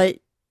what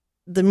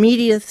the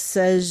media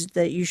says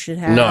that you should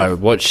have. No,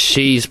 what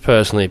she's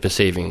personally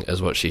perceiving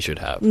as what she should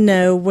have.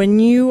 No, when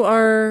you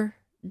are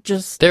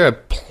just... There are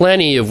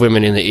plenty of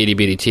women in the itty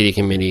bitty titty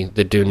committee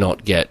that do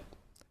not get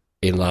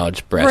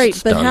enlarged breasts.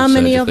 Right, but done how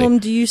many of surgically. them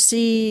do you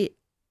see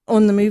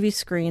on the movie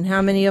screen?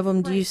 How many of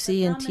them do you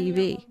see in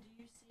TV?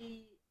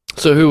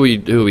 So who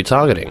are we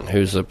targeting?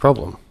 Who's the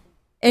problem?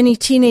 Any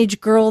teenage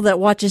girl that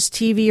watches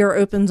TV or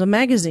opens a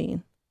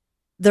magazine.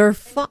 They're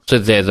So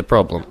they're the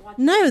problem.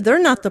 No,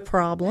 they're not the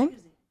problem.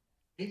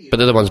 But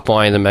they're the ones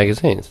buying the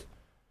magazines.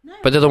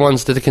 But they're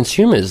the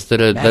consumers that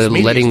are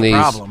letting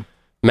these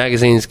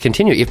magazines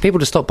continue. If people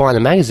just stop buying the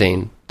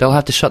magazine, they'll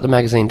have to shut the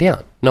magazine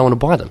down. No one will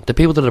buy them. The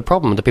people that are the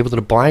problem are the people that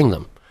are buying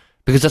them.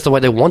 Because that's the way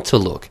they want to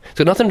look. It's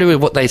got nothing to do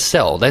with what they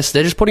sell. They're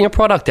just putting a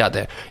product out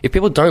there. If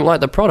people don't like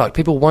the product,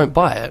 people won't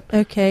buy it.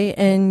 Okay,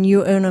 and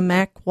you own a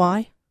Mac.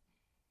 Why?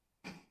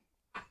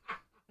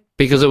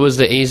 Because it was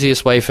the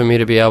easiest way for me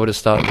to be able to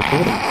start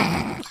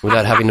recording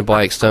without having to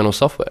buy external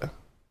software.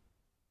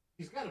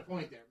 He's got a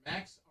point there.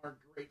 Macs are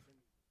great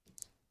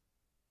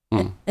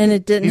for And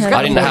it didn't have...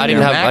 I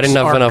didn't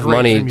have enough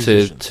money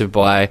to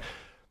buy...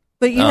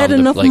 But you had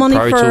enough like money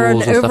Pro for an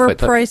Tools and stuff like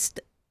that. overpriced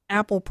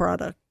Apple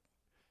product.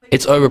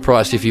 It's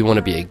overpriced if you want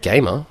to be a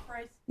gamer.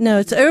 No,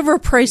 it's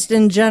overpriced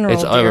in general.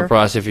 It's dear.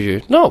 overpriced if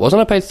you... No, it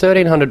wasn't. I paid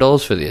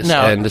 $1,300 for this.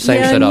 No. And the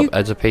same Yeah, setup you-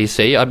 as a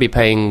PC, I'd be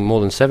paying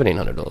more than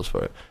 $1,700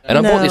 for it. And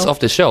I No. bought this off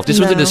the shelf. This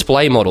was a No.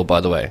 display model,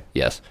 by the way.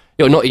 Yes.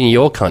 Not in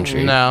your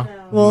country. No.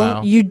 Well,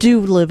 no. you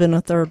do live in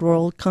a third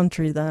world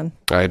country then.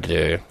 I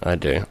do. I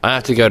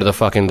have to go to the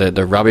fucking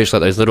the rubbish,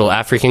 like those little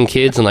African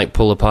kids, and like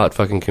pull apart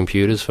fucking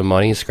computers for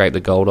money, scrape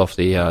the gold off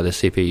the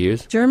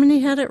CPUs.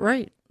 Germany had it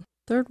right.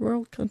 Third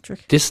world country.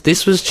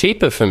 This was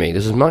cheaper for me.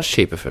 This is much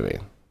cheaper for me.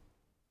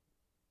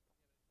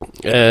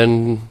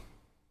 And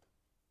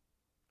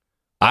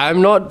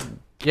I'm not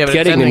Yeah, but it's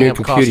getting a ending new up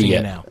computer costing you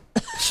yet. now.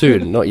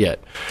 Soon, not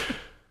yet.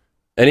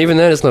 And even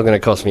then, it's not going to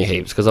cost me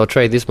heaps because I'll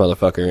trade this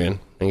motherfucker in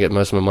and get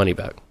most of my money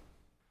back.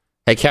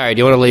 Hey, Carrie, do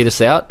you want to lead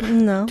us out? No. Do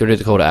you want to do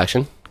the call to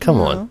action? Come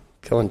No. on.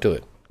 Come on, do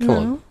it. Come No.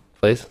 on.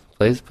 Please,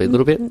 a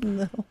little bit.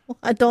 No,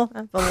 I don't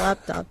have a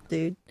laptop,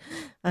 dude.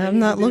 I'm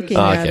not looking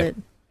at okay. it.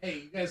 Hey,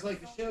 you guys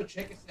like the show?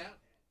 Check us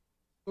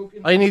out.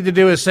 All you need to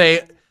do is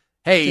say,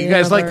 "Hey, you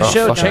guys like the Oh,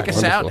 show? fuck Check it.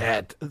 us out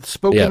Wonderful. at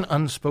Spoken Yeah.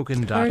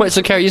 Unspoken. Wait,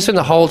 so Carrie, you spent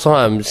the whole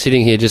time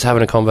sitting here just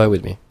having a convo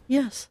with me?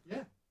 Yes.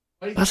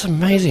 That's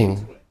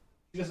amazing.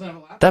 She doesn't have a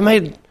laptop. That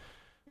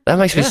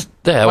makes me.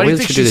 Yeah, Why do we you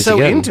think should do she's this so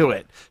again. into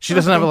it? She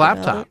doesn't have a think about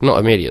laptop. Not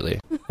immediately.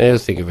 Yeah,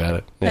 let's think about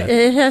it. Yeah.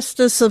 It has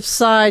to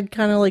subside,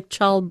 kind of like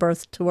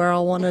childbirth, to where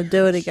I'll want to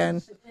do it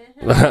again.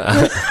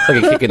 It's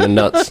like a kick in the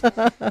nuts.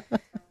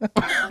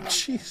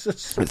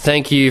 Jesus.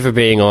 Thank you for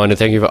being on and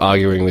thank you for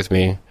arguing with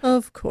me.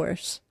 Of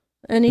course.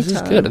 This Anytime.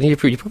 is good. I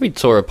think you probably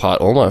tore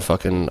apart all my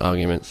fucking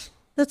arguments.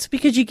 That's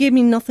because you gave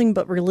me nothing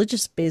but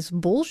religious-based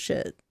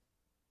bullshit.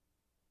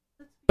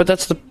 But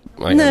that's the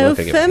okay, No, we'll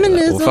think about that.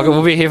 feminism-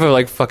 We'll be here for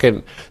like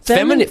fucking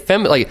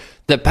Femi- like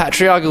the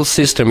patriarchal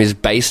system is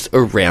based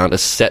around a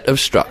set of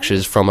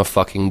structures from a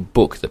fucking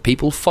book that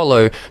people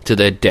follow to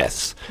their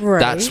deaths. Right.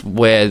 That's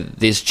where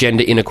this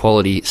gender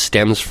inequality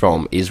stems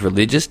from. Is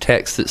religious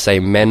texts that say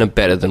men are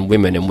better than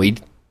women, and we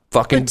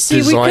fucking But see,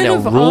 we design could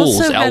our have rules,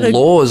 also our had a-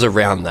 laws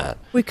around that.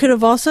 We could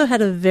have also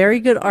had a very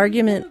good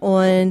argument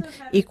on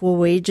equal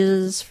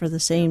wages for the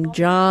same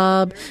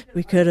job.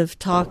 We could have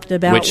talked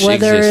about Which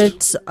whether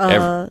exists. it's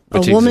a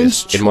Which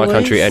woman's exists in my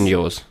country choice. and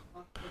yours.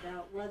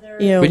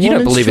 You know, But you don't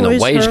woman's believe in the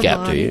choice, wage her gap,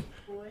 do body. you?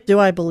 Do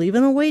I believe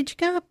in a wage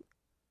gap?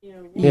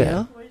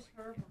 Yeah.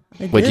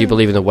 I Would you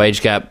believe in the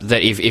wage gap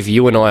that if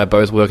you and I are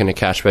both working a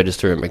cash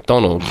register at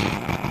McDonald's,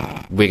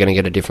 we're going to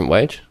get a different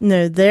wage?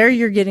 No, there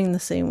you're getting the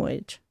same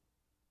wage.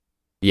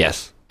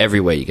 Yes.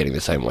 Everywhere you're getting the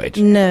same wage.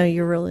 No,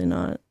 you're really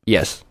not.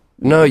 Yes.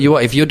 No, you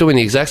are. If you're doing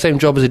the exact same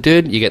job as a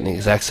dude, you're getting the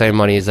exact same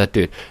money as that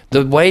dude.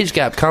 The wage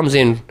gap comes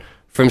in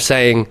from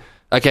saying,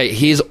 okay,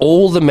 here's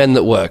all the men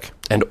that work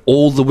and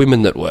all the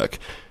women that work,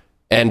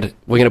 and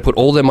we're going to put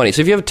all their money.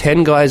 So if you have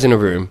 10 guys in a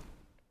room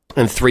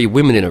and 3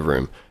 women in a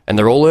room, and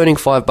they're all earning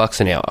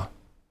 $5 an hour,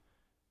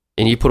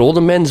 and you put all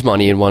the men's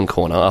money in one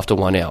corner after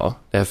 1 hour,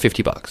 they have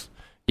 $50.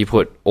 You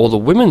put all the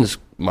women's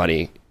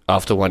money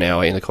after 1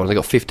 hour in the corner, they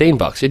got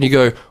 $15. And you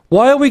go,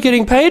 why are we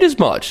getting paid as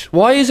much?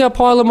 Why is our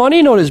pile of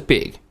money not as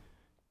big?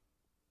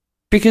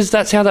 Because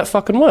that's how that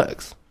fucking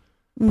works.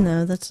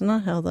 No, that's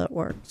not how that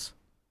works.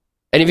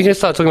 And if you're going to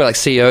start talking about like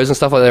CEOs and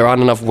stuff like there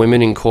aren't enough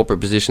women in corporate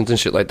positions and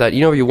shit like that,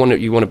 you know, you want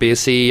to be a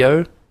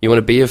CEO, you want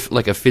to be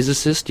like a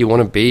physicist, you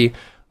want to be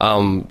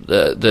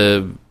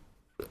the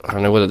I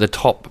don't know whether the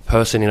top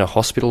person in a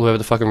hospital, whoever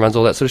the fucking runs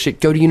all that sort of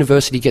shit. Go to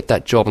university, get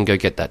that job, and go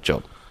get that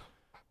job.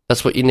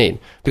 That's what you need,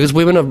 because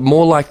women are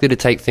more likely to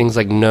take things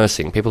like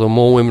nursing.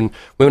 Women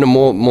are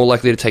more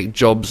likely to take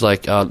jobs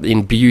like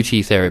in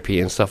beauty therapy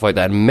and stuff like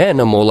that. And men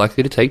are more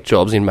likely to take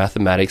jobs in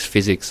mathematics,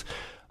 physics,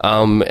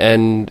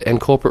 and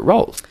corporate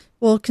roles.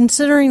 Well,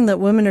 considering that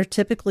women are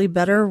typically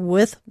better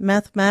with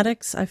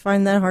mathematics, I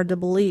find that hard to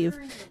believe.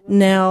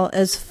 Now,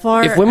 as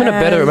far If women are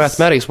better at as-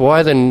 mathematics, why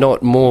are there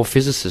not more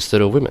physicists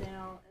that are women?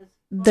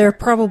 There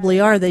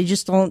probably are. They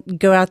just don't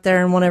go out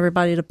there and want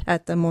everybody to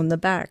pat them on the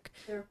back.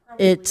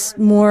 It's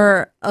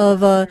more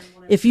of a,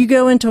 if you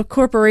go into a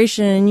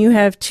corporation and you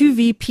have 2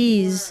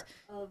 VPs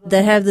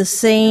that have the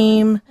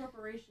same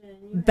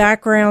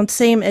background,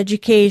 same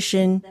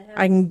education,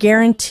 I can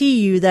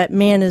guarantee you that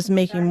man is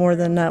making more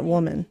than that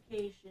woman.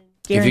 If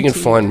you can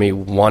Guaranteed. find me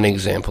one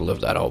example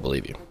of that, I'll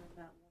believe you.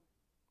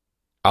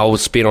 I will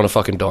spin on a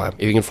fucking dime.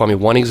 If you can find me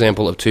one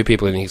example of 2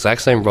 people in the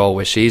exact same role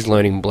where she's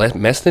learning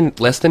less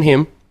than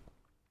him,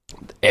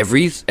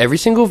 every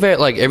single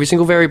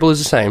variable is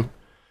the same,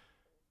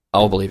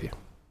 I'll believe you.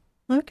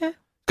 Okay.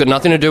 Got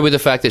nothing to do with the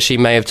fact that she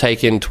may have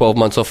taken 12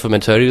 months off for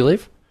maternity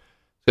leave.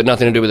 Got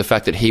nothing to do with the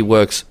fact that he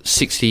works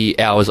 60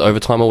 hours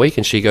overtime a week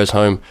and she goes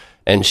home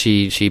and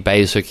she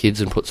bathes her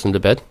kids and puts them to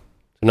bed.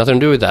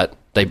 Nothing to do with that.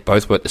 They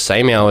both work the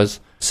same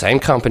hours, same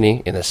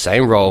company, in the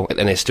same role,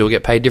 and they still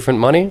get paid different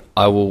money.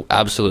 I will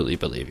absolutely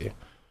believe you.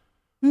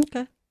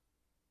 Okay.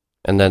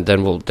 And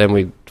then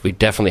we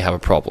definitely have a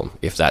problem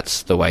if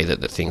that's the way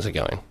that things are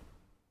going.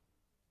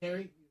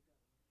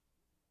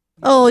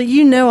 Oh,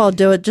 you know I'll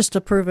do it just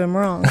to prove him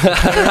wrong.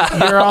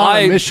 You're on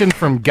a mission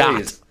from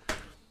God.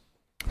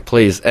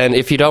 Please. And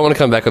if you don't want to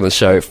come back on the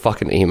show,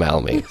 fucking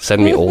email me.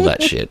 Send me all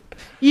that shit.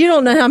 You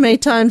don't know how many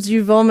times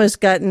you've almost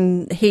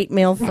gotten hate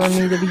mail from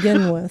me to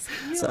begin with.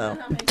 So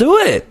Do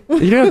it.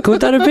 You know how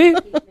good that'd be?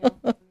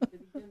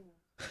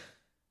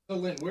 So,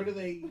 Lynn, where do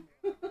they...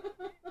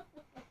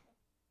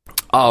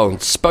 Oh,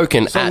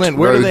 spoken So, at Lynn,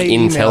 where do they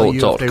email you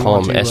if they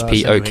want rogueintel.com, to, send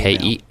you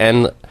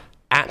SPOKEN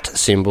at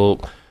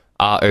symbol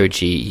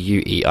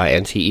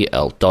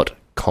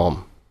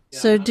ROGUEINTEL.com.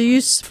 So do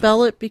you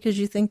spell it because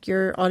you think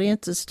your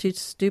audience is too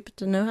stupid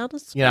to know how to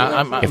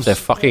spell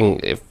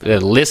it? If they're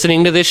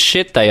listening to this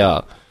shit, they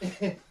are.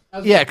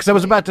 Yeah, because I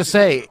was about to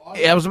say,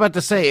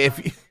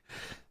 if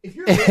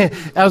I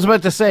was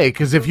about to say,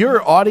 because if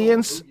your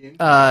audience,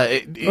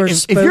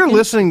 if you're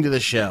listening to the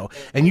show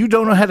and you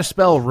don't know how to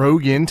spell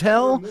Rogue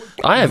Intel,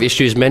 I have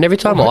issues, man. Every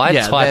time I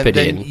type it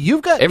in,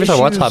 you've got every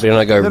time I type it in,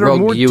 I go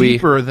Rogue UE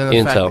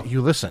Intel.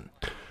 You listen,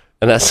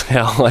 and that's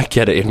how I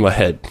get it in my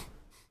head.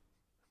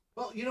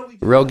 Well,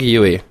 Rogue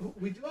UE.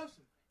 We do have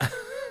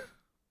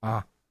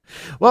some.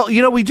 Well,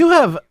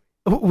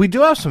 we do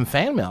have some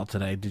fan mail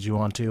today. Did you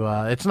want to?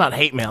 It's not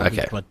hate mail,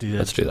 okay. But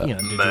let's do that. Did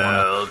you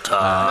want to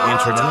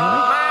answer it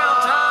anyway?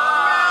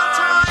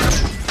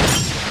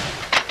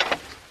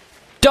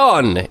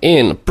 Don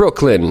in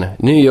Brooklyn,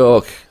 New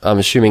York. I'm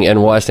assuming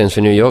NY stands for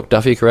New York.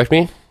 Duffy, correct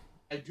me?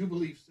 I do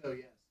believe so,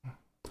 yes.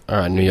 All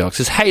right, New York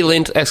says, "Hey,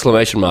 Lint!"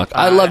 Exclamation mark.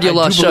 I loved your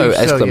last show!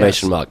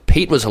 Exclamation mark.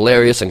 Pete was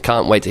hilarious and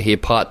can't wait to hear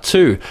part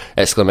 2!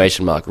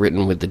 Exclamation mark.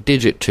 Written with the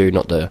digit 2,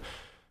 not the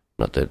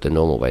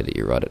normal way that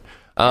you write it.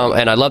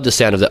 And I love the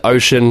sound of the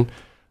ocean.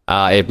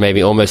 It made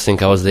me almost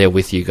think I was there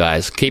with you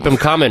guys. Keep them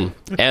coming.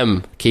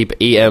 Keep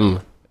EM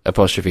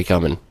apostrophe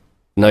coming.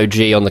 No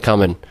G on the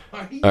coming.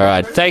 All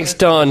right. Thanks,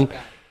 Don.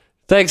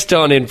 Thanks,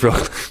 Don in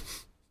Brooklyn.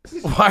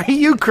 Why are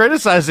you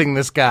criticizing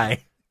this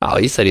guy? Oh,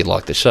 he said he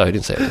liked the show. He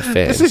didn't say he was a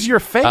fan. This is your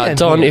fan.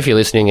 Don, here. if you're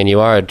listening and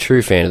you are a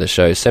true fan of the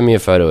show, send me a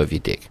photo of your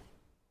dick.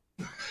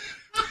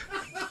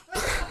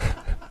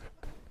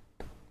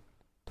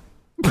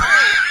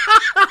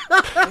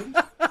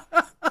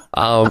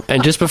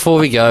 And just before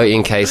we go,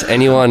 in case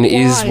anyone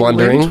is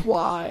wondering,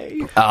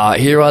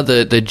 here are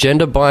the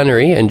gender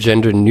binary and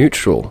gender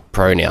neutral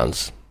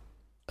pronouns.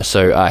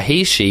 So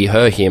he, she,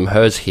 her, him,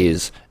 hers,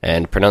 his,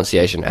 and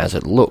pronunciation as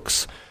it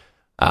looks.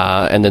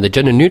 And then the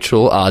gender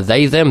neutral are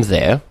they, them,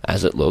 their,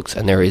 as it looks.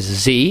 And there is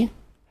Z,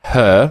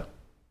 her,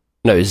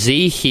 no,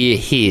 Z, here,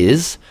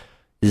 his,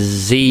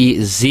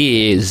 Z,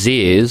 zir,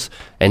 zirs,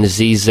 and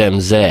Z, them,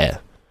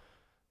 there.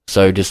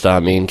 So just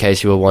in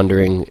case you were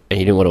wondering and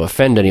you didn't want to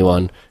offend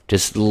anyone,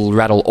 just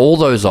rattle all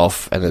those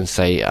off and then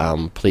say,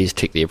 please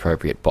tick the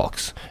appropriate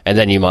box. And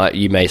then you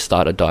may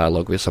start a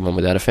dialogue with someone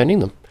without offending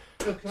them.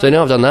 So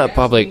now I've done that,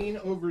 public.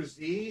 Over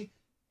Z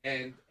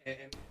and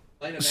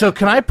so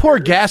can I pour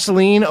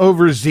gasoline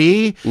over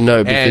Z?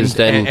 No, because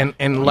then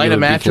and light a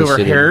match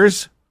over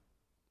hers?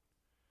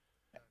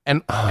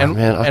 And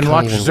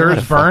watch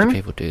Zers burn?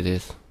 People do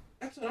this.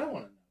 That's what I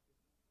want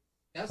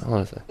to know. I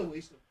want to say.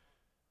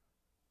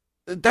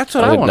 That's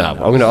what I want to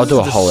know. I'll do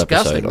a whole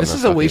episode on this.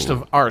 Is a waste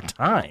of our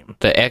time.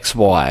 The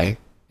XY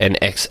and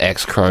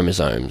XX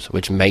chromosomes,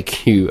 which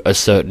make you a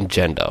certain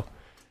gender.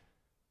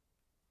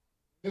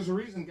 There's a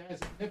reason guys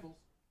have nipples.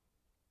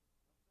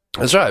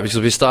 That's right, because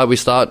we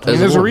start.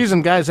 There's a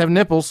reason guys have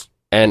nipples,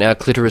 and our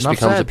clitoris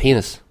becomes a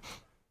penis,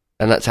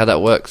 and that's how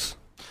that works.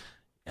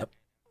 Yep.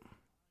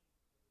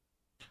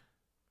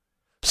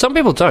 Some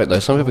people don't, though.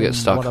 Some people get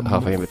stuck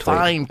halfway in between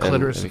and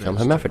become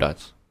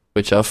hermaphrodites,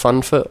 which are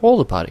fun for all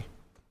the party.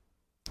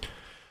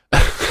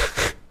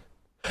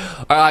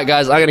 All right,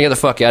 guys, I'm going to get the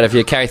fuck out of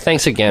here. Carrie,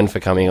 thanks again for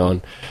coming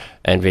on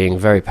and being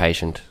very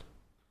patient.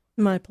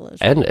 My pleasure.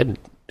 And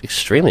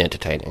extremely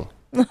entertaining.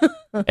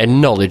 And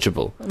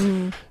knowledgeable.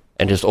 And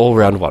just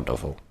all-round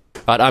wonderful.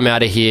 All right, I'm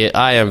out of here.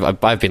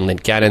 I've been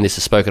Lint Gannon. This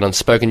is Spoken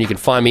Unspoken. You can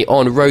find me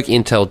on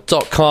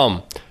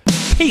rogueintel.com.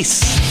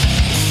 Peace!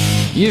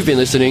 You've been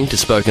listening to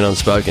Spoken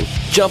Unspoken.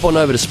 Jump on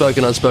over to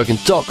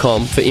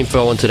spokenunspoken.com for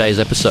info on today's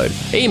episode.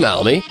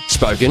 Email me,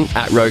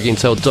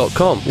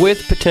 spoken@rogueintel.com,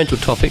 with potential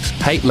topics,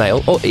 hate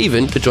mail, or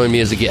even to join me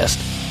as a guest.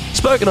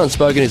 Spoken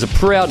Unspoken is a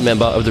proud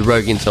member of the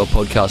Rogue Intel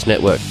Podcast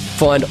Network.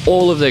 Find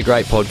all of their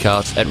great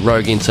podcasts at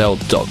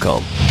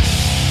rogueintel.com.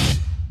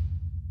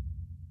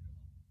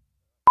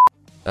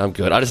 I'm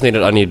good.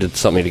 I needed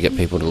something to get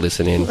people to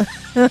listen in.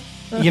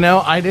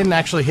 I didn't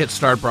actually hit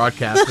start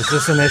broadcast. Is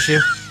this an issue?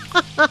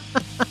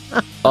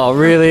 Oh,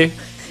 really?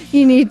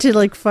 You need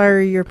to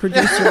fire your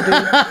producer, dude.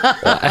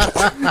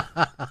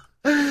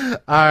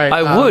 All right.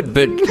 I would,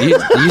 but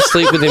you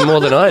sleep with him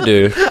more than I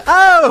do.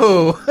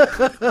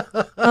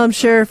 Oh! I'm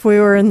sure if we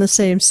were in the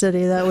same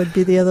city, that would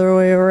be the other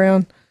way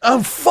around.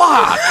 Oh,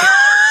 fuck!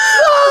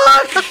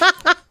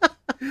 Fuck!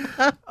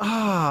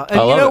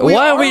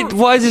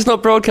 Why is this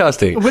not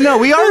broadcasting? Well, no,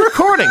 we are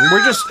recording.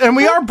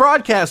 We are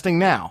broadcasting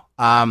now.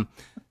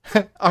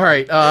 All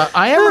right,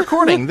 I am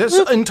recording. This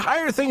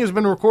entire thing has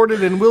been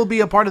recorded and will be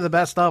a part of the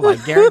best of. I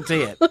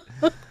guarantee it.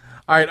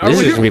 All right, this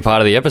is going to be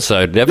part of the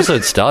episode. The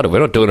episode started. We're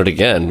not doing it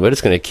again. We're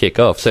just going to kick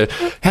off. So,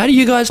 how do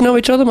you guys know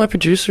each other? My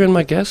producer and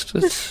my guest.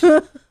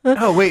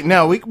 Oh wait,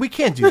 no, we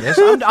can't do this.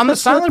 I'm the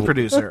silent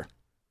producer.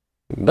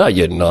 No,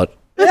 you're not.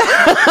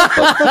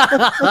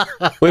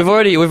 We've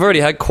already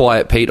had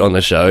Quiet Pete on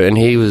the show, and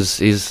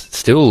he's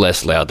still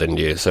less loud than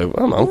you. So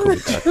I'm cool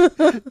with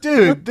that.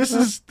 Dude, this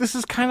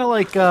is kind of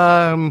like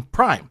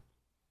Prime,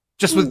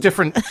 just with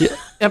different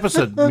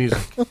episode music.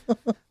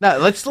 Now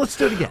let's do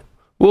it again.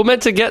 We're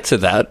meant to get to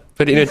that,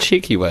 but in a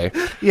cheeky way.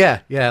 Yeah.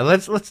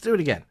 Let's do it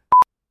again.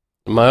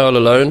 Am I all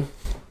alone?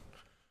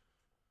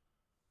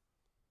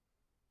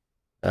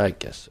 I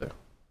guess so.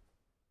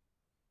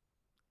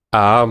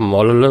 I'm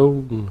all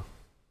alone.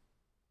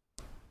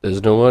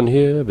 There's no one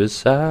here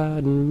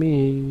beside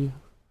me.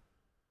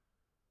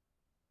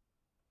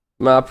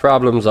 My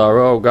problems are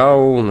all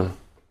gone.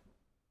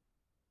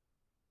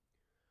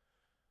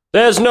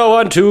 There's no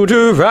one to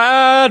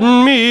divide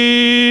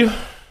me. Where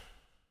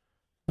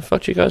the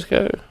fuck do you guys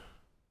go?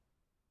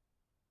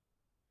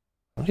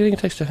 What do you think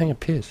it takes to hang a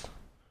piss?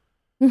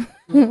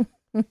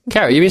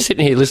 Carrie, you've been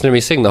sitting here listening to me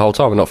sing the whole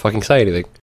time and not fucking say anything.